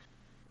great.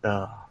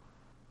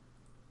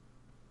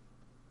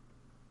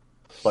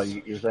 What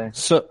you're saying?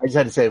 So I just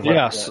had to say it.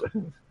 yeah, Right. so-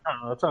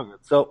 no, that's all good.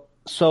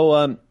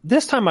 So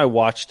this time I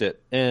watched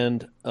it,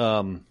 and The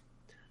and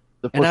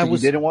first I time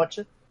was- you didn't watch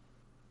it?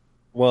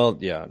 well,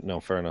 yeah, no,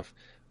 fair enough.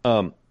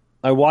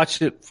 I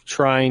watched it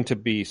trying to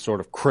be sort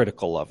of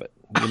critical of it,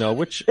 you know,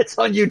 which It's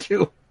on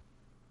YouTube.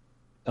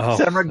 oh,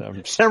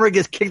 Samurai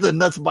gets kicked in the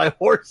nuts by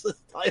horses.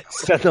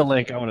 send the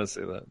link. I want to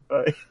see that.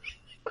 Right.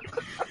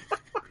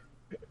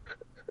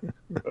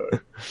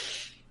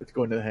 Let's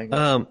go into the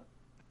hangout.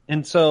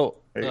 And so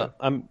There you go.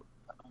 I'm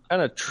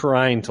kind of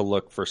trying to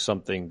look for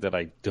something that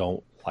I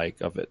don't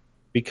like of it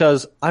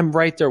because I'm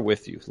right there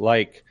with you.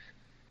 Like,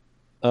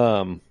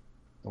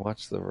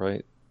 watch the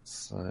right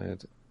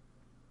side.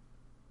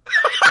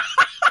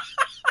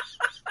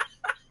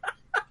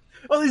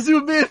 Oh, they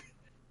zoom in.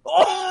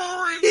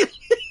 Oh, he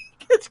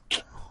gets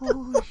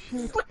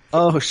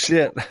Oh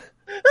shit!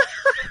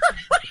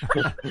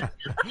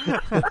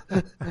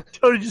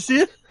 Tony, did you see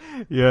it?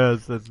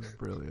 Yes, that's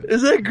brilliant.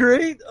 Is that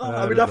great? Oh, I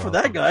That mean, is not for that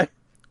awesome. guy.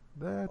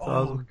 That's Oh,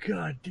 awesome.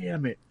 god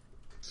damn it.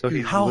 So Dude,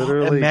 he's how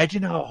literally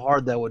imagine how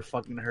hard that would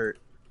fucking hurt.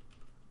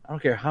 I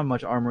don't care how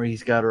much armor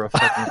he's got or a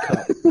fucking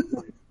cup.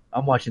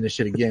 I'm watching this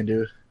shit again,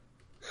 dude.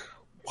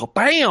 well,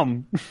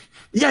 bam.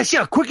 Yeah, see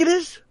how quick it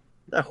is?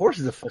 That horse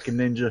is a fucking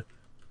ninja.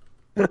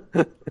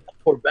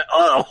 Poor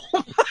oh!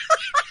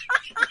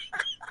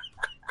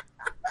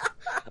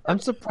 I'm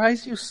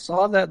surprised you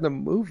saw that in the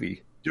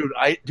movie. Dude,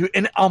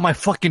 and on my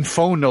fucking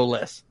phone, no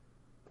less.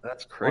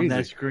 That's On crazy.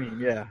 that screen,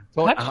 yeah.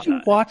 How did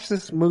you watch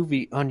this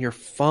movie on your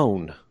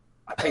phone?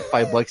 I paid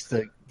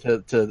 $5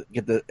 to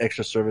get the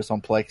extra service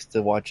on Plex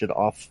to watch it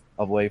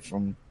away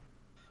from.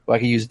 Well, I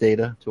can use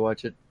data to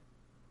watch it.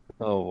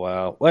 Oh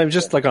wow! Well, I'm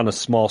just like on a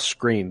small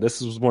screen.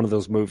 This is one of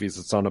those movies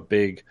that's on a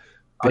big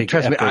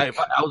Trust me, epic-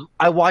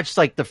 I watched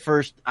like the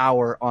first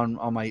hour on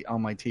my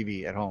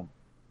TV at home,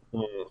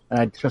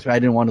 and trust me, I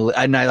didn't want to.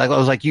 I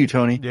was like you,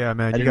 Tony. Yeah,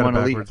 man, I you didn't got it want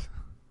to leave. backwards.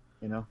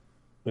 You know,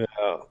 Yeah.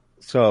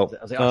 So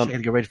I was like, oh, shit, I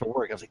gotta get ready for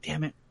work. I was like,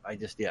 damn it,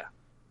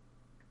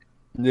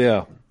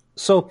 yeah.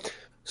 So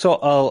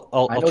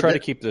I'll I know try that- to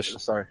keep this.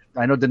 Sorry,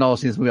 I know Denalo's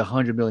seen this movie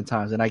 100 million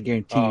times, and I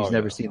guarantee Oh, he's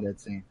never yeah. seen that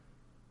scene.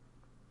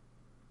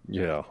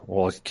 Yeah.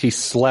 Well, he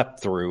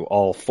slept through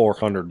all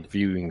 400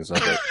 viewings of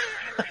it.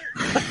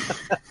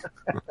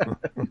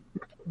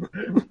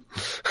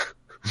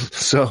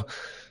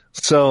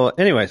 So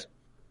anyways,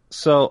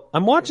 so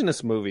I'm watching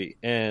this movie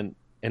and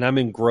I'm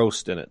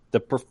engrossed in it. The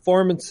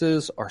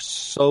performances are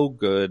so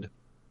good.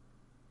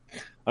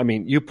 I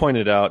mean, you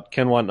pointed out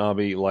Ken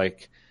Watanabe,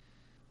 like,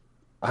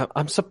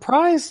 I'm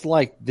surprised,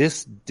 like,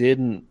 this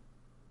didn't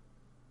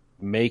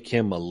make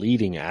him a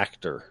leading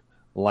actor.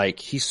 Like,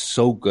 he's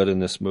so good in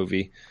this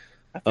movie.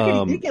 I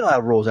figured he did get a lot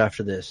of roles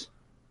after this.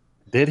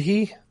 Did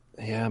he?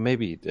 Yeah,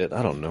 maybe he did.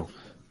 I don't know.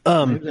 He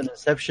was in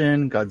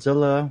Inception,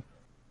 Godzilla.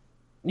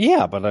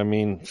 Yeah, but I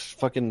mean,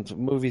 fucking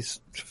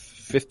movie's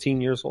 15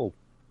 years old.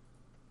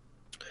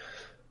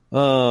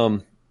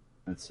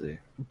 Let's see.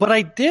 But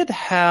I did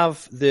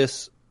have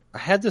this. I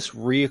had this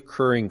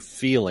reoccurring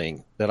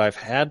feeling that I've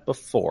had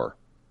before,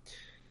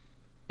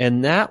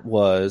 and that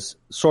was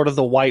sort of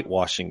the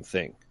whitewashing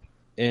thing,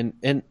 and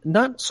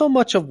not so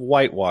much of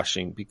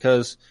whitewashing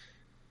because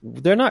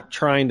they're not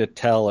trying to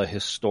tell a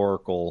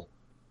historical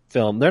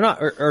film. They're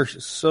not, or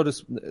so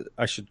to.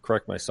 I should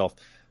correct myself.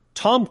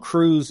 Tom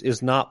Cruise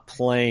is not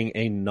playing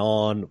a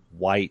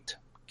non-white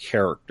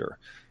character.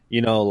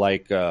 You know,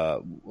 like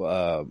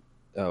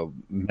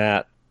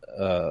Matt.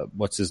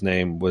 What's his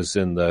name was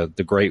in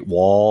the Great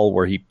Wall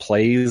where he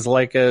plays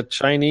like a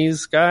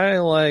Chinese guy,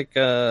 like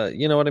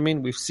you know what I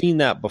mean? We've seen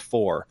that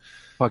before.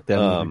 Fuck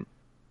that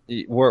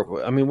movie.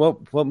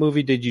 What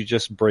movie did you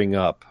just bring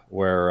up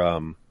where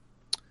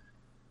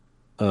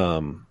I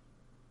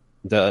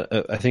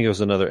think it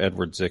was another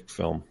Edward Zick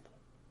film.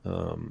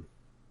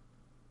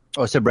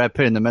 Oh, I said Brad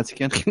Pitt and the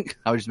Mexican.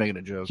 I was just making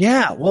a joke.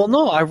 Yeah, well,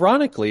 no,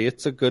 ironically,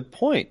 it's a good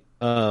point.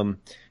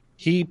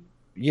 He,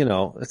 you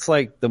know, it's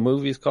like the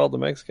movie's called The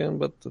Mexican,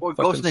 but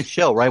Ghost in the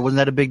Shell, right? Wasn't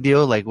that a big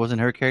deal? Like,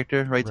 wasn't her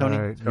character, right, Tony?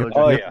 Right.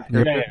 Oh Yep.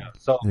 yeah.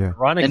 So Yeah.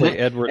 ironically,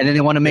 Edward, and then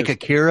they want to make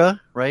Akira,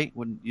 right?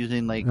 When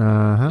using like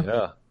Uh-huh.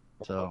 yeah.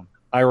 so.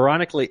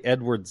 Ironically,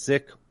 Edward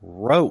Zick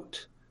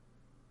wrote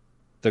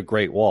The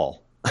Great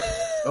Wall.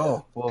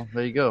 Oh, well,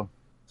 there you go.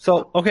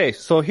 So okay,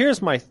 so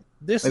here's my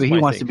this. Maybe is he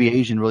my wants thing. to be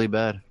Asian really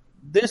bad.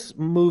 This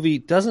movie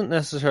doesn't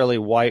necessarily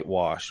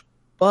whitewash,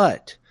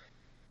 but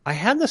I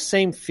have the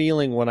same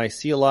feeling when I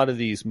see a lot of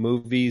these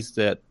movies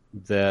that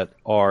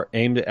are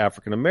aimed at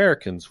African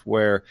Americans,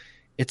 where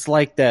it's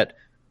like that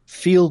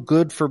feel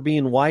good for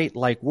being white,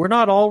 like we're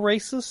not all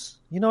racist,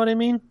 you know what I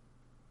mean?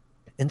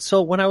 And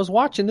so when I was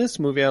watching this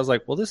movie, I was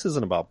like, well, this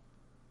isn't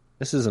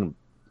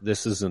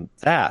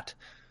that,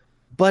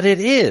 but it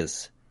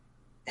is.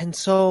 And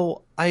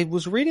so I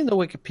was reading the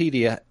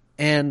Wikipedia,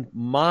 and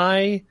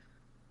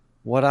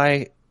what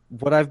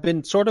I've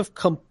been sort of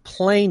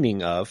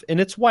complaining of, and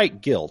it's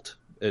white guilt.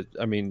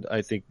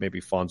 I think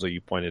maybe Fonzo, you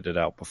pointed it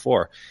out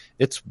before.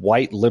 It's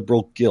white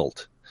liberal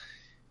guilt.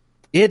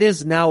 It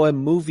is now a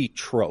movie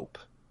trope,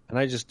 and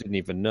I just didn't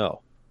even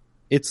know.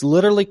 It's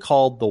literally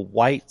called the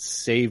white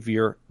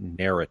savior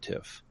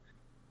narrative.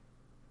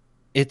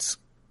 It's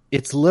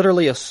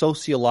literally a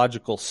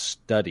sociological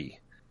study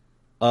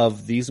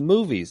of these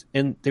movies,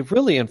 and they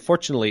really,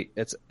 unfortunately,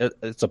 it's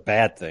a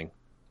bad thing,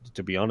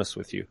 to be honest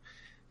with you.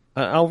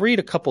 I'll read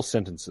a couple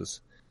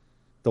sentences.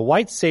 The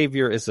white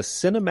savior is a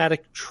cinematic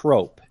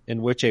trope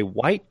in which a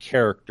white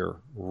character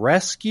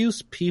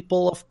rescues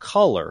people of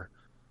color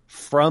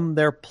from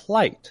their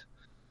plight.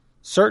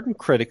 Certain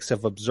critics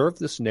have observed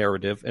this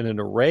narrative in an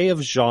array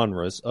of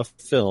genres of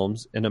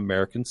films in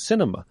American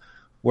cinema,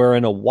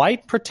 wherein a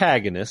white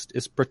protagonist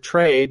is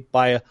portrayed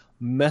by a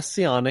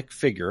messianic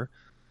figure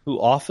who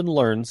often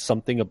learns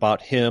something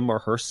about him or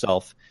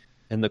herself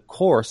in the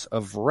course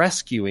of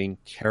rescuing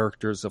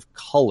characters of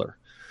color.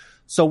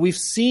 So we've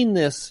seen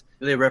this.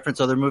 Do they reference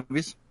other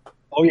movies?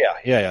 Oh,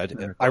 yeah.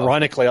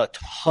 Ironically, a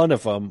ton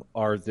of them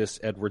are this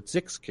Edward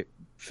Zick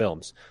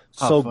films.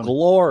 Oh, So funny.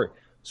 Glory.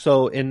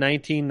 So in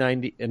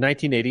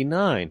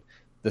 1989,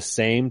 the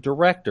same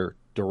director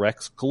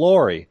directs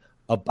Glory,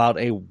 about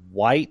a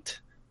white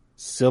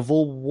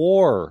Civil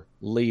War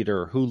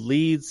leader who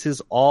leads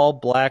his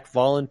all-black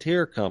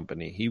volunteer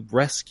company. He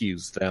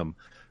rescues them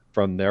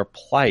from their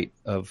plight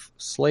of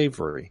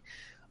slavery.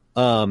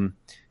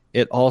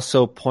 It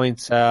also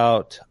points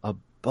out a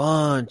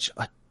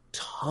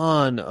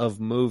ton of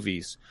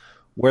movies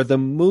where the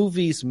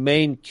movie's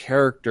main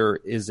character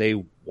is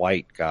a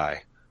white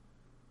guy,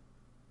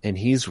 and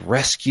he's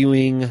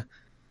rescuing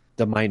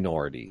the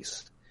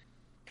minorities.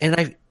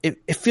 And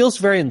it feels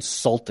very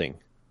insulting.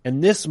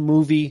 And this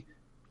movie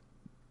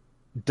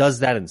does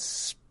that in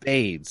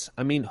spades.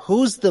 I mean,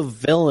 who's the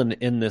villain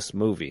in this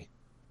movie?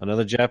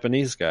 Another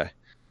Japanese guy.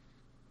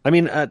 I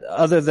mean,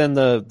 other than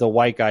the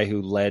white guy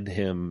who led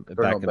him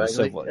back in the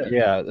Civil,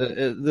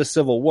 the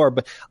Civil War.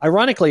 But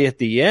ironically, at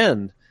the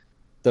end,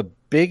 the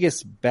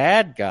biggest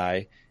bad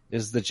guy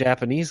is the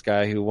Japanese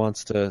guy who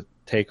wants to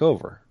take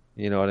over.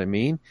 You know what I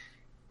mean?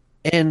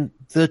 And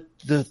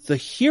the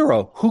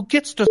hero who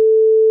gets to,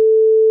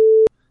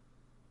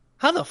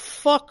 how the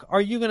fuck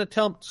are you going to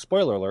tell?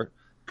 Spoiler alert!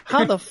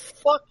 How the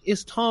fuck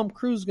is Tom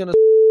Cruise going to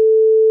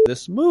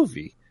this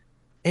movie?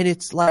 And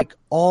it's like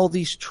all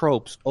these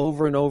tropes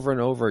over and over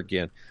and over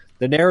again.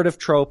 The narrative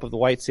trope of the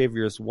white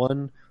savior is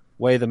one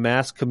way the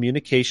mass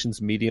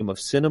communications medium of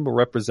cinema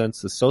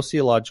represents the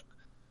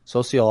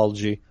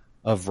sociology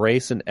of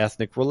race and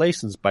ethnic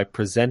relations by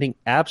presenting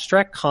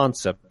abstract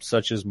concepts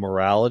such as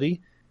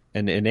morality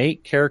and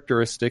innate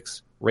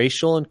characteristics,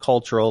 racial and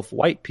cultural, of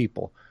white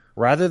people,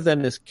 rather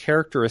than as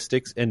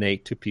characteristics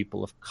innate to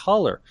people of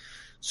color.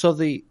 So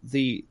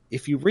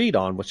if you read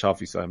on, which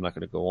obviously I'm not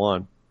going to go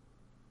on,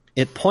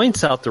 it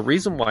points out the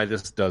reason why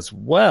this does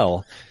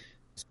well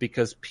is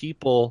because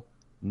people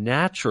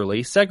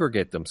naturally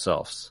segregate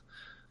themselves.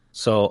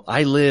 So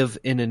I live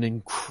in an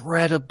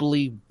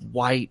incredibly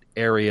white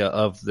area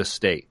of the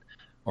state,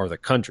 or the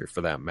country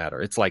for that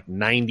matter. It's like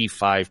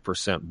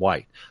 95%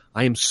 white.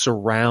 I am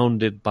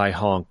surrounded by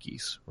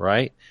honkies,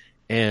 right?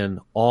 And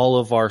all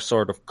of our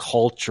sort of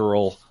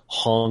cultural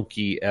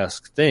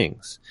honky-esque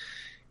things.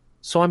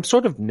 So I'm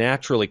sort of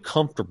naturally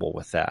comfortable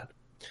with that.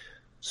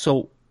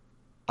 So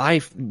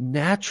I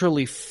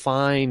naturally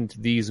find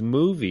these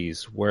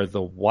movies where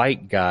the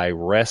white guy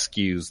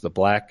rescues the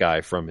black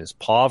guy from his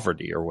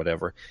poverty or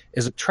whatever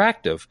is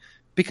attractive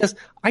because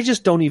I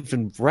just don't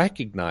even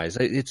recognize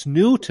it. It's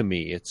new to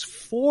me. It's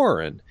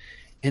foreign.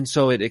 And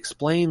so it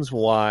explains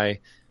why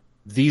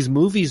these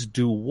movies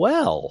do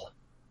well,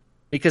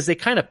 because they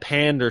kind of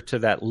pander to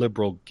that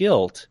liberal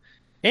guilt.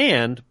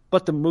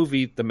 But the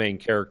movie, the main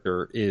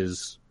character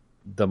is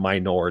the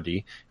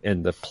minority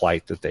and the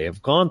plight that they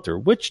have gone through,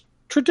 which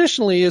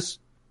traditionally is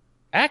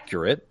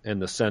accurate in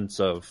the sense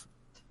of,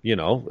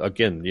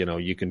 again,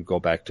 you can go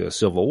back to a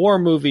Civil War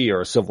movie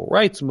or a civil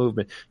rights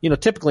movement.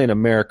 Typically in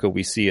America,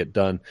 we see it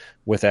done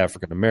with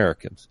African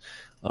Americans.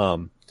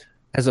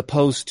 As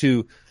opposed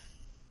to,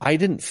 I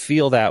didn't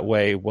feel that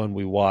way when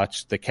we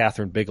watched the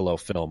Catherine Bigelow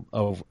film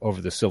over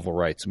the civil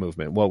rights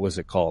movement. What was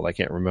it called? I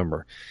can't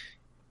remember.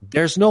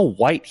 There's no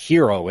white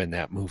hero in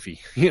that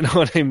movie. You know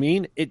what I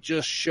mean? It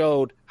just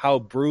showed how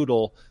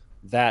brutal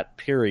that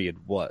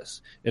period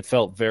was. It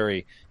felt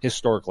very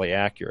historically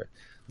accurate.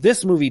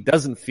 This movie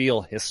doesn't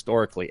feel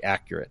historically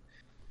accurate.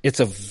 It's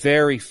a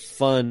very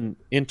fun,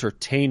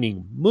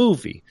 entertaining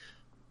movie.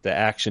 The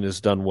action is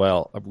done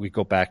well. We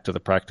go back to the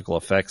practical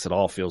effects. It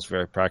all feels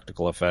very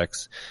practical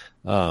effects.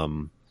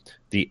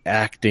 The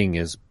acting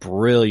is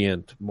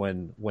brilliant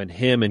when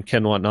him and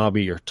Ken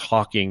Watanabe are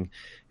talking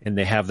and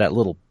they have that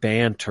little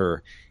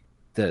banter.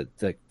 The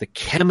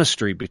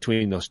chemistry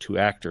between those two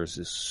actors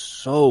is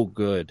so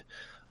good.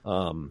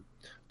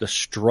 The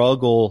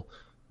struggle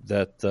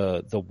that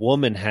the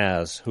woman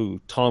has, who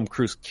Tom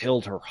Cruise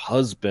killed her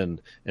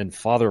husband and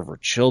father of her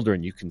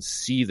children. You can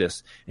see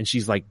this. And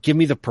she's like, give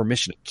me the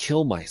permission to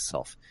kill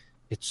myself.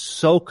 It's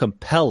so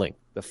compelling.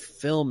 The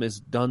film is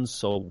done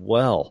so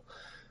well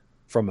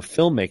from a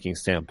filmmaking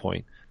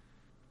standpoint.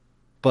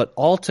 But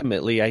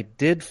ultimately, I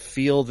did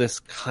feel this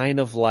kind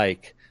of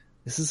like,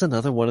 this is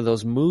another one of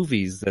those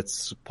movies that's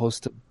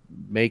supposed to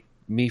make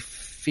me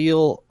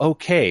feel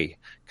okay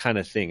kind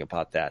of thing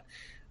about that.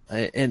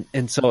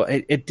 And so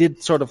it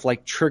did sort of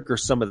like trigger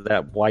some of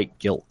that white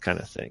guilt kind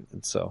of thing.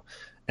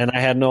 And I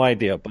had no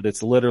idea, but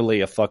it's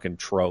literally a fucking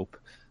trope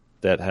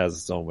that has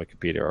its own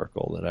Wikipedia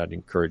article that I'd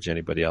encourage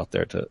anybody out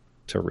there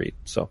to read.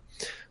 So,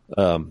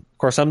 of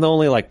course, I'm the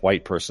only like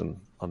white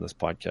person on this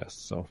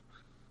podcast. So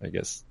I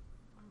guess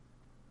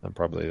I'm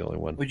probably the only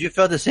one. Would you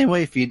feel the same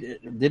way if you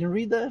didn't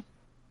read that?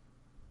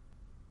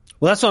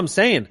 Well, that's what I'm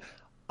saying.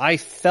 I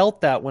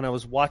felt that when I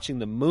was watching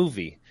the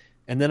movie,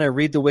 and then I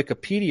read the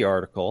Wikipedia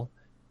article,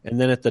 and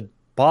then at the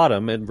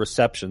bottom in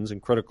receptions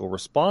and critical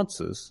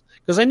responses,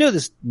 because I knew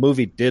this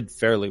movie did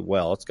fairly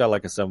well. It's got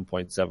like a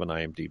 7.7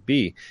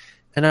 IMDb.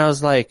 And I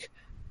was like,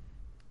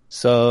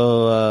 somebody,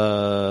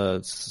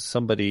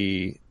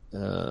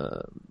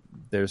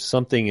 there's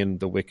something in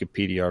the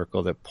Wikipedia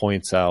article that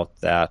points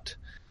out that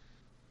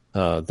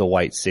the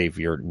white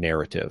savior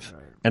narrative.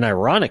 Right. And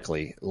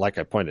ironically, like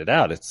I pointed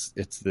out, it's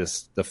the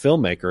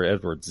filmmaker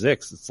Edward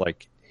Zix. It's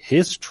like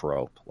his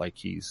trope. Like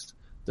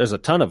there's a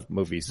ton of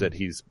movies that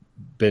he's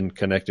been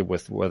connected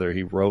with, whether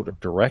he wrote or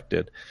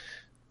directed.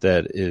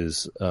 That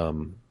is,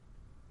 what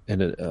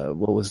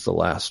was the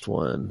last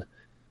one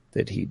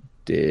that he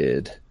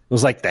did? It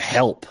was like The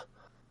Help.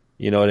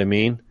 You know what I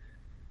mean?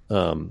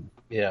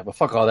 Yeah, but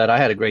fuck all that. I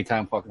had a great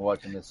time fucking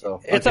watching this.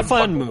 So it's a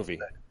fun movie.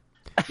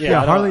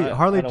 Yeah,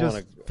 Harley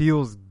just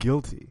feels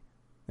guilty,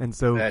 and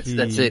so that's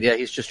it. Yeah,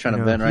 he's just trying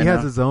to vent right now. He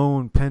has his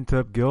own pent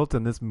up guilt,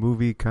 and this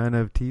movie kind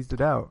of teased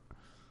it out.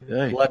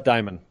 Yeah. Blood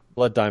Diamond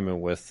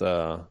with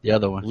the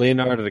other one,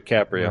 Leonardo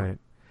DiCaprio. Right.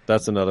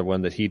 That's another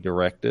one that he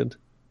directed.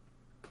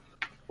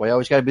 Well, you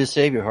always got to be the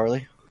savior,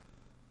 Harley.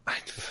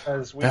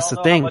 That's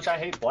the thing. I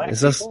hate black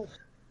people.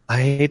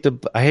 I hate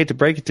to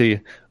break it to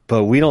you,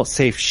 but we don't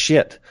save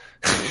shit.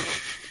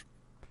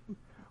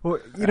 Well,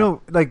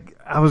 like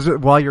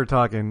while you're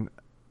talking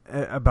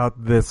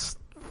about this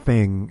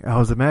thing, I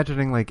was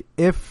imagining like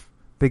if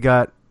they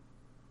got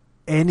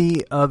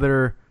any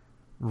other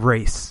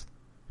race,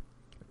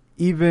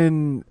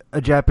 even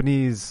a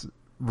Japanese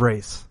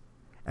race,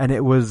 and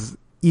it was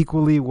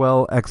equally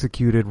well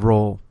executed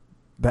role,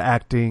 the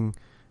acting,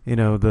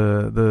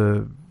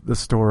 the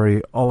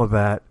story, all of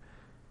that,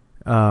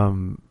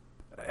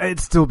 it'd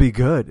still be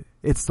good.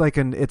 It's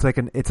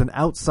an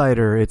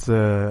outsider. It's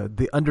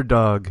the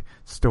underdog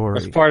story.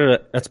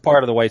 That's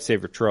part of the white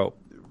savior trope,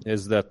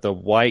 is that the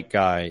white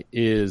guy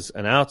is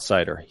an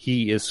outsider.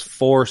 He is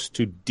forced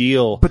to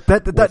deal. But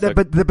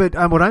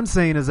what I'm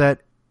saying is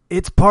that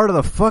it's part of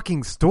the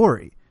fucking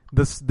story.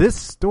 This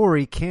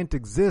story can't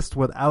exist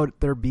without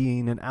there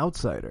being an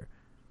outsider.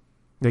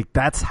 Like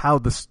that's how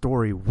the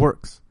story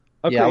works.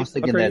 Okay. Yeah, I was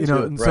thinking that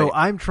too. And so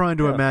I'm trying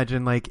to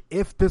imagine like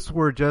if this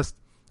were just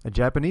a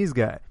Japanese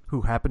guy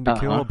who happened to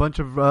kill a bunch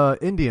of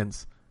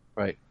Indians,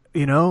 right?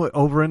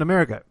 Over in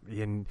America,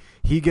 and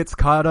he gets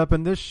caught up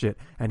in this shit,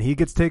 and he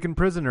gets taken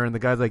prisoner, and the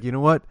guy's like, you know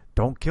what?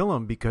 Don't kill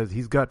him because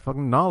he's got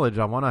fucking knowledge.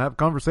 I want to have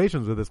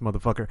conversations with this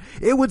motherfucker.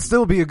 It would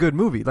still be a good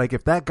movie. Like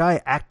if that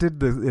guy acted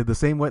the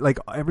same way, like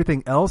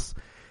everything else,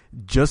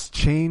 just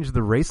change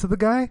the race of the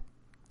guy,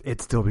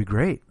 it'd still be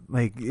great.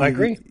 Like I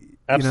agree,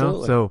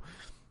 absolutely. So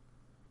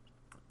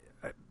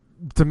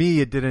to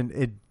me, it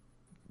didn't.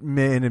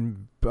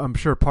 And I'm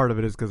sure part of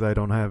it is because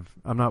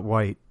I'm not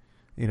white.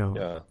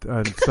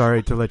 I'm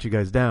sorry to let you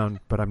guys down,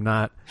 but I'm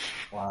not.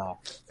 Wow.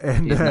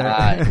 And he's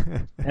not.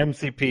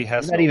 MCP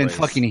has he's not even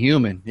fucking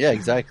human. Yeah,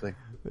 exactly.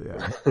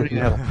 Yeah. He doesn't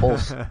have a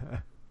pulse.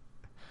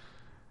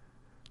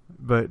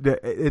 But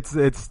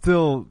it's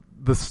still,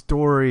 the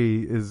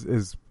story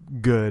is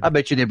good. I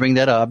bet you they bring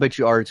that up. I bet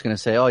you Art's going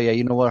to say, oh yeah,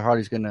 you know what?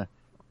 Harley's going to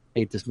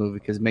hate this movie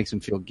because it makes him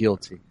feel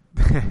guilty.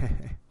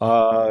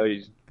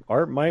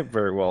 Art might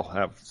very well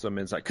have some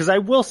insight. Because I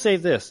will say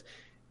this.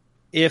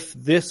 If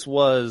this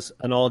was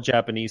an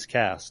all-Japanese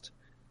cast,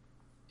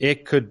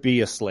 it could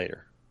be a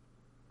Slater.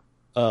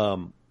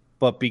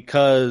 But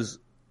because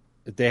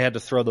they had to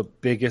throw the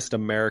biggest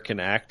American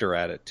actor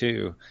at it,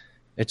 too,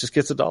 it just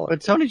gets $1.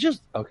 But Tony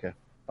just... Okay,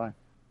 fine.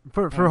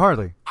 For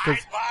Harley. I'd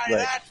buy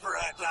that for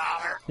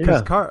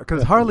 $1.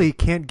 Because Harley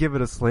can't give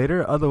it a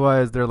Slater.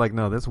 Otherwise, they're like,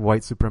 no, this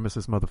white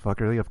supremacist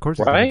motherfucker. Of course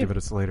he's going to give it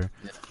a Slater.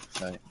 Yeah.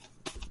 Right.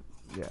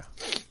 Yeah.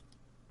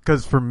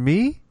 Because for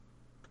me...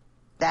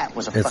 That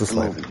was a fucking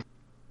movie.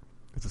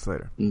 It's a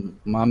Slater.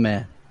 My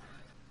man.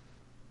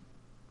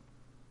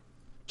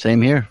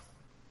 Same here.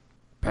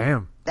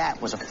 Bam.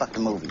 That was a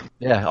fucking movie.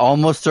 Yeah,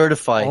 almost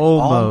certified.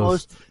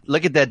 Almost.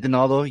 Look at that,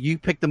 Donaldo. You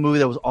picked the movie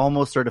that was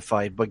almost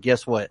certified, but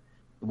guess what?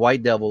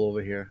 White Devil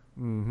over here.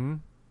 Mm-hmm.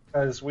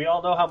 Because we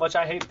all know how much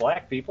I hate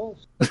black people.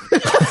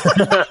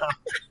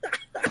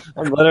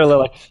 I'm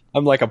literally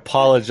like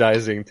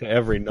apologizing to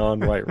every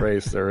non-white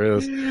race there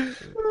is.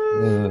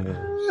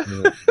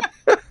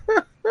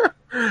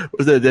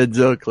 Was that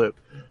Denzel clip?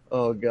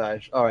 Oh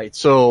gosh! All right,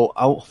 so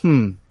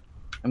I'm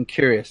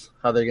curious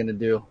how they're gonna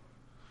do.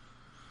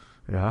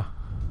 Yeah.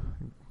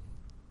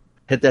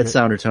 Hit that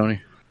sounder,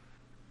 Tony.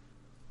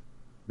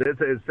 This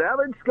is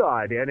Savage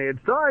Scott, and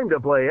it's time to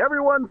play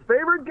everyone's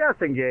favorite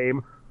guessing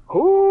game,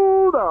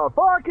 Who the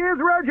Fuck is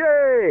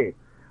Reggie?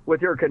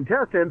 With your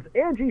contestants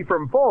Angie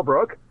from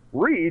Fallbrook,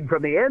 Reed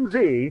from the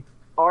NZ,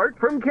 Art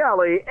from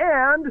Cali,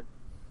 and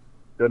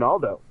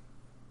Donaldo.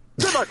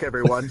 Good luck,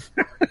 everyone.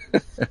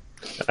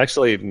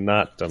 Actually,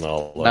 not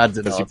Donaldo. Not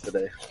Donaldo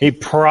today. He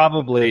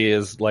probably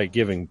is like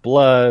giving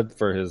blood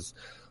for his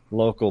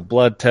local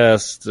blood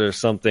tests or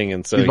something,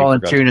 and so he's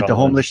volunteering at the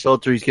homeless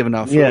shelter. He's giving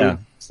out food. Yeah,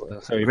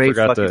 so he Great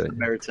forgot fucking to.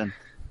 Samaritan.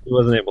 He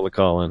wasn't able to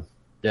call in.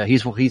 Yeah,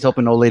 he's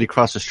helping an old lady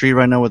cross the street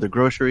right now with her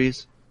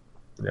groceries.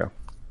 Yeah.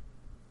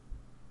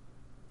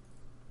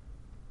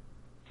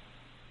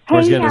 Or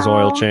he's getting his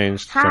oil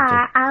changed. Hi,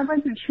 something. I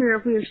wasn't sure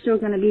if we were still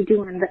going to be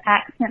doing the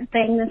accent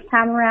thing this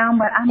time around,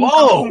 but I'm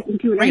going to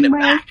do it bring anyway.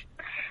 it back.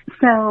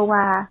 So,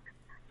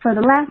 for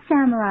The Last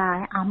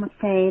Samurai, I'm going to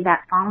say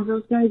that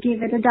Fonzo's going to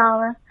give it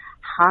 $1,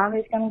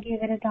 Harley's going to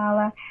give it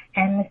 $1,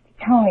 and Mr.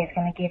 Tony's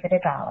going to give it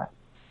 $1.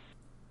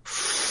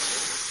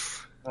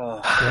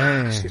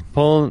 Dang. She's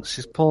pulling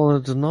a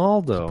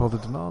Donaldo. Pulled a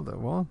Donaldo.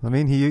 Well, I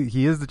mean,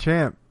 he is the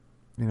champ.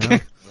 You know.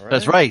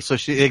 That's right. So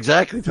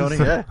exactly, Tony.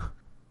 Yeah.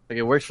 Like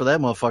it works for that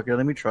motherfucker.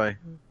 Let me try.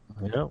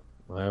 Yeah.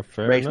 Well,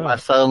 fair Breaks enough. my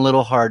southern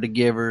little heart to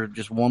give her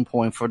just 1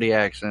 point for the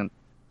accent.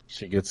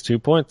 She gets 2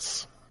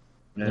 points.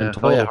 Yeah.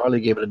 Oh yeah, Harley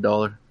gave it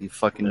 $1. You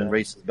fucking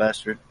racist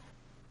bastard.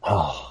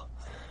 Oh.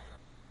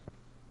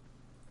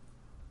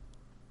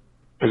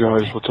 Hey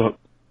guys, what's up?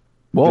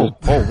 Whoa.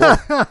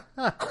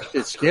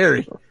 It's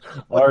scary.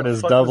 Art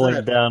is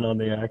doubling down on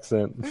the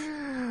accent.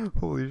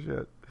 Holy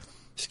shit.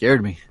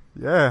 Scared me.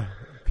 Yeah.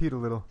 Peed a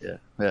little. Yeah.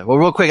 Well,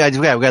 real quick,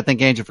 we got to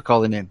thank Andrew for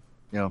calling in.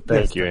 You know,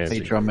 Thank you, Angie.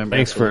 Patreon member.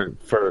 Thanks for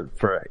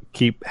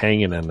keep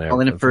hanging in there.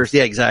 Calling in first.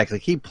 Yeah, exactly.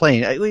 Keep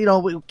playing. You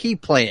know,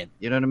 keep playing.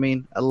 You know what I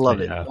mean? I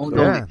love it.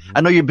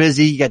 I know you're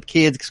busy. You got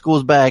kids.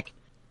 School's back.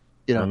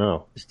 You know, I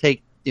know. Just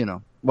take,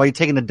 while you're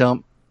taking a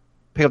dump,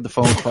 pick up the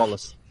phone, call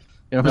us.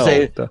 You know what I'm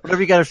saying?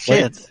 Whatever you got a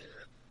chance.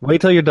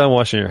 Wait till you're done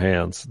washing your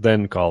hands,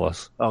 then call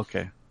us.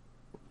 Okay.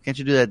 Can't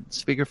you do that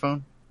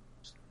speakerphone?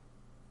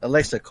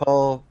 Alexa,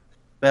 call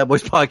Bad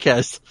Boys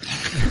Podcast.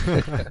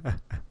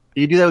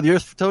 Do you do that with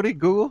yours, Tony?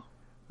 Google?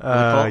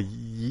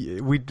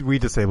 We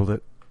disabled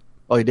it.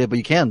 Oh, you did, but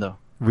you can though.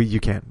 You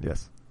can,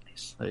 yes.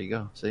 Nice. There you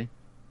go. See.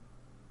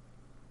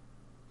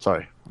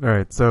 Sorry. All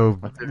right, so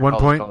 1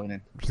 point.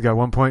 In. She's got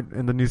 1 point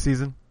in the new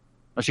season.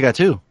 Oh, she got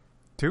 2.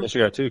 2? Yeah, she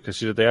got 2 because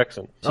she did the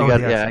accent. She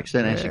got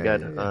accent, and she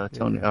got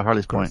Tony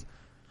Harley's point.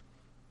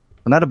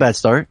 Well, not a bad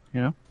start,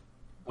 you know.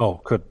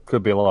 Oh,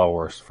 could be a lot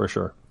worse for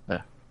sure.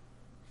 Yeah.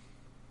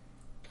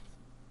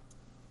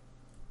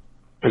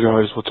 Hey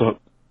guys, what's up?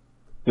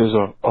 There's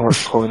Art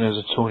calling as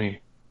a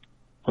Tony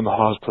from the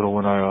hospital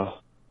when I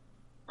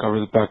got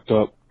really backed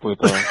up with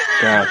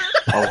gas.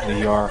 I was in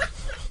the ER.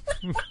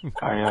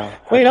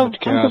 Wait, I'm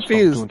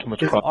confused.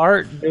 confused. Is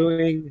Art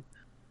doing?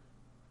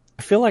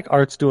 I feel like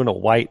Art's doing a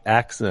white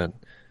accent.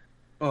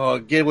 Oh,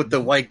 get with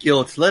the white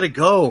guilt. Let it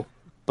go.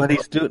 But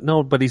he's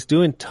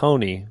doing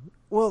Tony.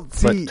 Well,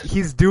 see,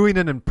 he's doing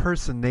an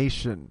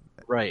impersonation.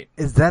 Right.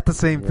 Is that the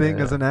same thing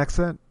as an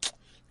accent?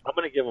 I'm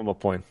going to give him a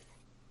point.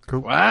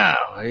 Cool.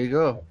 Wow, there you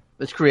go.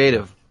 It's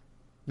creative.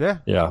 Yeah.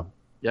 Yeah.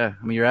 Yeah.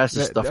 I mean, your ass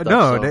is stuffed up.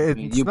 No, so, it's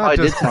you not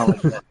probably just, did sound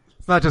like that.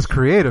 It's not just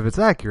creative, it's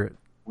accurate.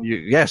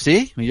 Yeah,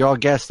 see? You're all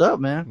gassed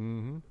up, man.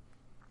 Mm-hmm.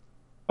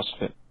 That's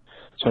it.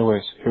 So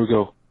anyways, here we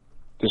go.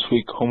 This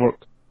week,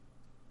 homework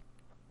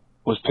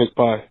was picked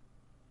by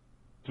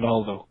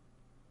Ronaldo.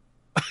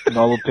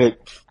 Ronaldo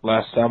picked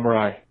Last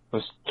Samurai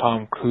was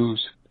Tom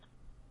Cruise.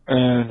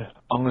 And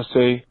I'm going to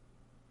say,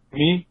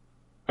 me,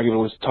 I give it a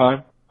waste of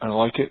time. I don't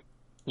like it.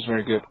 It was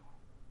very good.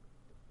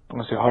 I'm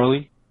going to say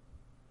Harley.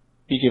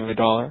 He gave it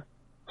 $1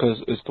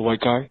 because it's the white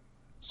guy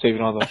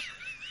saving all the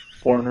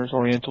foreigners,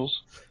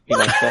 Orientals. He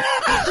likes that.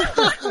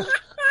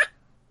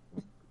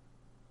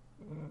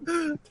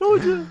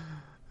 Told you.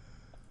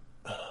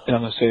 And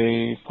I'm going to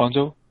say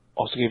Fonzo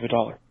also gave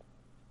 $1.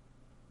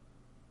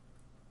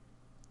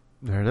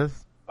 There it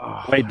is.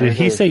 Wait, did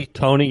he say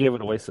Tony gave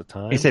it a waste of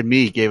time? He said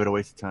me gave it a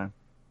waste of time.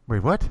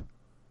 Wait, what?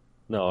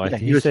 No, Yeah,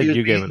 he said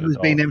you gave it He was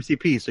 $1. being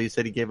MCP, so he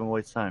said he gave him a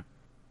waste of time.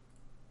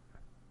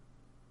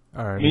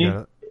 All right, Me? we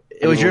got it.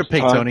 It was your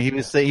pick, time. Tony. He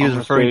was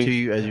referring to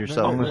you as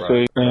yourself. I'm going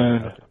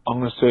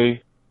to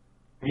say,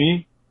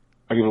 me,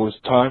 I give it a waste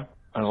of time.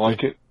 I don't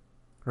like it.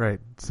 Right.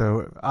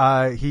 So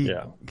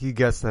he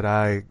guessed that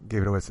I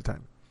gave it a waste of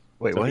time.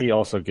 Wait, So what? he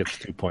also gets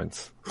 2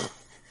 points.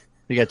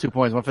 You got 2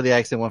 points. One for the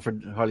accent, one for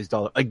Harley's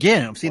 $1.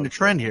 Again, I'm seeing the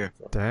trend here.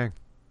 Dang.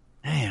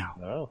 Damn.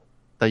 No.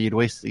 Thought you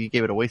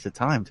gave it a waste of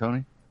time,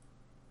 Tony.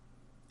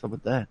 What's up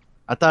with that?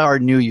 I thought I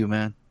already knew you,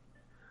 man.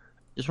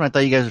 Just when I thought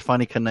you guys were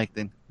finally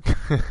connecting.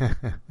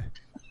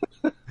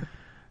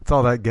 It's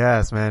all that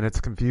gas, man.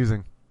 It's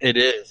confusing. It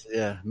is,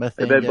 yeah.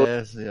 Methane Hey, Bad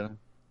gas, yeah.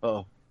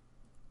 Oh,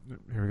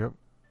 Here we go.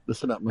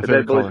 listen up, my The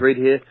favorite Bad Boys caller. Reed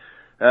here.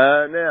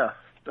 Now,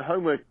 the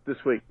homework this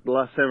week, The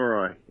Last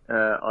Samurai,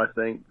 I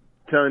think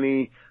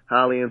Tony,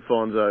 Harley and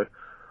Fonzo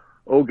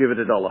all give it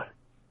 $1.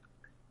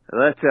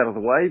 And that's out of the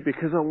way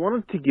because I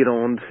wanted to get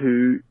on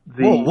to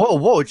the...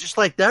 Whoa. Just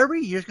like that,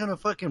 Reed? You're just going to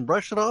fucking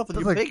brush it off with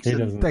your picks?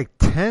 Like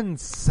 10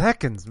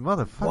 seconds,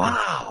 motherfucker.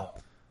 Wow.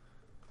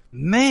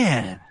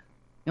 Man.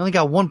 You only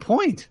got 1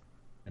 point.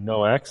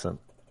 No accent.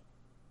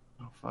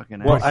 Oh,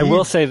 fucking Well, accent. I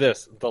will say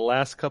this: the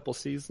last couple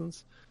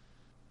seasons,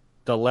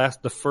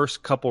 the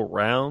first couple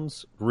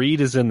rounds, Reed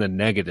is in the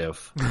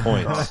negative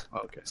points.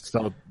 Okay.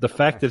 So the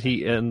fact that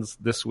he ends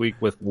this week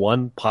with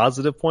 1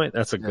 positive point,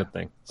 that's a good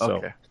thing. So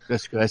Okay.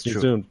 That's good. That's he's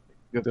true. doing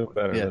Good.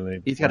 better Yeah.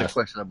 than He's got a last.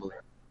 question, I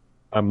believe.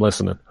 I'm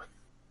listening.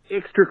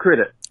 Extra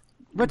credit.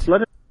 What?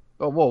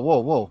 Oh,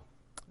 whoa.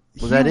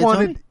 Was that it,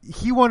 Tony?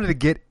 He wanted to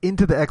get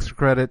into the extra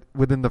credit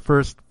within the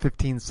first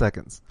 15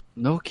 seconds.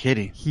 No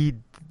kidding.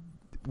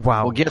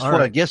 Wow. Well, guess All what?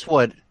 right. Guess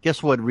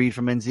what, Reed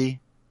from NZ?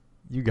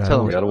 You Tell gotta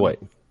him. wait. Gotta wait.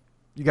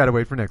 You gotta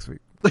wait for next week.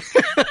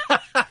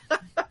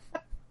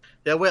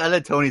 Yeah, I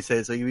let Tony say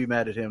it, so you be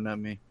mad at him, not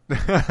me.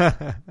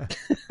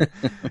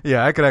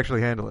 Yeah, I could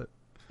actually handle it.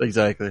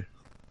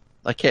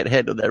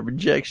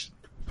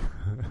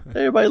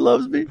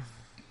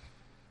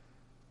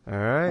 All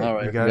right. All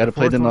right. You We got to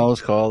play the fourth one?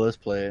 nose call. Let's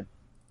play it.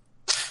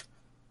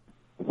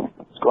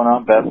 What's going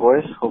on, bad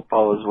boys? Hope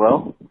all is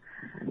well.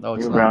 No,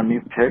 it's New not. round,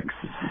 new picks.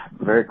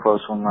 Very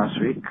close one last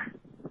week.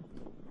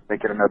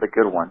 Make it another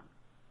good one.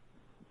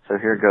 So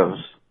here goes.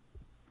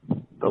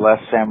 The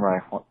Last Samurai,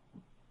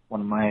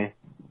 one of my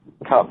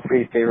top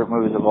 3 favorite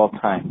movies of all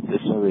time.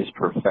 This movie is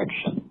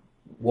perfection.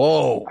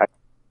 Whoa.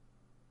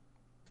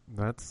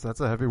 That's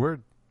a heavy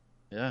word.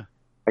 Yeah.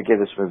 I give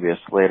this movie a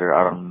Slater.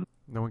 I don't.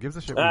 No one gives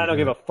a shit. I don't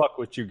give a fuck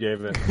what you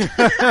gave it.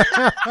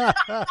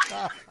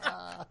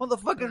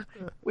 Motherfucker,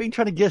 we ain't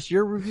trying to guess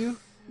your review.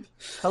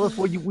 Tell us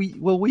what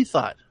we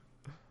thought.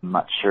 I'm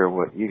not sure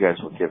what you guys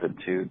will give it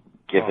to.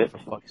 Give it. For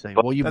fuck's sake.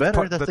 Well, you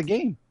better. That's the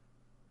game.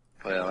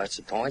 Well, that's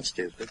the point,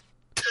 stupid.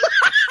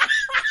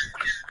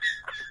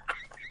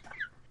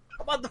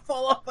 I'm about to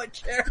fall off my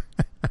chair.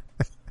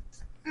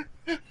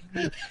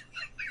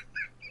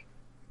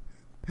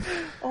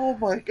 Oh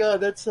my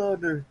god, that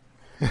sounded.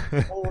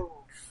 Oh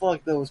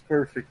fuck, that was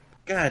perfect.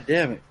 God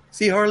damn it.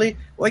 See, Harley,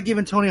 why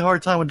giving Tony a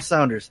hard time with the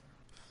Sounders?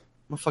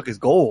 Motherfucker's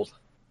gold.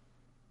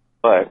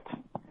 But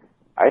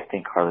I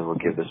think Harley will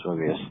give this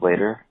movie a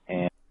Slater,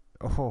 and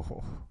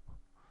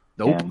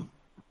Nope. and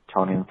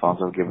Tony and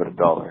Fonzo will give it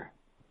 $1.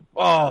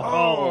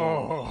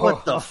 Oh,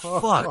 what the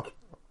fuck?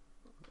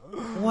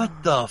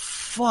 What the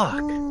fuck?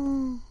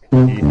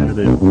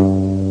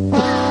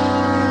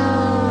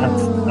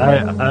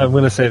 I'm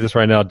going to say this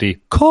right now, D.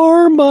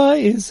 Karma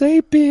is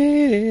a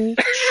bitch.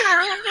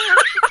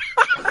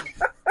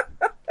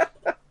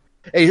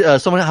 Hey,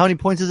 someone, how many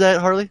points is that,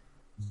 Harley?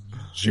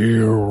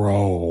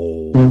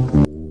 0.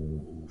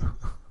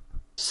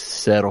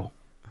 Settle.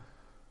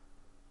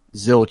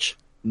 Zilch.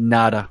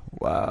 Nada.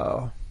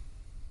 Wow.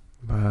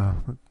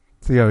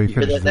 See how he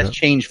finishes That's it.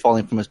 change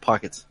falling from his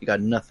pockets. You got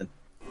nothing.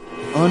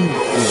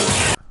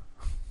 Unbelievable.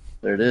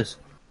 There it is.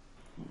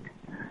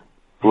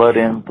 blood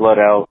in, blood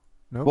out.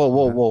 Nope.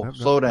 Whoa. Nope.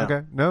 Slow down.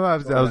 Okay. No, I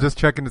was just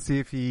checking to see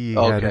if he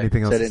had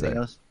anything else Said to anything say.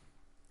 else?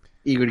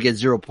 Eager to get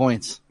 0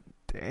 points.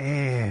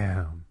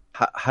 Damn.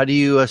 How do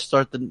you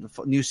start the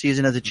new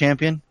season as a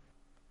champion?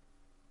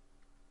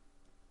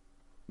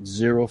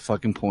 0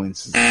 fucking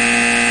points.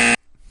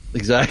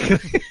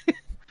 Exactly.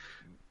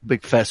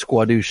 Big fat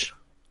squadouche.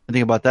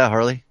 Think about that,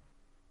 Harley.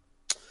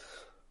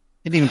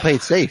 He didn't even play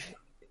it safe.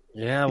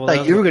 Yeah, I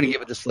thought you were going to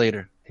give it to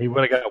Slater. He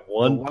would have got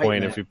 1 white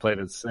point man. if he played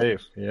it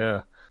safe.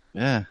 Yeah.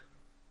 Yeah.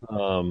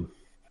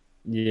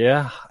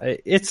 Yeah,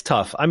 it's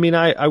tough. I mean,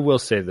 I will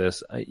say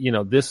this.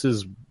 This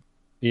is,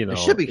 It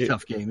should be a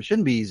tough game. It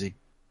shouldn't be easy.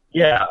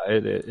 Yeah,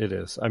 it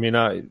is. I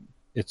mean,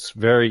 it's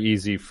very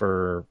easy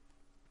for,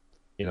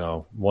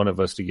 one of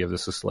us to give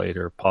this a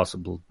Slater,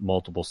 possible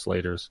multiple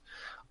Slaters.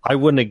 I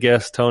wouldn't have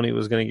guessed Tony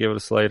was going to give it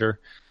a Slater.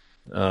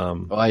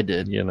 I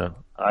did.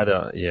 I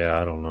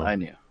don't know. I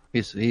knew.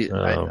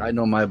 I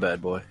know my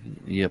bad boy.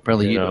 Yeah,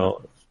 apparently you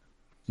don't.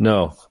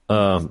 No.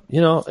 I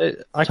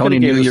Tony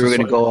knew you were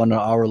going to go go on an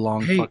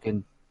hour-long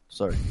fucking...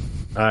 Sorry.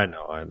 I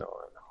know.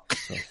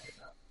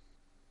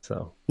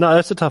 So, no,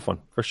 that's a tough one,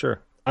 for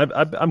sure.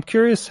 I'm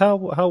curious how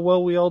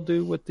well we all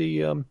do with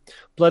the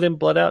Blood In,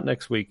 Blood Out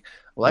next week.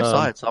 Well, I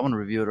saw it, so I'm going to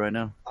review it right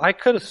now. I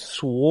could have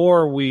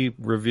swore we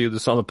reviewed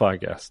this on the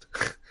podcast.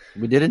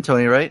 We didn't,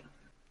 Tony, right?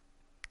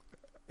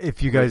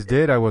 If you guys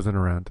did, I wasn't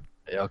around.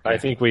 Yeah, okay. I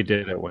think we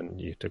did it when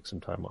you took some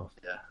time off.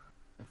 Yeah.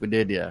 If we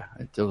did, yeah.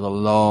 It was a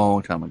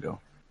long time ago.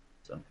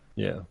 So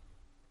yeah.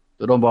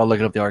 So don't bother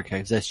looking up the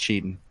archives. That's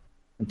cheating.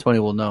 And Tony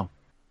will know.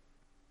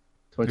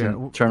 Tony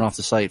can turn off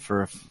the site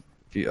for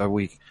a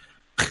week.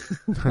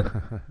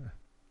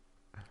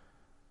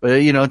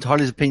 But,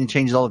 Harley's opinion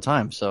changes all the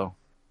time, so.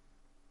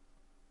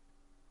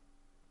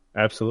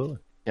 Absolutely.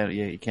 Yeah,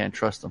 you can't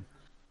trust them.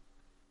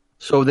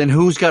 So then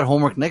who's got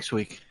homework next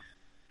week?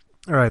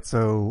 All right,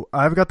 so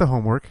I've got the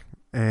homework.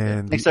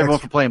 And thanks everyone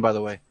for playing, by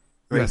the way.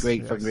 Great, Yes, great,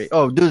 yes. fucking great.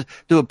 Oh, do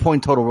a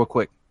point total real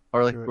quick.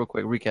 Harley, real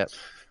quick, recap.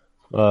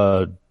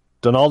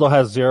 Donaldo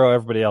has 0,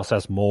 everybody else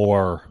has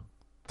more.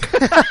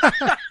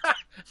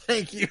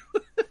 Thank you.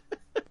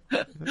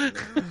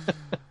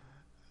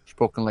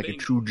 Spoken like a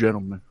true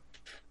gentleman.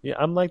 Yeah,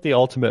 I'm like the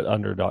ultimate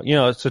underdog.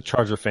 It's a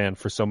Charger fan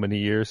for so many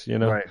years,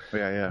 Right,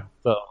 yeah.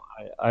 So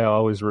I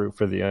always root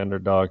for the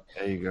underdog.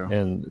 There you go.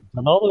 And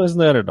Donaldo isn't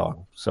the underdog,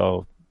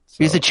 so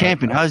He's the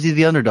champion. How is he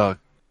the underdog?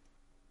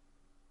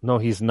 No,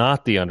 he's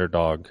not the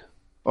underdog.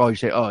 Oh, I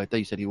thought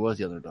you said he was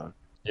the underdog.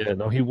 Yeah,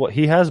 no,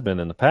 he has been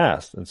in the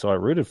past, and so I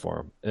rooted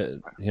for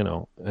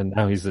him. And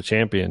now he's the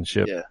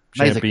championship. Yeah,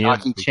 now he's a champion.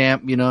 cocky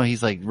champ.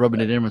 He's like rubbing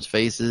it in everyone's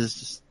faces.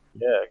 Just,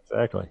 Yeah,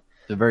 exactly.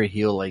 the very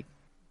heel like.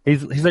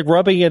 He's like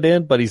rubbing it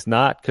in, but he's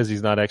not because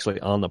he's not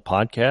actually on the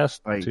podcast.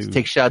 Right, to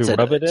take shots to at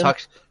rub it in.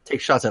 take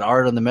shots at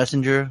Art on the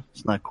Messenger.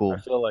 It's not cool.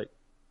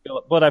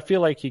 I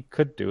feel like he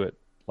could do it,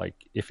 like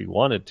if he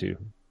wanted to,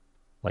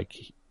 like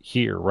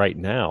here right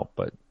now,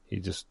 but he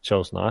just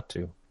chose not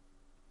to.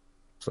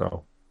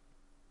 So,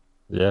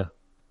 yeah.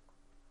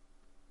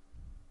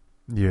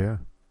 Yeah.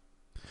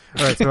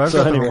 All right, so I've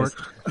got the homework.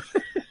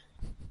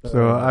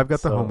 So I've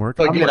got the homework.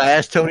 Fuck it, I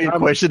asked Tony a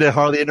question that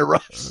Harley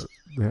interrupts.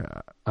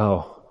 Yeah.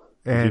 Oh,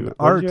 And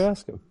What did you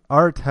ask him?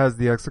 Art has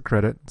the extra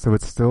credit, so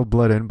it's still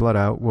Blood In, Blood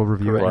Out. We'll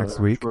review it next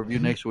week. Review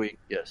next week,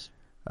 yes.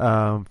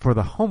 For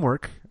the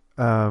homework,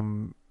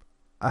 I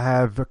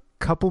have a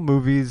couple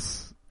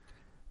movies,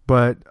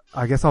 but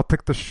I guess I'll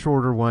pick the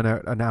shorter one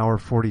at an hour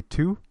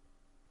 42.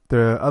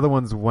 The other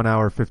one's 1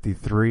 hour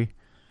 53.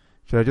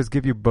 Should I just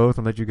give you both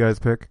and let you guys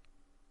pick?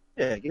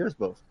 Yeah, give us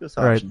both. Give us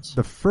All right. options.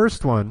 The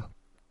first one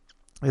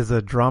is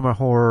a drama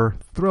horror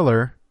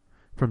thriller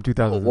from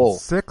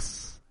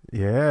 2006.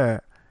 Yeah.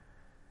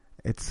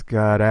 It's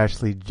got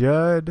Ashley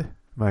Judd,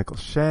 Michael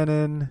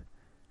Shannon.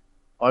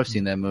 Oh, I've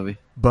seen that movie.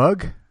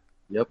 Bug?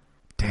 Yep.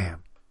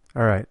 Damn.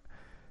 All right.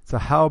 So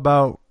how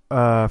about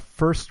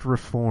First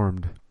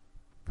Reformed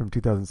from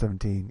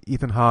 2017?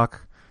 Ethan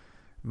Hawke,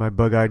 my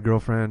bug-eyed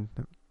girlfriend.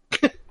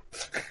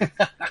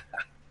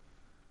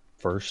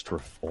 First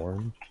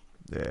Reformed?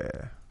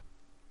 Yeah.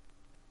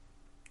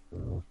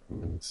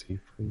 Let's see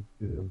if we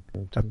do.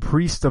 A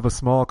priest of a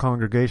small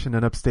congregation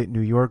in upstate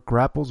New York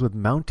grapples with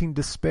mounting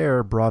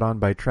despair brought on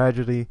by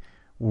tragedy,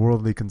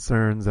 worldly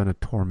concerns, and a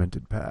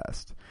tormented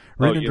past.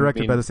 Written and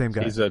directed by the same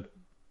guy.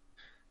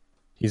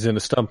 He's in a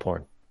stump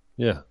porn.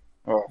 Yeah.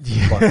 Oh,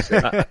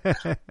 yeah.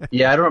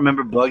 Yeah, I don't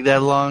remember Bug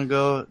that long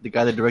ago. The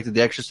guy that directed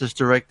The Exorcist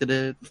directed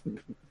it.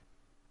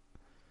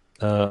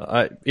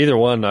 Either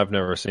one I've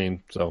never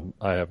seen, so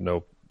I have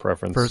no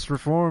preference. First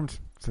Reformed,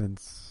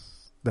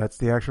 since that's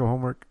the actual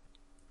homework.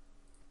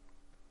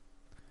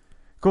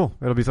 Cool.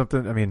 It'll be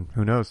something. I mean,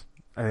 who knows?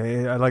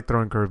 I like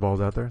throwing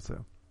curveballs out there.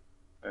 So.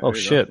 Oh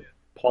shit!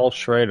 Paul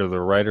Schrader,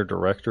 the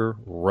writer-director,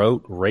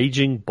 wrote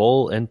Raging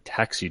Bull and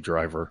Taxi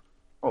Driver.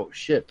 Oh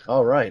shit!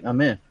 All right, I'm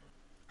in.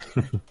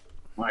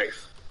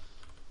 Nice.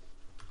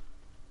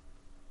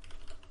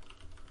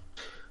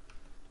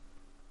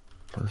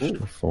 First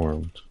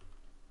Reformed.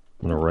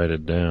 I'm gonna write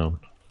it down.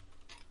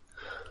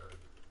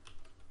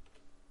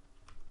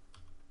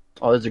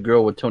 Oh, there's a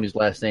girl with Tony's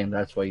last name.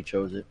 That's why you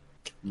chose it,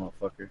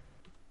 motherfucker.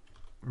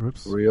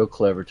 Oops. Real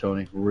clever,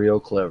 Tony. Real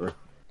clever.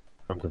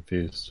 I'm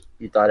confused.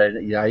 You thought I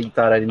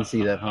didn't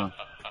see that, huh?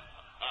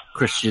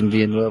 Christian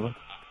Villanueva.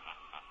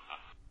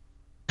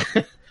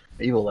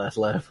 Evil last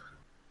laugh.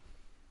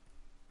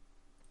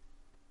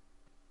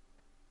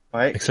 All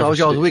right, Except so how was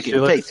for y'all's she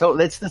weekend? looks- Okay, so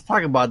let's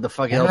talk about the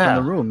fucking elephant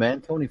in the room,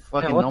 man. Tony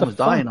fucking what the almost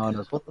dying fuck? on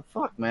us. What the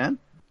fuck, man?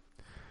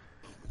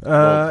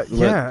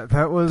 Yeah,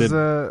 that was. Did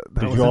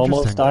was you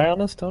almost interesting. die on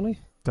us, Tony?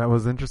 That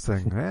was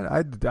interesting, man.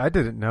 I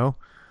didn't know.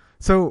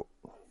 So,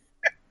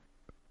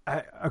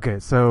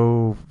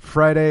 so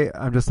Friday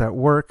I'm just at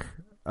work.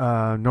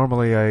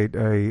 Normally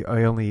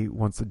I only eat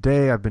once a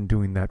day. I've been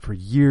doing that for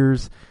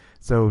years.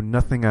 So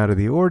nothing out of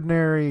the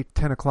ordinary.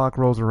 10 o'clock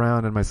rolls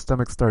around and my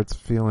stomach starts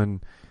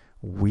feeling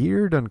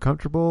weird,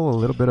 uncomfortable, a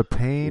little bit of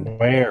pain.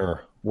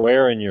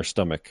 Where in your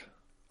stomach?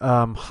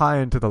 High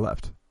and to the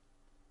left.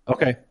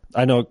 Okay,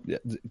 I know.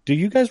 Do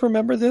you guys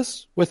remember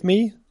this with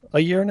me a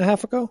year and a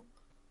half ago?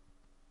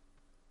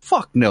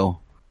 Fuck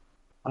no.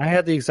 I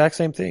had the exact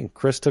same thing.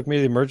 Chris took me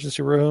to the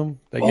emergency room.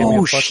 They gave me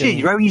a fucking,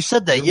 shit! Right when you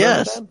said that, Remember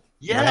yes, that?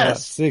 yes. Yeah,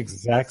 it's the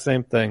exact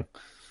same thing.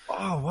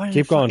 Oh, why didn't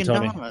Keep you going,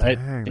 fucking Tony. know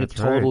that?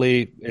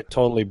 It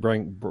totally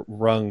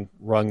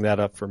rung that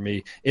up for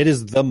me. It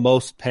is the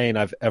most pain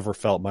I've ever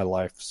felt in my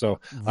life. So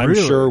I'm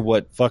Really? sure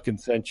what fucking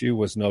sent you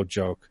was no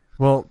joke.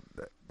 Well,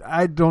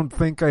 I don't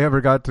think I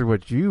ever got to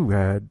what you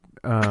had,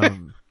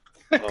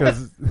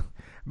 because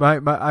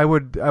I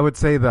would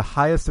say the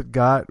highest it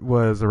got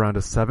was around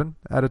a 7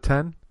 out of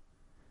 10.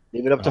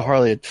 Leave it up to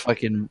Harley to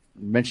fucking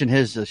mention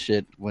his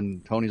shit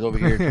when Tony's over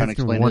here trying to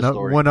explain his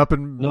story. One up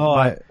in No,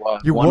 my,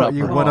 you one up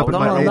in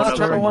my I'm age not trying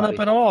to story. one up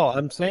at all.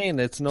 I'm saying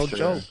it's no Sure.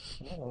 joke.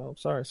 Oh,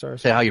 sorry.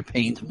 Say how your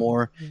pain's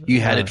more.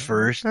 You had it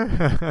first.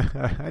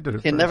 I did it You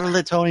can never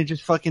let Tony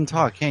just fucking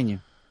talk, can you?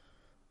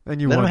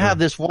 And you let him wonder. have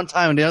this one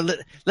time. Let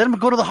him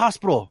go to the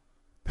hospital.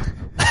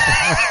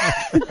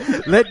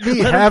 Let me Let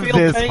him have feel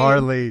this, pain.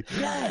 Harley.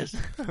 Yes.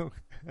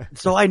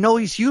 So I know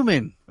he's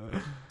human.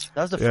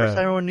 That was the first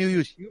time everyone knew he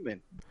was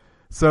human.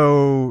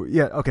 So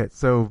yeah, okay.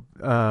 So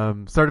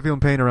started feeling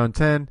pain around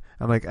 10.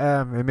 I'm like,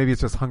 maybe it's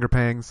just hunger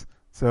pangs.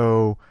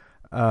 So,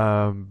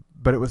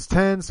 but it was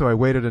 10, so I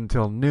waited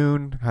until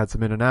noon. Had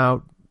some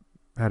In-N-Out,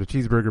 had a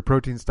cheeseburger,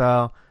 protein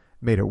style.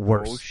 Made it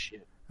worse. Oh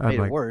shit! I'm Made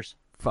like, it worse.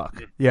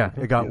 Fuck. Yeah,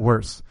 it got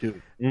worse. Dude,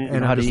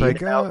 and how I'm do just you like,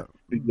 eat it out?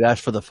 You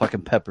asked for the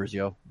fucking peppers,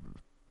 yo.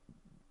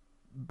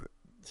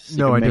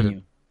 no, I Secret menu.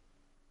 didn't.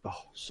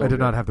 Oh, so I did good.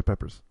 not have the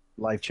peppers.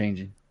 Life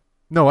changing.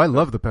 No, I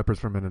love the peppers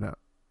from In-N-Out.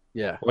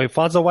 Yeah. Wait,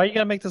 Fonzo, why you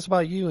gotta make this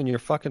about you and your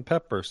fucking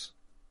peppers?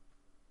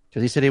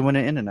 Because he said he went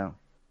in and out.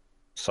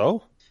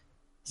 So?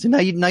 See, now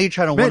you're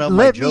trying to one up my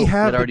Let joke me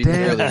have that I the already did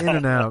damn earlier.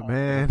 In-N-Out,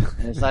 man.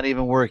 And it's not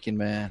even working,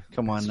 man.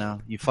 Come on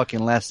now. You fucking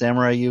Last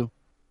Samurai, you.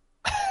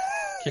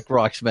 Kick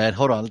rocks, man.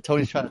 Hold on.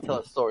 Tony's trying to tell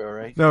a story, all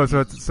right? No, so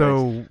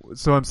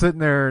I'm sitting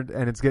there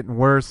and it's getting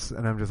worse,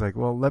 and I'm just like,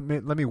 well, let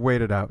me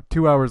wait it out.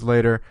 2 hours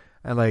later,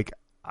 and like,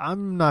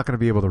 I'm not going to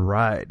be able to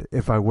ride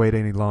if I wait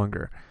any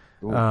longer.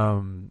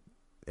 Ooh.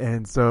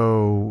 And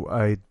so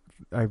I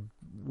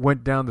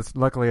went down this.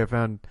 Luckily,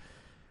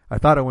 I I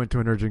thought I went to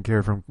an urgent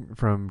care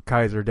from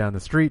Kaiser down the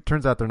street.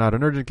 Turns out they're not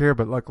an urgent care,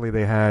 but luckily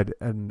they had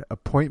an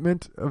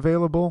appointment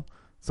available.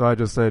 So I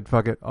just said,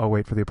 fuck it, I'll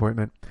wait for the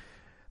appointment.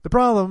 The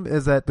problem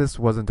is that this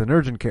wasn't an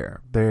urgent care.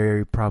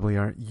 They probably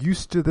aren't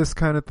used to this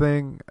kind of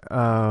thing.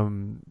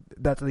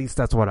 At least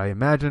that's what I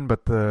imagine.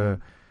 But the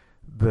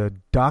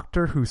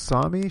doctor who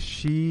saw me,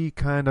 she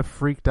kind of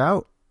freaked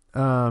out.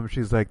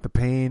 She's like, the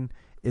pain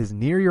is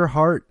near your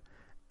heart,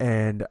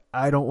 and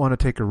I don't want to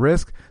take a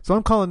risk. So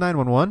I'm calling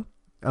 911.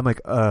 I'm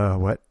like,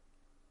 what?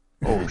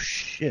 Oh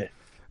shit!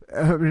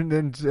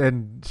 And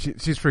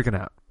she's freaking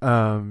out.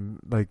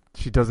 Like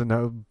she doesn't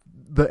know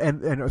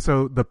and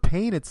so the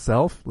pain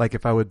itself. Like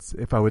if I would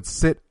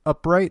sit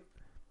upright,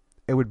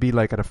 it would be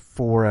like at a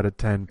 4 out of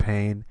 10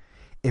 pain.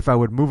 If I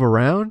would move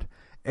around,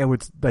 it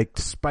would like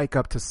spike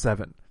up to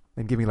 7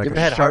 and give me like you ever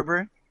had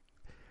heartburn?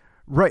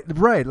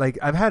 Right. Like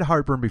I've had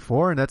heartburn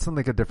before, and that's in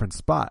like a different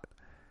spot.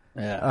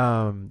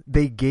 Yeah.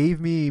 They gave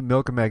me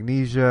milk and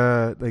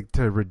magnesia like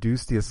to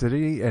reduce the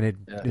acidity, and it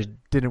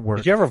didn't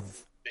work.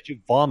 Did you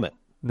vomit?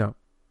 No.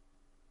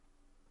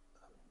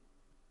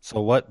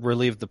 So what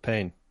relieved the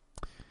pain?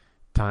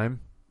 Time.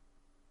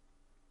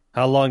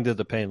 How long did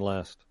the pain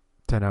last?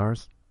 10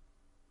 hours.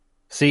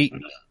 See,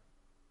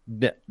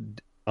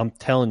 I'm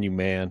telling you,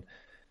 man.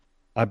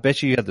 I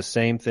bet you had the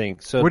same thing.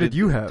 So what did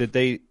you have? Did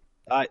they?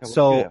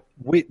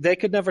 They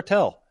could never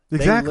tell.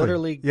 Exactly. They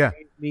literally gave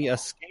me a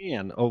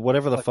scan or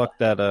whatever the fuck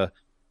that.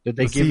 Did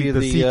they give you the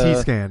CT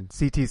scan?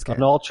 CT scan.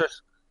 An ultra,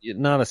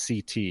 not a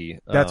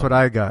CT. That's what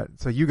I got.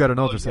 So you got an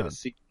ultrasound.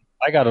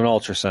 I got an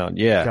ultrasound.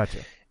 Yeah. Gotcha.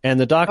 And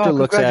the doctor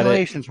looks at it.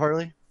 Congratulations,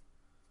 Harley.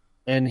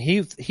 And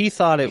he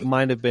thought it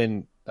might have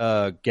been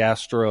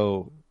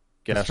gastroenteritis.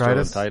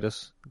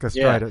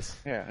 Gastritis.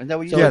 Yeah. And that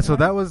what you yeah. So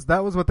that was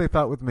what they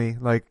thought with me.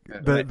 Like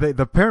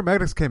the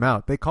paramedics came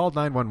out. They called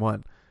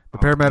 911. The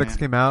paramedics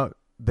came out.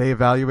 They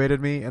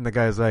evaluated me, and the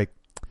guy's like,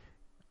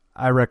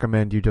 I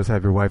recommend you just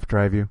have your wife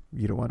drive you.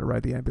 You don't want to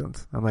ride the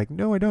ambulance. I'm like,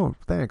 no, I don't.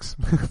 Thanks.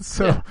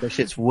 So that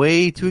shit's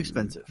way too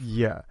expensive.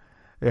 Yeah.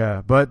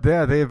 Yeah. But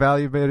yeah, they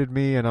evaluated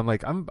me, and I'm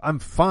like, I'm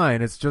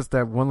fine. It's just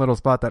that one little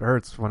spot that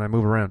hurts when I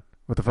move around.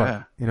 What the fuck?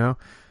 Yeah. You know?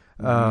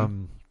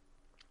 Mm-hmm.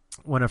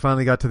 When I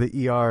finally got to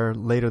the ER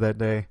later that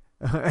day,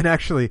 and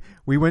actually,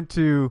 we went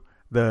to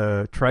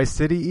the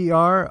Tri-City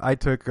ER. I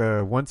took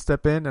one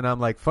step in, and I'm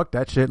like, fuck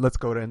that shit. Let's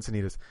go to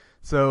Encinitas.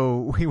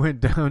 So we went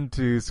down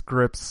to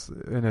Scripps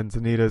in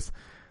Encinitas,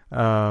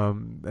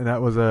 and that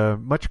was a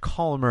much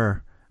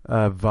calmer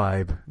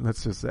vibe,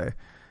 let's just say.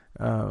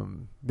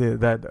 That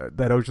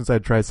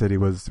Oceanside Tri-City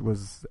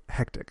was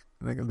hectic.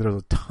 Like, there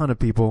was a ton of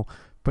people, a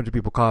bunch of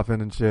people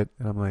coughing and shit,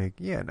 and I'm like,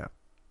 yeah,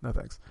 no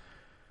thanks.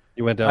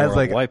 You went down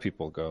where white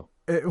people go.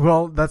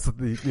 Well, that's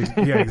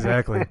yeah,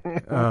 exactly.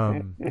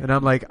 And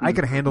I'm like, I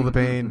can handle the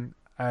pain.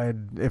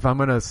 If I'm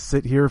gonna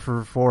sit here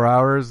for 4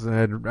 hours,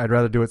 I'd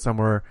rather do it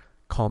somewhere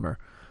calmer.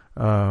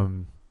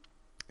 And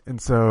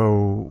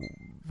so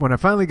when I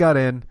finally got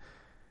in,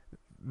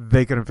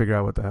 they couldn't figure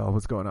out what the hell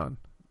was going on.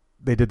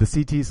 They did the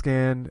CT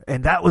scan,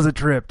 and that was a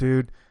trip,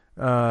 dude.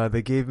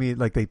 They gave me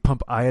they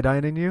pump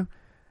iodine in you.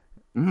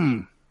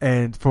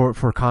 And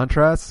for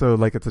contrast, so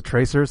like it's a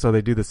tracer, so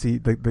they do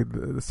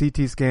the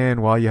CT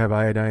scan while you have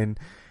iodine,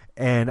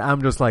 and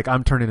I'm just like,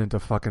 I'm turning into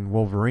fucking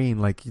Wolverine.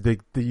 Like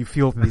you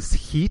feel this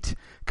heat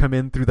come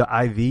in through the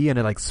IV, and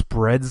it like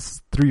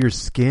spreads through your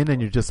skin, and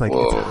you're just like,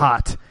 whoa. It's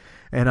hot,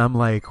 and I'm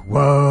like,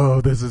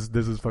 whoa, this is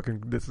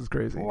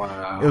crazy.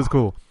 Wow. It was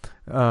cool.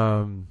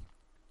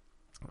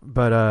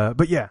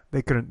 But yeah,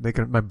 they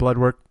couldn't. My blood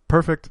work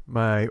perfect,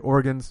 my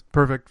organs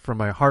perfect, from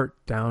my heart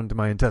down to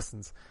my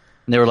intestines.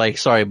 And they were like,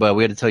 sorry, but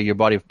we had to tell you your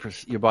body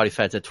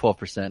fat's at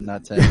 12%,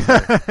 not 10.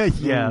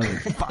 Yeah.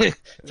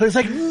 So it's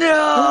like,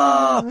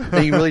 no!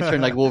 Then you really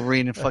turned like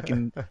Wolverine and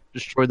fucking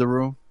destroyed the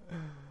room.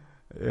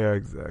 Yeah,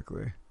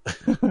 exactly.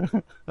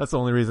 That's the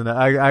only reason.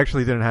 I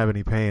actually didn't have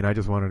any pain. I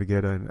just wanted to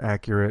get an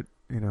accurate,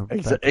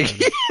 Exactly.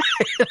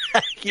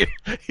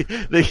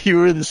 Like you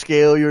were in the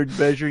scale, you were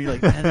measuring, you're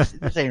like, man,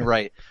 this ain't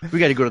right. We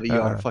got to go to the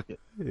ER. Fuck it.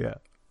 Yeah.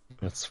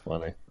 That's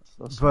funny.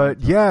 But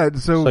yeah,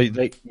 so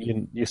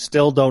you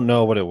still don't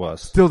know what it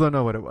was. Still don't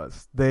know what it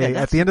was. They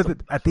at the end of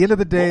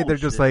the day, they're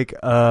just like,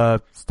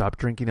 stop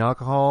drinking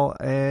alcohol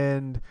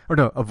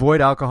avoid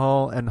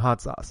alcohol and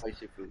hot sauce.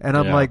 And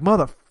I'm like,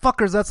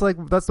 motherfuckers,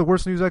 that's the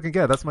worst news I can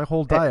get. That's my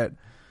whole diet.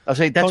 I was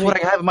like, that's what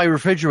I have in my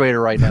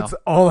refrigerator right now. That's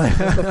all I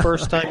have. Is it the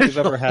first time you've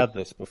ever had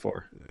this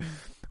before?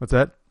 What's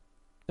that?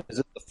 Is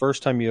it the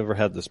first time you ever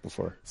had this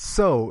before?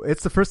 So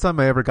it's the first time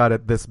I ever got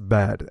it this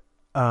bad.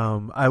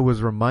 I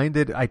was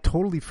reminded, I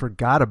totally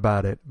forgot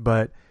about it,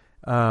 but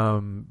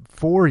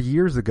 4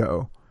 years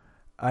ago,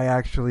 I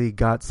actually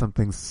got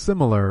something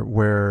similar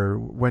where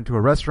went to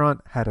a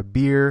restaurant, had a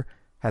beer,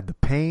 had the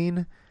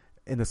pain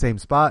in the same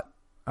spot.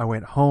 I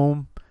went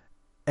home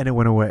and it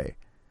went away.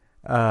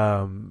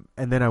 And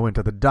then I went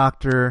to the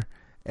doctor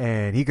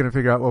and he couldn't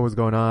figure out what was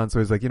going on. So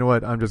he's like, you know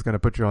what? I'm just going to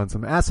put you on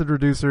some acid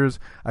reducers.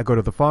 I go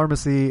to the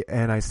pharmacy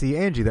and I see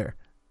Angie there.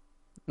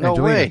 No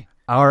Angelina. way.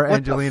 Our what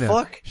Angelina. The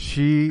fuck?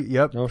 She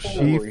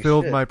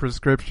filled my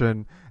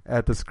prescription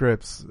at the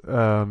Scripps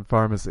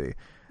pharmacy.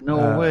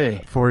 No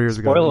way. 4 years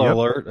ago. Spoiler Yep.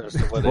 alert. As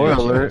to what Spoiler age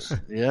it alert. is.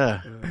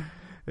 Yeah.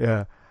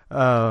 Yeah.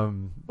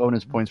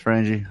 Bonus points for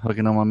Angie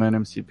hooking on my man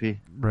MCP.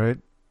 Right.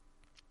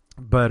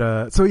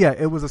 But so yeah,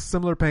 it was a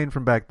similar pain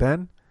from back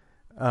then.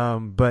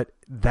 But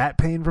that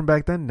pain from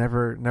back then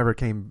never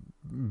came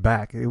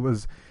back. It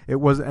was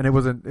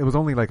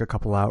only like a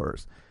couple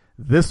hours.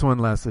 This one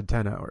lasted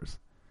 10 hours.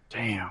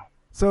 Damn.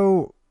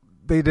 So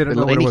they didn't The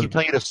know what lady it was. keep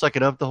telling you to suck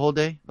it up the whole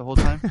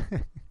time?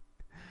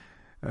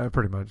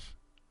 Pretty much.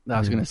 I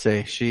was gonna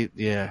say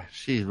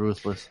she's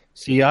ruthless.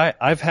 See,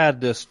 I've had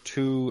this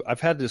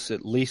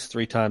at least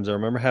 3 times. I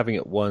remember having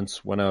it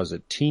once when I was a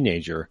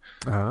teenager.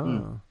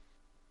 Oh.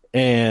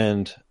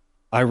 And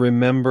I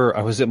remember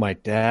I was at my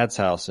dad's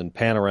house in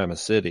Panorama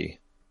City,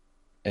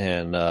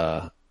 and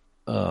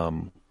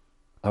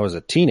I was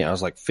a teenager. I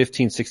was like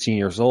 15, 16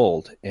 years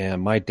old,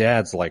 and my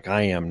dad's like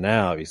I am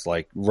now. He's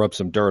like, rub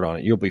some dirt on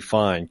it, you'll be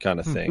fine, kind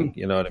of thing.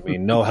 You know what I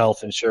mean? No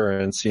health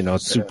insurance,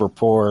 super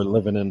poor,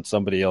 living in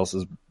somebody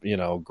else's,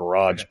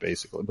 garage,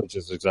 basically, which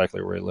is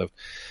exactly where he lived,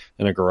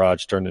 in a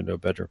garage turned into a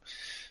bedroom.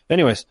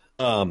 Anyways,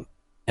 and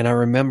I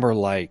remember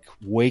like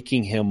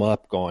waking him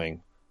up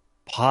going,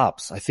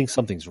 Pops, I think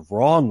something's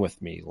wrong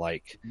with me.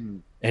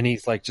 And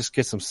he's like, just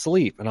get some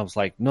sleep. And I was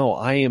like, no,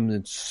 I am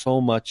in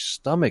so much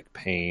stomach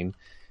pain,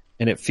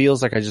 and it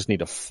feels like I just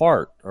need a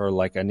fart, or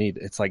like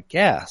it's like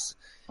gas.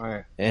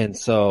 Right. And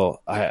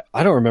so I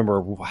don't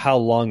remember how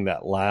long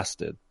that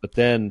lasted, but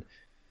then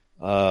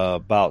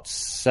about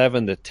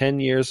 7 to 10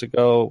 years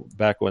ago,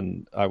 back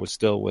when I was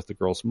still with the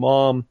girl's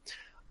mom,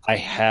 I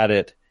had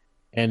it,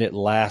 and it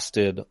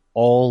lasted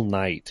all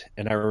night.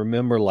 And I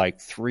remember like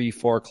 3,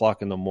 4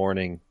 o'clock in the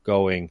morning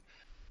going,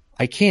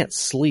 I can't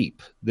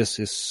sleep. This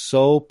is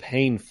so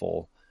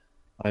painful.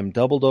 I'm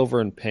doubled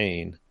over in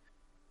pain.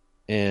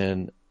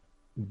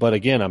 But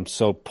again, I'm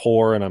so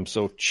poor and I'm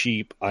so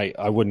cheap,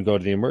 I wouldn't go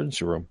to the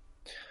emergency room.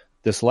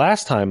 This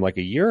last time, like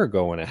a year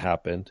ago when it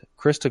happened,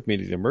 Chris took me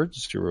to the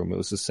emergency room. It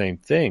was the same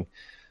thing.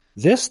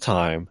 This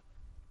time,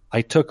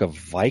 I took a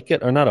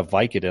Vicodin, or not a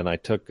Vicodin, I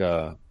took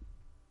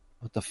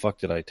what the fuck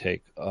did I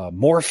take?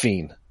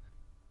 Morphine.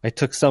 I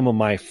took some of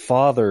my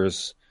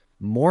father's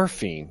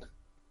morphine.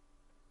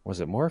 Was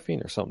it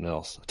morphine or something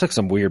else? I took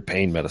some weird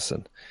pain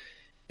medicine,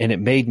 and it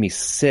made me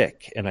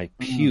sick, and I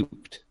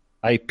puked.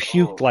 I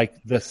puked like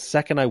the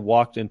second I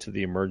walked into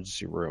the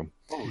emergency room.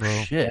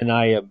 Oh, shit. And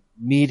I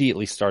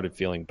immediately started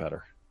feeling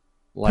better.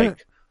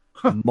 Like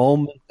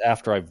moments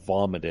after I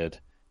vomited.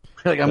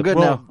 Like, I'm good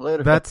now.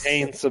 Later. The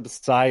pain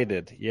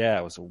subsided. Yeah,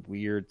 it was a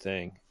weird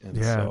thing. And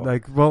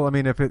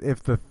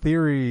if the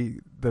theory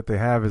that they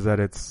have is that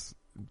it's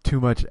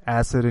too much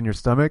acid in your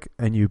stomach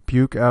and you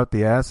puke out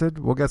the acid,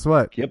 well, guess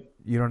what? Yep.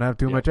 You don't have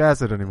too much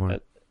acid anymore.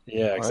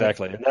 Yeah,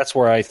 exactly. Right. And that's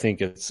where I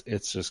think it's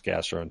just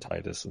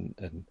gastroenteritis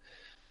and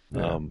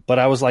but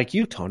I was like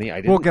you, Tony.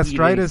 I didn't.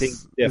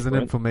 Gastritis is an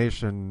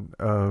inflammation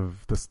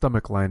of the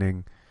stomach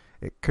lining.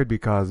 It could be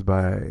caused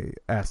by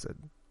acid.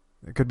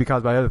 It could be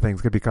caused by other things.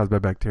 It could be caused by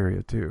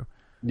bacteria too.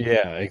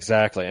 Yeah,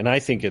 exactly. And I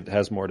think it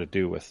has more to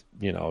do with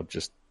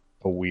just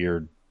a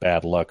weird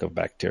bad luck of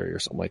bacteria or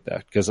something like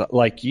that. Because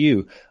like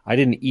you, I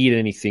didn't eat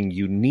anything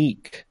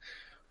unique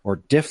or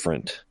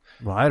different.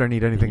 Well, I don't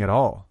eat anything at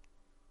all.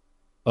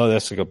 Oh,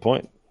 that's a good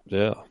point.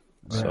 Yeah.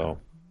 So.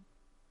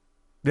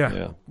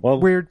 Yeah. Well,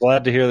 weird.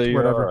 Glad to hear that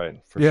you're Whatever. all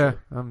right. Yeah.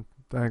 Sure.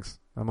 Thanks.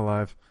 I'm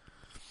alive.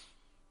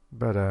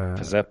 But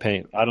because that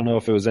pain, I don't know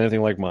if it was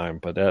anything like mine,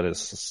 but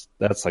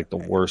that's like the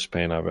worst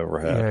pain I've ever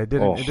had. Yeah,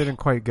 it didn't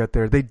quite get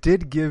there. They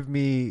did give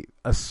me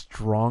a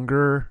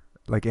stronger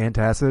like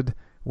antacid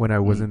when I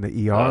was in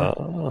the ER.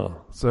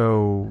 Oh.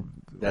 So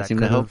that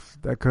seemed to help.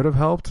 That could have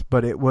helped,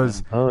 but it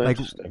was like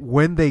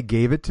when they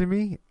gave it to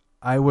me,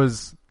 I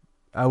was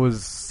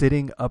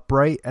sitting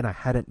upright and I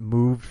hadn't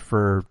moved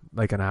for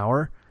like an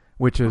hour,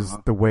 which is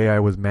the way I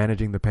was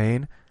managing the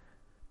pain.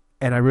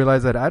 And I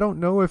realized that I don't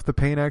know if the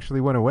pain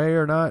actually went away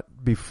or not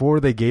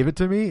before they gave it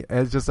to me.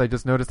 I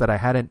just noticed that I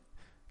hadn't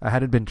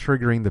been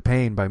triggering the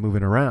pain by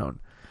moving around.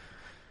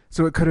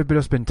 So it could have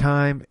just been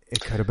time.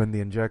 It could have been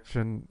the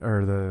injection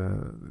or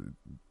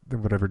the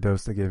whatever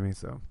dose they gave me.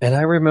 So. And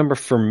I remember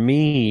for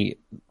me,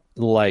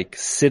 like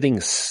sitting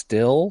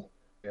still,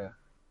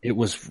 it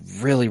was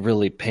really,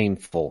 really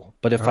painful.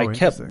 But if I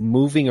kept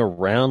moving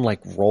around, like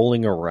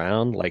rolling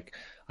around, like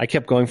I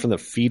kept going from the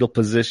fetal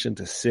position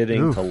to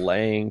sitting to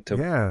laying to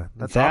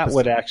that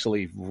would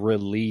actually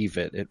relieve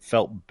it. It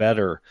felt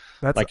better.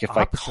 That's like if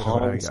I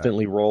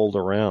constantly rolled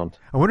around.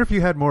 I wonder if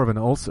you had more of an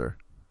ulcer.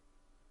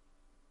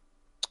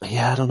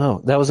 Yeah, I don't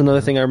know. That was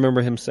another thing I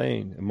remember him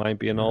saying. It might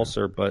be an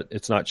ulcer, but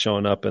it's not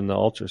showing up in the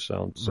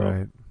ultrasound.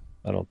 So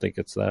I don't think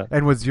it's that.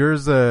 And was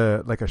yours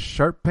like a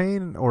sharp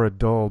pain or a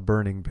dull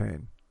burning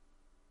pain?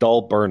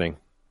 Dull burning.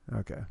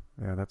 Okay.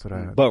 Yeah, that's what I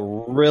had. But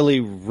really,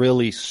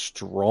 really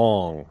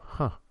strong.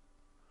 Huh.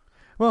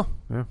 Well,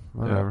 yeah,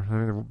 whatever. I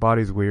mean, the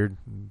body's weird.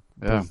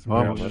 Yeah,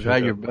 well,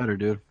 glad you're better,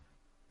 dude.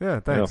 Yeah,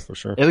 thanks. Yeah, for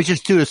sure. It was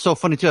just, dude, it's so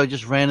funny, too. I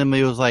just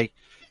randomly was like,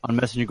 on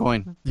Messenger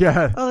going,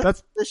 yeah, I'm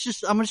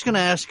just going to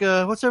ask,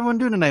 what's everyone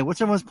doing tonight?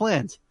 What's everyone's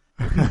plans?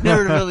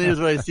 Never in a million years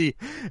would I see.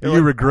 You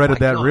Like, regretted oh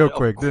my that God, real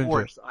quick, of didn't you?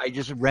 course. I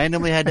just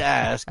randomly had to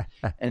ask,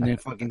 and then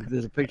fucking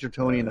there's a picture of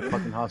Tony in the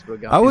fucking hospital.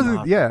 I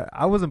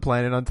wasn't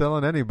planning on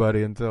telling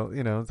anybody until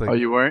it's like. Oh,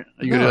 you weren't?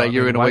 You No,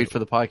 were gonna why- wait for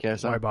the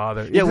podcast? Huh? Why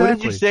bother? Yeah. What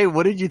did you Exactly. say?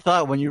 What did you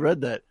thought when you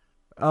read that?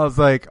 I was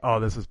like, oh,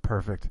 this is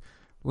perfect,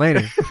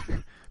 Laney.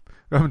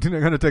 I'm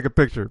gonna take a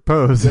picture.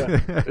 Pose.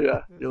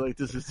 Yeah. You're like,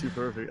 this is too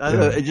perfect. I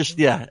was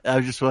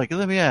just like,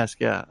 let me ask.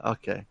 Yeah.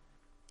 Okay.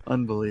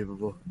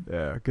 Unbelievable.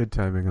 Yeah, good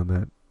timing on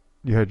that.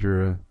 You had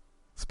your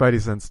spidey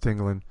sense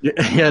tingling.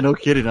 Yeah, no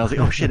kidding. I was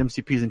like, oh shit,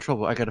 MCP's in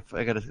trouble. I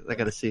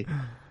gotta see.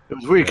 It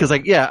was weird because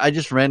I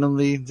just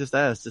randomly just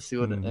asked to see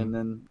what,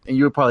 and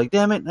you were probably like,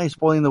 damn it, now you're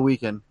spoiling the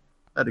weekend.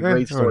 I had a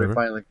great story whatever.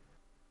 finally.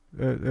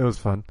 It was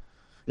fun.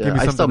 Yeah, Gave me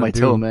I something stubbed to my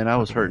do. toe, man. I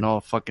was hurting all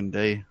fucking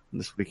day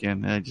this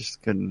weekend. I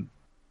just couldn't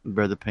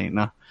bear the pain.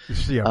 No.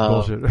 Yeah,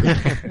 bullshit.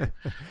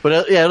 But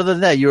other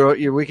than that,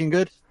 your weekend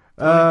good?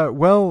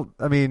 Well,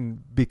 I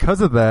mean,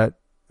 because of that,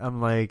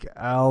 I'm like,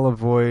 I'll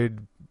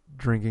avoid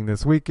drinking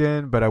this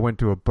weekend, but I went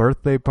to a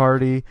birthday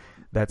party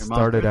that Your mom's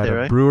started at birthday, a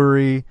right?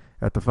 brewery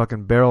at the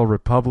fucking Barrel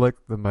Republic,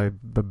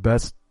 the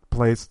best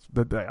place.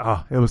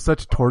 It was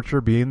such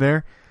torture being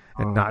there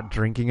and not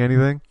drinking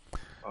anything.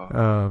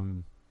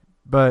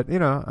 But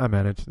I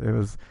managed. It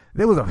was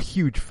a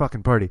huge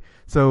fucking party.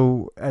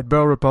 So at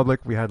Barrel Republic,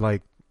 we had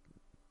like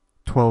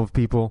 12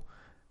 people.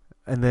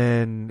 And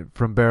then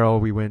from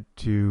Barrel, we went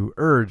to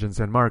Urge in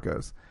San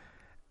Marcos.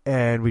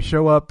 And we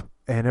show up,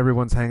 and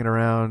everyone's hanging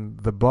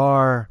around the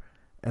bar.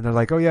 And they're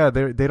like, oh, yeah,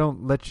 they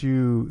don't let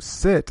you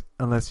sit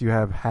unless you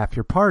have half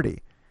your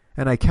party.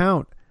 And I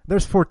count.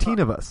 There's 14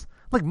 of us.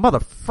 I'm like,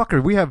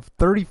 motherfucker, we have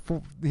 30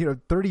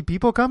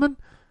 people coming?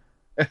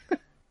 And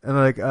they're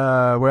like,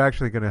 we're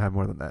actually going to have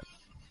more than that.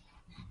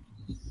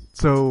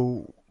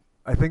 So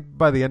I think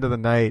by the end of the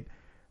night,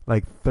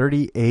 like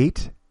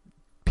 38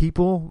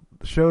 people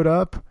showed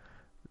up.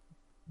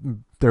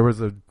 There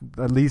was at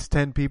least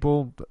 10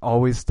 people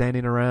always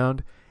standing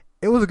around.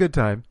 It was a good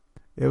time.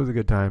 It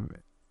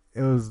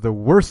was the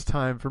worst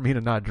time for me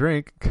to not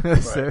drink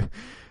because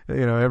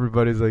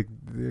everybody's like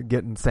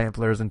getting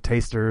samplers and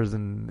tasters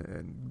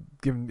and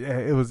giving.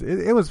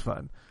 It was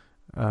fun.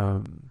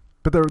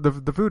 But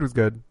the food was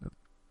good.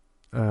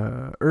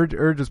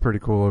 Urge is pretty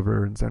cool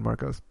over in San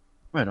Marcos.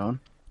 Right on.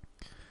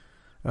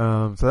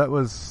 So that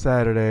was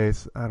Saturday.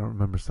 I don't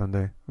remember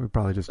Sunday. We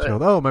probably just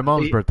chilled. Oh, my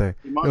mom's birthday.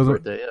 Your mom's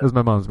birthday, yeah. It was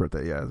my mom's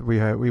birthday. Yeah,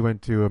 we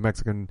went to a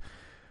Mexican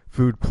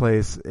food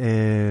place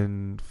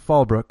in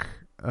Fallbrook,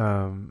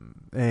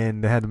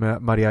 and they had the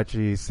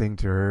mariachi sing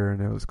to her,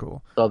 and it was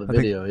cool. Saw the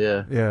video,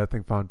 yeah. Yeah, I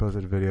think Fawn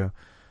posted a video.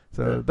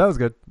 So Yeah. that was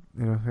good.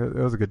 It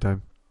was a good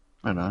time.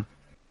 Right on.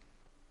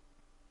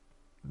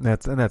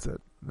 That's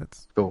it.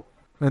 That's cool.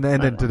 And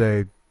then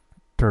today,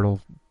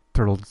 turtle's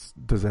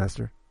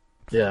disaster.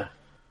 Yeah.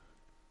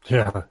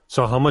 Yeah.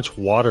 So how much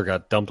water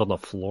got dumped on the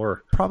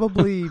floor?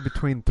 Probably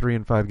between 3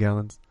 and 5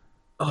 gallons.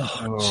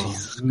 Oh,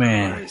 Jesus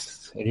man.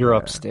 Christ. And you're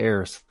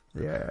upstairs.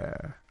 Yeah.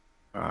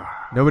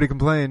 Nobody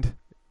complained.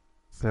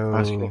 So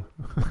That's good.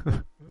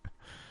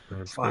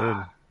 That's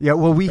good. yeah,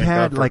 well, we Thank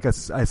had God for- like a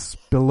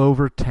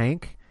spillover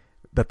tank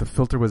that the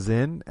filter was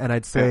in, and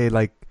I'd say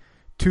like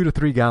 2 to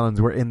 3 gallons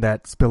were in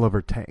that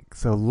spillover tank.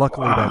 So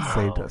luckily that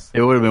saved us.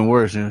 It would have been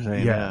worse, you know what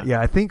I'm saying? Yeah.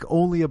 I think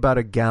only about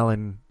a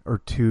gallon or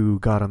 2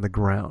 got on the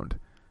ground.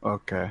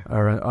 Okay.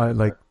 Or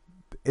like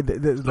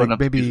Enough to do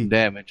maybe some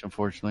damage,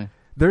 unfortunately.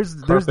 there's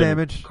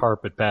damage.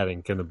 Carpet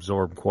padding can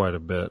absorb quite a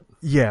bit.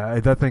 Yeah,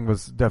 that thing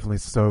was definitely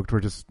soaked.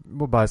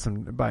 We'll buy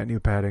a new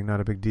padding, not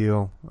a big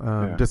deal.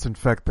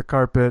 Disinfect the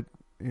carpet,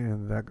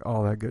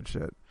 all that good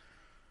shit.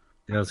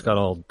 Yeah, it's got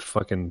all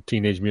fucking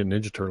Teenage Mutant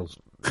Ninja Turtles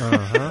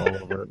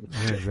all over it.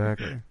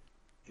 Exactly.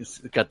 It's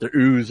got their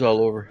ooze all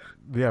over.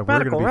 Yeah,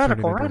 we're gonna be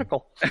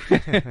radical.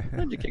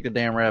 How'd you kick the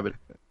damn rabbit?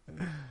 Well,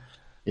 I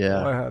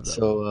Yeah. have that.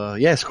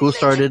 So school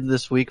started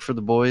this week for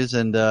the boys,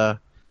 and so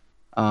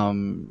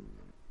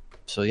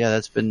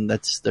yeah,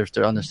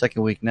 they're on their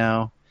second week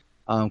now.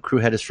 Crew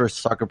had his first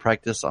soccer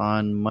practice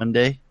on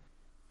Monday,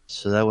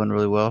 so that went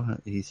really well.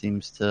 He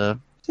seems to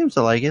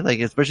like it, like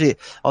especially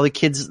all the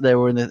kids that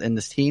were in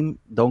this team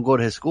don't go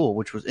to his school,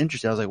 which was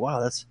interesting. I was like, wow,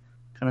 that's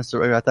kind of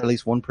surreal. I thought at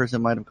least one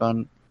person might have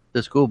gone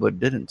to school but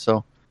didn't.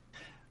 So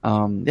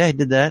he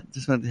did that.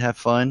 Just wanted to have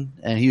fun,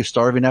 and he was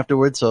starving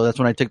afterwards. So that's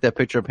when I took that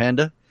picture of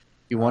Panda.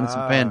 He wanted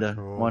some Panda.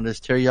 Cool. Wanted his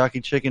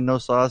teriyaki chicken, no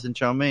sauce, and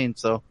chow mein.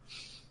 So,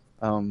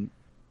 right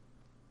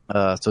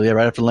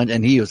after lunch,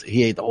 and he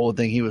ate the whole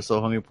thing. He was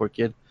so hungry, poor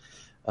kid.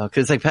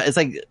 Cause it's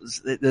like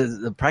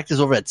the practice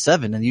over at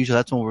 7, and usually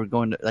that's when we're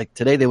going to, like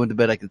today they went to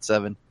bed like at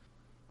 7.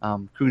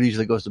 Crew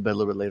usually goes to bed a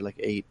little bit later, like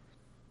 8.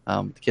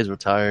 The kids were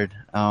tired.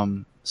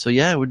 So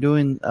yeah, we're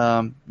doing,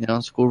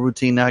 school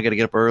routine now. I got to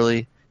get up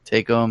early,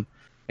 take them.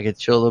 I get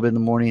to chill a little bit in the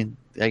morning.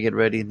 I get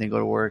ready and then go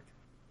to work.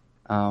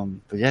 But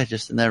yeah,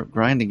 just in that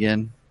grind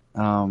again.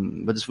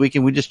 But this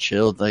weekend we just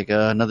chilled, like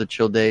another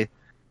chill day.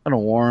 Kind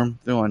of warm.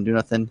 Didn't want to do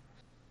nothing.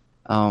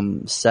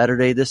 This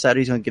Saturday he's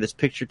going to get his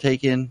picture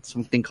taken.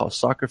 Something called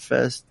Soccer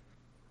Fest.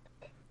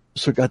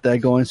 So got that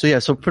going. So yeah,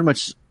 so pretty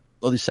much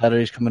all these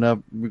Saturdays coming up.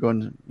 We're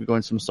going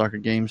to some soccer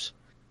games.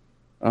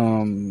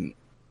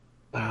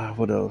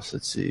 What else?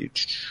 Let's see.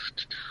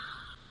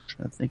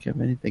 Trying to think of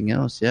anything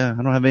else. Yeah,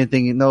 I don't have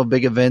anything. No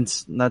big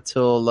events. Not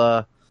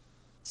till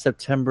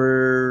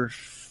September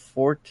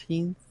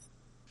 14th.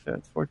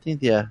 14th.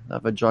 Yeah, I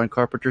have a John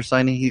Carpenter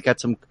signing. He got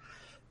some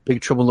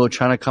Big Trouble in Little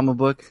China comic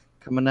book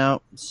coming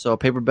out. So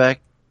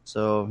paperback.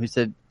 So they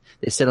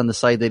said on the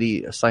site that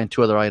he signed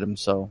 2 other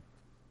items. So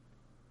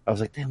I was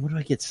like, damn, what do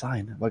I get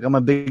signed? Like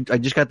I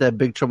just got that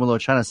Big Trouble in Little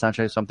China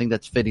soundtrack, so I think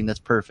that's fitting. That's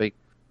perfect.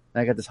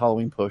 And I got this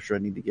Halloween poster I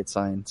need to get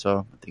signed,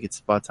 so I think it's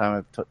about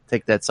time I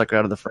take that sucker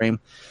out of the frame.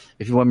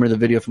 If you remember the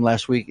video from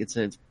last week, it's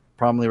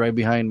probably right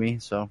behind me,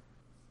 so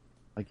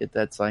I get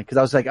that signed. Because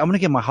I was like, I'm going to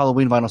get my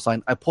Halloween vinyl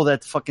signed. I pulled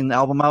that fucking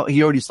album out.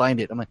 He already signed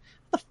it. I'm like,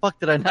 what the fuck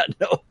did I not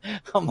know?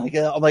 I'm like,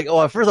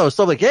 oh, at first I was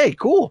so like, hey,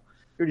 cool.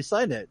 He already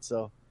signed it,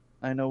 so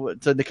I know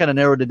what. So they kind of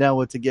narrowed it down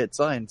what to get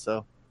signed,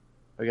 so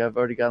I've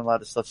already got a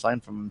lot of stuff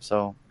signed from him,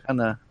 so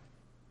kind of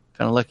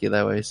lucky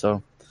that way,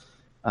 so.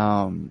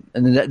 And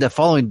then the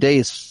following day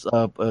is Son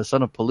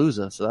of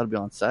Palooza, so that'll be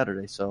on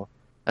Saturday. So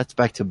that's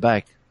back to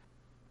back.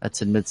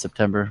 That's in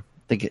mid-September.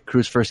 I think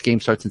Crew's first game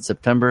starts in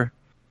September,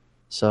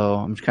 so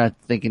I'm just kind of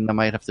thinking I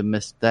might have to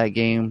miss that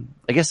game.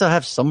 I guess I'll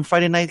have some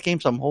Friday night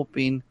games. So I'm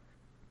hoping,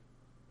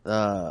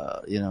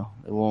 it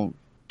won't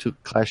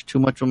clash too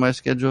much with my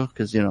schedule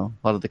because a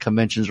lot of the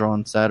conventions are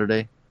on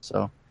Saturday.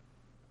 So I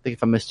think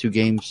if I miss 2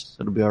 games,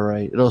 it'll be all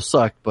right. It'll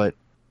suck, but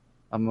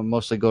I'll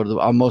mostly go to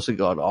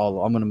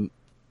all. I'm gonna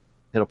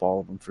hit up all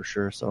of them for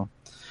sure. So,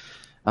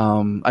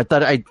 I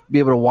thought I'd be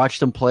able to watch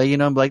them play,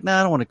 I'm like, nah,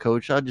 I don't want to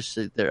coach. I'll just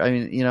sit there. I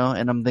mean,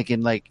 and I'm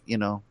thinking like,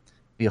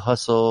 he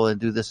hustle and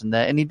do this and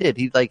that. And he did.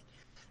 He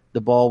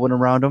the ball went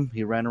around him.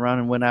 He ran around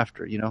and went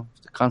after,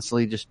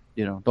 constantly just,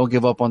 don't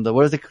give up on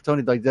what is it,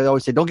 Tony? Like they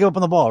always say, don't give up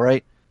on the ball,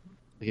 right?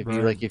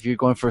 If you're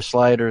going for a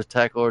slide or a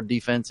tackle or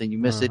defense and you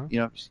miss it,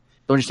 don't just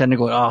stand there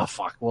going, oh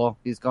fuck, well,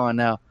 he's gone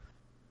now.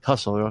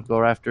 Hustle,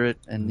 go after it.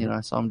 And, I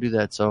saw him do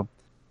that. So,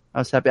 I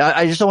was happy.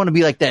 I just don't want to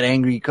be like that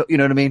angry, you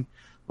know what I mean?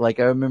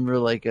 Like I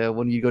remember,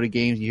 when you go to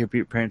games, you hear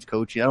your parents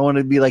coaching. I don't want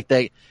to be like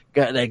that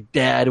guy, that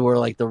dad, where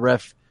like the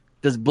ref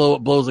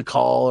blows a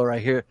call, or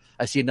I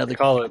see another. I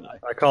call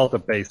it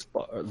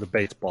the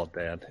baseball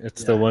dad.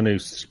 It's the one who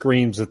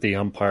screams at the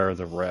umpire, or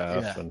the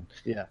ref, and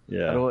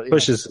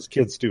pushes his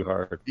kids too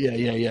hard.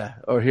 Yeah.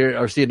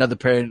 Or see another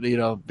parent,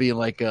 being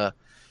like a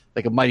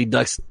Mighty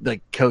Ducks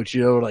coach,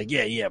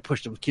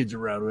 push them kids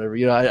around,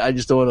 whatever. I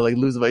just don't want to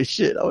lose my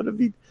shit. I want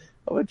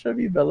to try to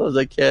be mellow as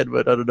I can,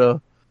 but I don't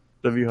know.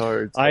 It'll be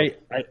hard. So. I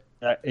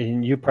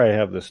and you probably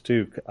have this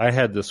too. I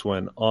had this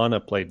when Anna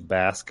played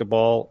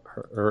basketball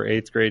her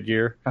 8th grade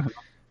year,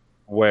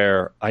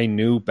 where I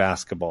knew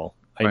basketball.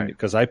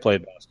 Because I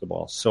played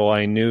basketball, so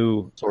I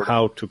knew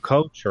how to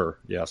coach her.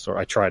 Yeah, so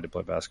I tried to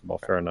play basketball.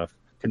 Fair enough.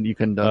 You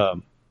can. I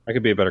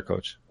could be a better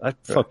coach.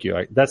 Fuck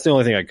you. That's the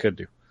only thing I could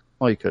do.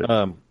 Oh, you could.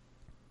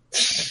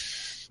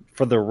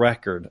 For the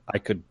record, I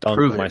could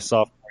dunk my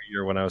sophomore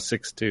year when I was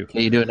 6'2".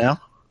 Can you do it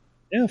now?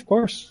 Yeah, of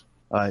course.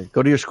 All right,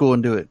 go to your school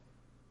and do it.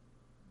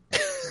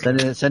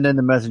 Send in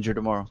the messenger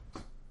tomorrow.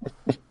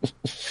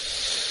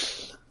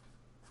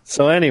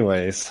 So,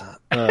 anyways,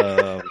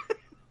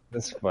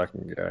 this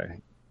fucking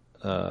guy.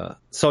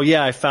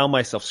 I found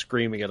myself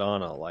screaming at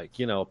Anna,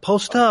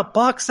 post up,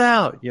 box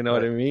out. You know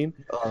what I mean?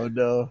 Oh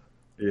no.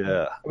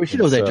 Yeah. We should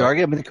know that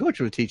jargon. I mean, the coach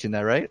was teaching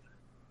that, right?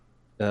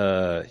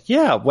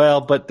 Yeah.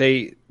 Well, but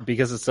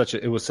because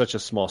it was such a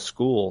small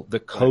school, the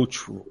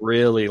coach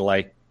really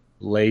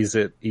lays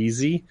it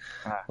easy.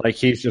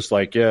 He's just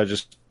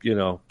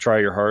try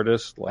your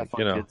hardest.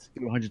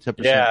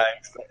 110%. Yeah,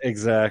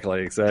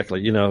 exactly.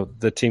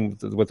 The team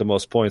with the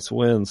most points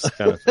wins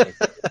kind of thing.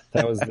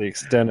 That was the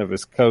extent of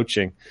his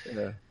coaching.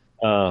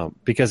 Yeah.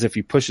 Because if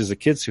he pushes the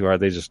kids too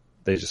hard, they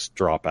just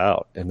drop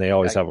out, and they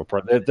always have a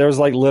problem. There's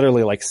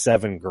literally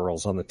 7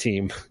 girls on the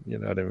team. You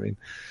know what I mean?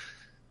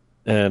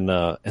 And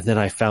then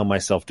I found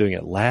myself doing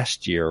it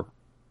last year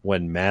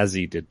when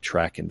Mazzy did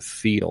track and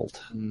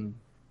field.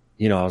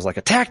 I was like,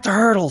 attack the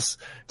hurdles,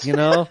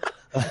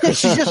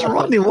 She's just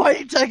running. Why are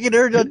you attacking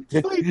her on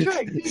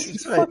track?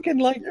 She's fucking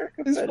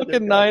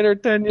 9 or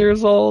 10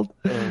 years old.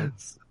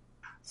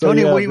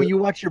 Tony, when you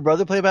watch your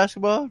brother play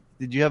basketball,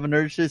 did you have an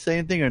urge to say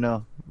anything or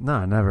no?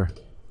 No, never.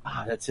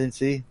 That's it.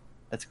 See?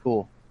 That's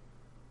cool.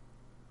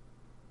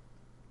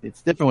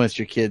 It's different when it's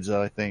your kids,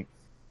 though, I think.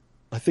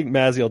 I think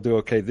Mazzy will do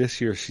okay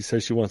this year. She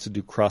says she wants to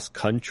do cross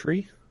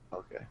country.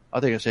 Okay. I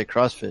think I say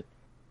CrossFit.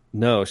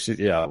 No,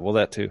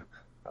 that too.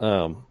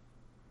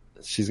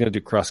 She's going to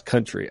do cross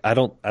country. I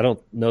don't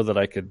know that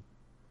I could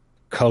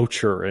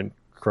coach her in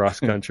cross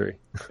country.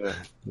 You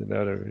know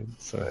what I mean?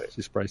 So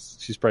she's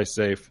probably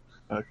safe.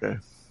 Okay.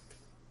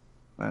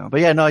 Well,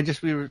 but yeah, no,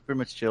 we were pretty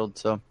much chilled.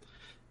 So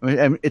I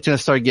mean, it's going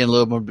to start getting a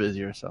little more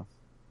busier. So.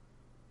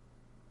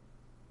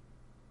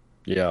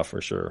 Yeah, for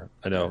sure.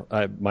 I know.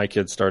 My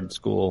kids started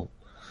school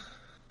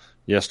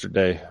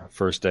yesterday,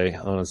 first day.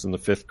 Anna's in the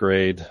 5th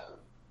grade.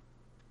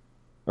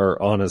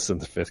 Or Anna's in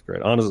the 5th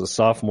grade. Anna's a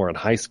sophomore in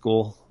high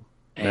school.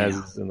 Naz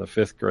is in the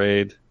 5th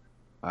grade.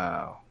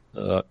 Wow.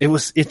 It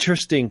was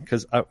interesting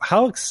because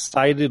how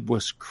excited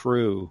was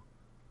Crew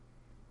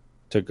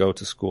to go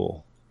to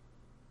school?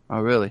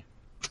 Oh, really?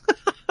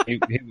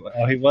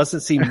 he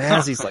wasn't. See,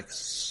 Mazzy's like,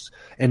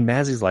 and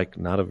Mazzy's like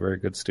not a very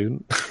good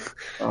student.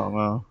 Oh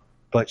wow!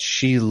 But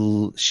she's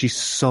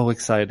so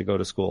excited to go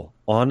to school.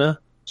 Anna,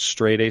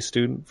 straight A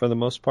student for the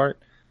most part,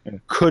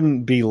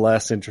 couldn't be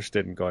less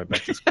interested in going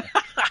back to school.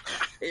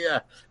 Yeah,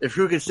 if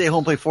Crew could stay home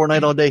and play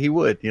Fortnite all day, he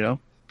would. You know.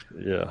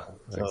 Yeah,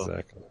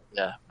 exactly.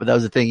 Yeah, but that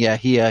was the thing. Yeah,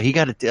 he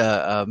got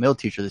a male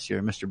teacher this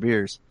year, Mr.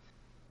 Beers,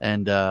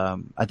 and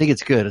I think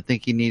it's good. I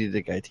think he needed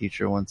a guy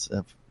teacher once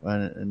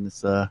in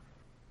this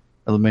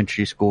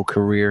elementary school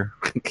career,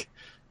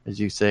 as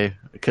you say,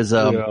 because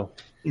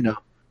you know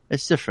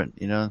it's different.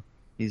 You know,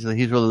 he's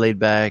really laid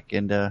back,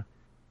 and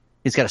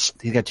he's got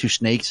 2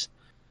 snakes.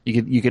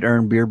 You could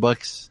earn beer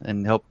bucks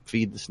and help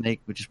feed the snake,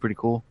 which is pretty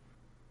cool.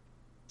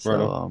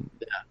 So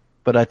yeah,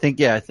 but I think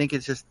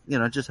it's just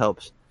it just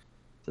helps.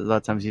 So a lot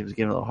of times he was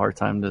giving a hard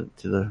time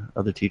to the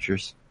other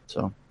teachers.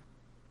 So,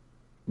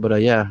 but I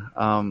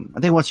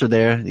think once they're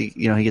there, he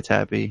gets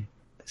happy.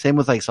 Same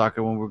with like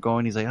soccer when we're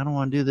going. He's like, I don't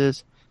want to do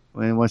this.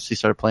 When once he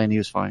started playing, he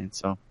was fine.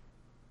 So,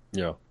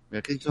 yeah,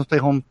 because he just play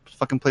home,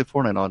 fucking play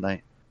Fortnite all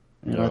night.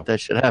 Let that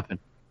shit happen.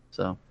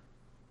 So,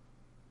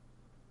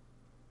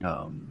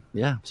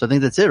 yeah. So I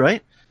think that's it,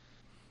 right?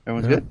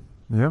 Everyone's good.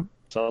 Yeah,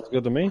 sounds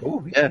good to me.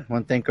 Cool. Yeah, I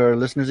want to thank our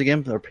listeners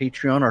again, our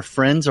Patreon, our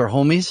friends, our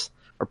homies,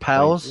 our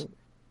pals.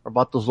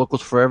 About those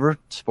locals forever.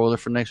 Spoiler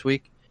for next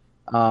week.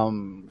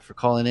 For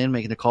calling in,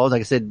 making the calls.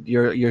 Like I said,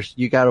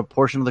 you got a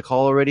portion of the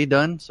call already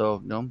done,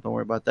 so no, don't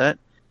worry about that.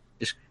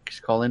 Just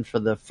call in for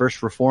the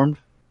first Reformed,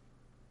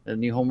 the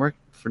new homework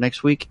for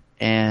next week,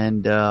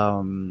 and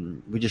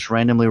we just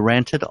randomly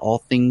ranted all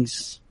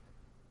things.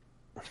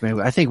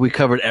 I think we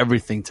covered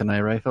everything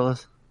tonight, right,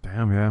 fellas?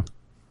 Damn, yeah.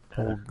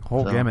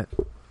 Whole gamut.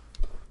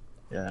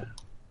 Yeah,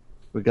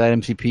 we're glad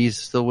MCP's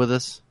still with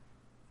us.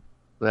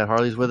 Glad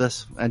Harley's with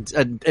us, and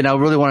I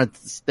really want to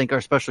thank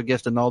our special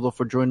guest Analdo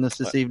for joining us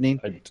this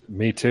evening.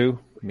 Me too.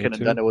 We couldn't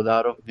have done it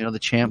without him. The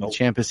champ. Nope. The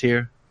champ is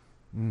here.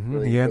 Mm-hmm.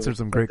 Really, he answered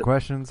some great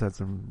questions. Had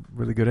some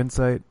really good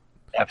insight.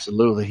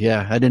 Absolutely,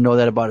 yeah. I didn't know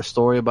that about his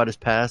story, about his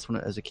past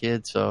as a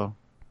kid. So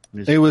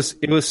it was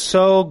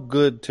so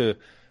good to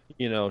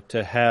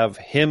have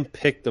him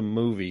pick the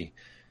movie.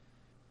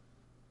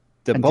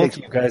 That both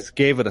you guys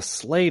gave it a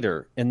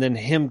Slater, and then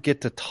him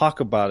get to talk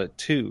about it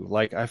too.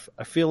 Like I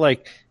feel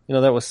like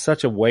that was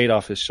such a weight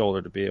off his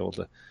shoulder to be able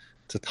to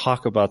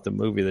talk about the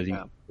movie that he.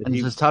 Yeah. And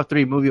it's his top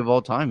 3 movie of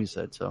all time. He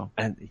said so.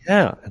 And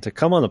to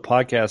come on the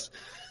podcast,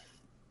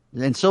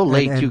 and so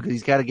late too, because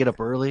he's got to get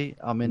up early.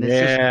 I mean, it's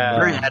just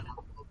very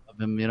admirable of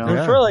him.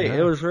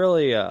 It was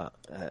really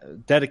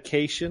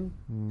dedication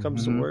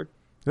comes the word.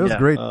 It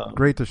was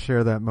great to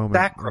share that moment.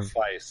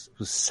 Sacrifice. It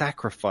was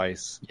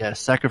sacrifice. Yeah,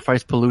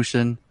 sacrifice,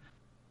 pollution.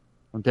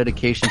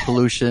 Dedication,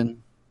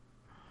 pollution,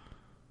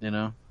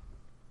 Yeah,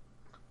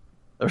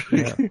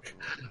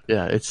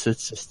 it's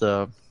just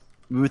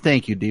we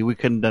thank you, D. We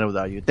couldn't have done it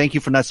without you. Thank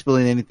you for not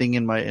spilling anything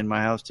in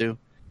my house too.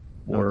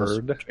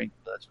 Word. That's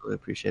really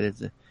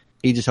appreciated.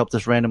 He just helped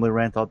us randomly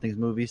rant all things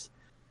movies.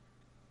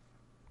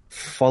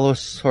 Follow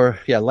us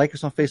like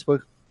us on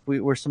Facebook.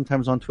 We're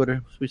sometimes on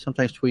Twitter. We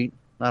sometimes tweet,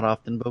 not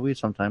often, but we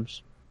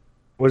sometimes.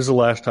 When was the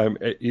last time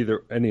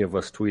any of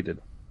us tweeted?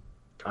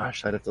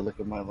 Gosh, I'd have to look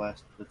at my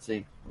last. Let's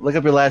see. Look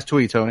up your last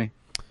tweet, Tony.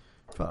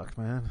 Fuck,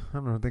 man. I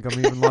don't think I'm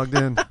even logged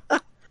in.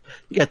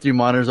 You got 3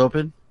 monitors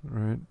open? All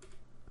right.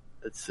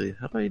 Let's see.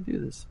 How do I do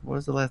this? What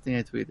was the last thing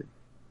I tweeted?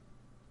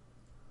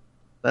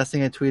 Last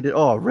thing I tweeted?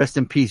 Oh, rest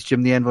in peace,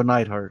 Jim the Anvil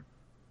Neidhart.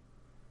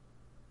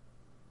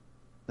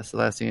 That's the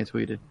last thing I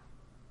tweeted.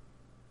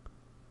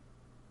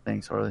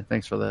 Thanks, Harley.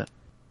 Thanks for that.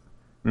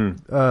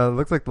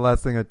 Looks like the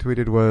last thing I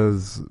tweeted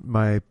was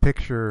my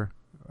picture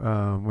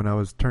when I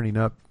was turning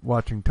up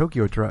watching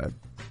Tokyo Tribe.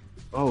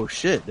 Oh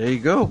shit! There you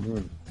go.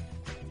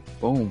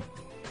 Boom.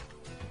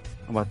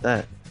 How about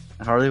that?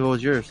 Harley, what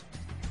was yours?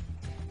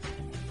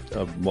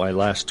 My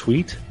last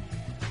tweet.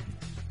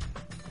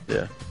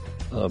 Yeah.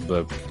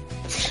 But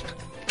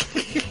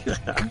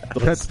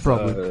that's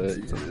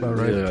probably about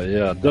right.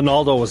 Yeah.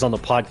 Donaldo was on the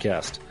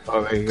podcast.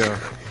 Oh, there you go.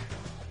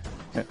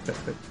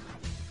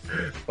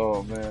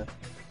 Oh man.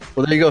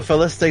 Well, there you go,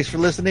 fellas. Thanks for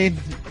listening.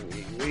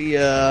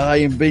 I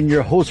have been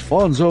your host,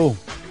 Fonzo.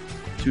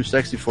 Too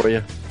sexy for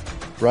you.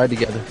 Ride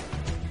together.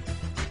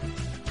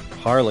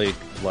 Harley,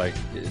 like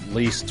at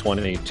least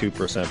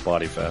 22%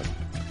 body fat.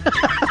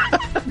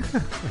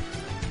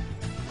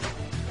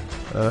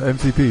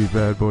 MCP,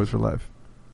 Bad Boys for Life.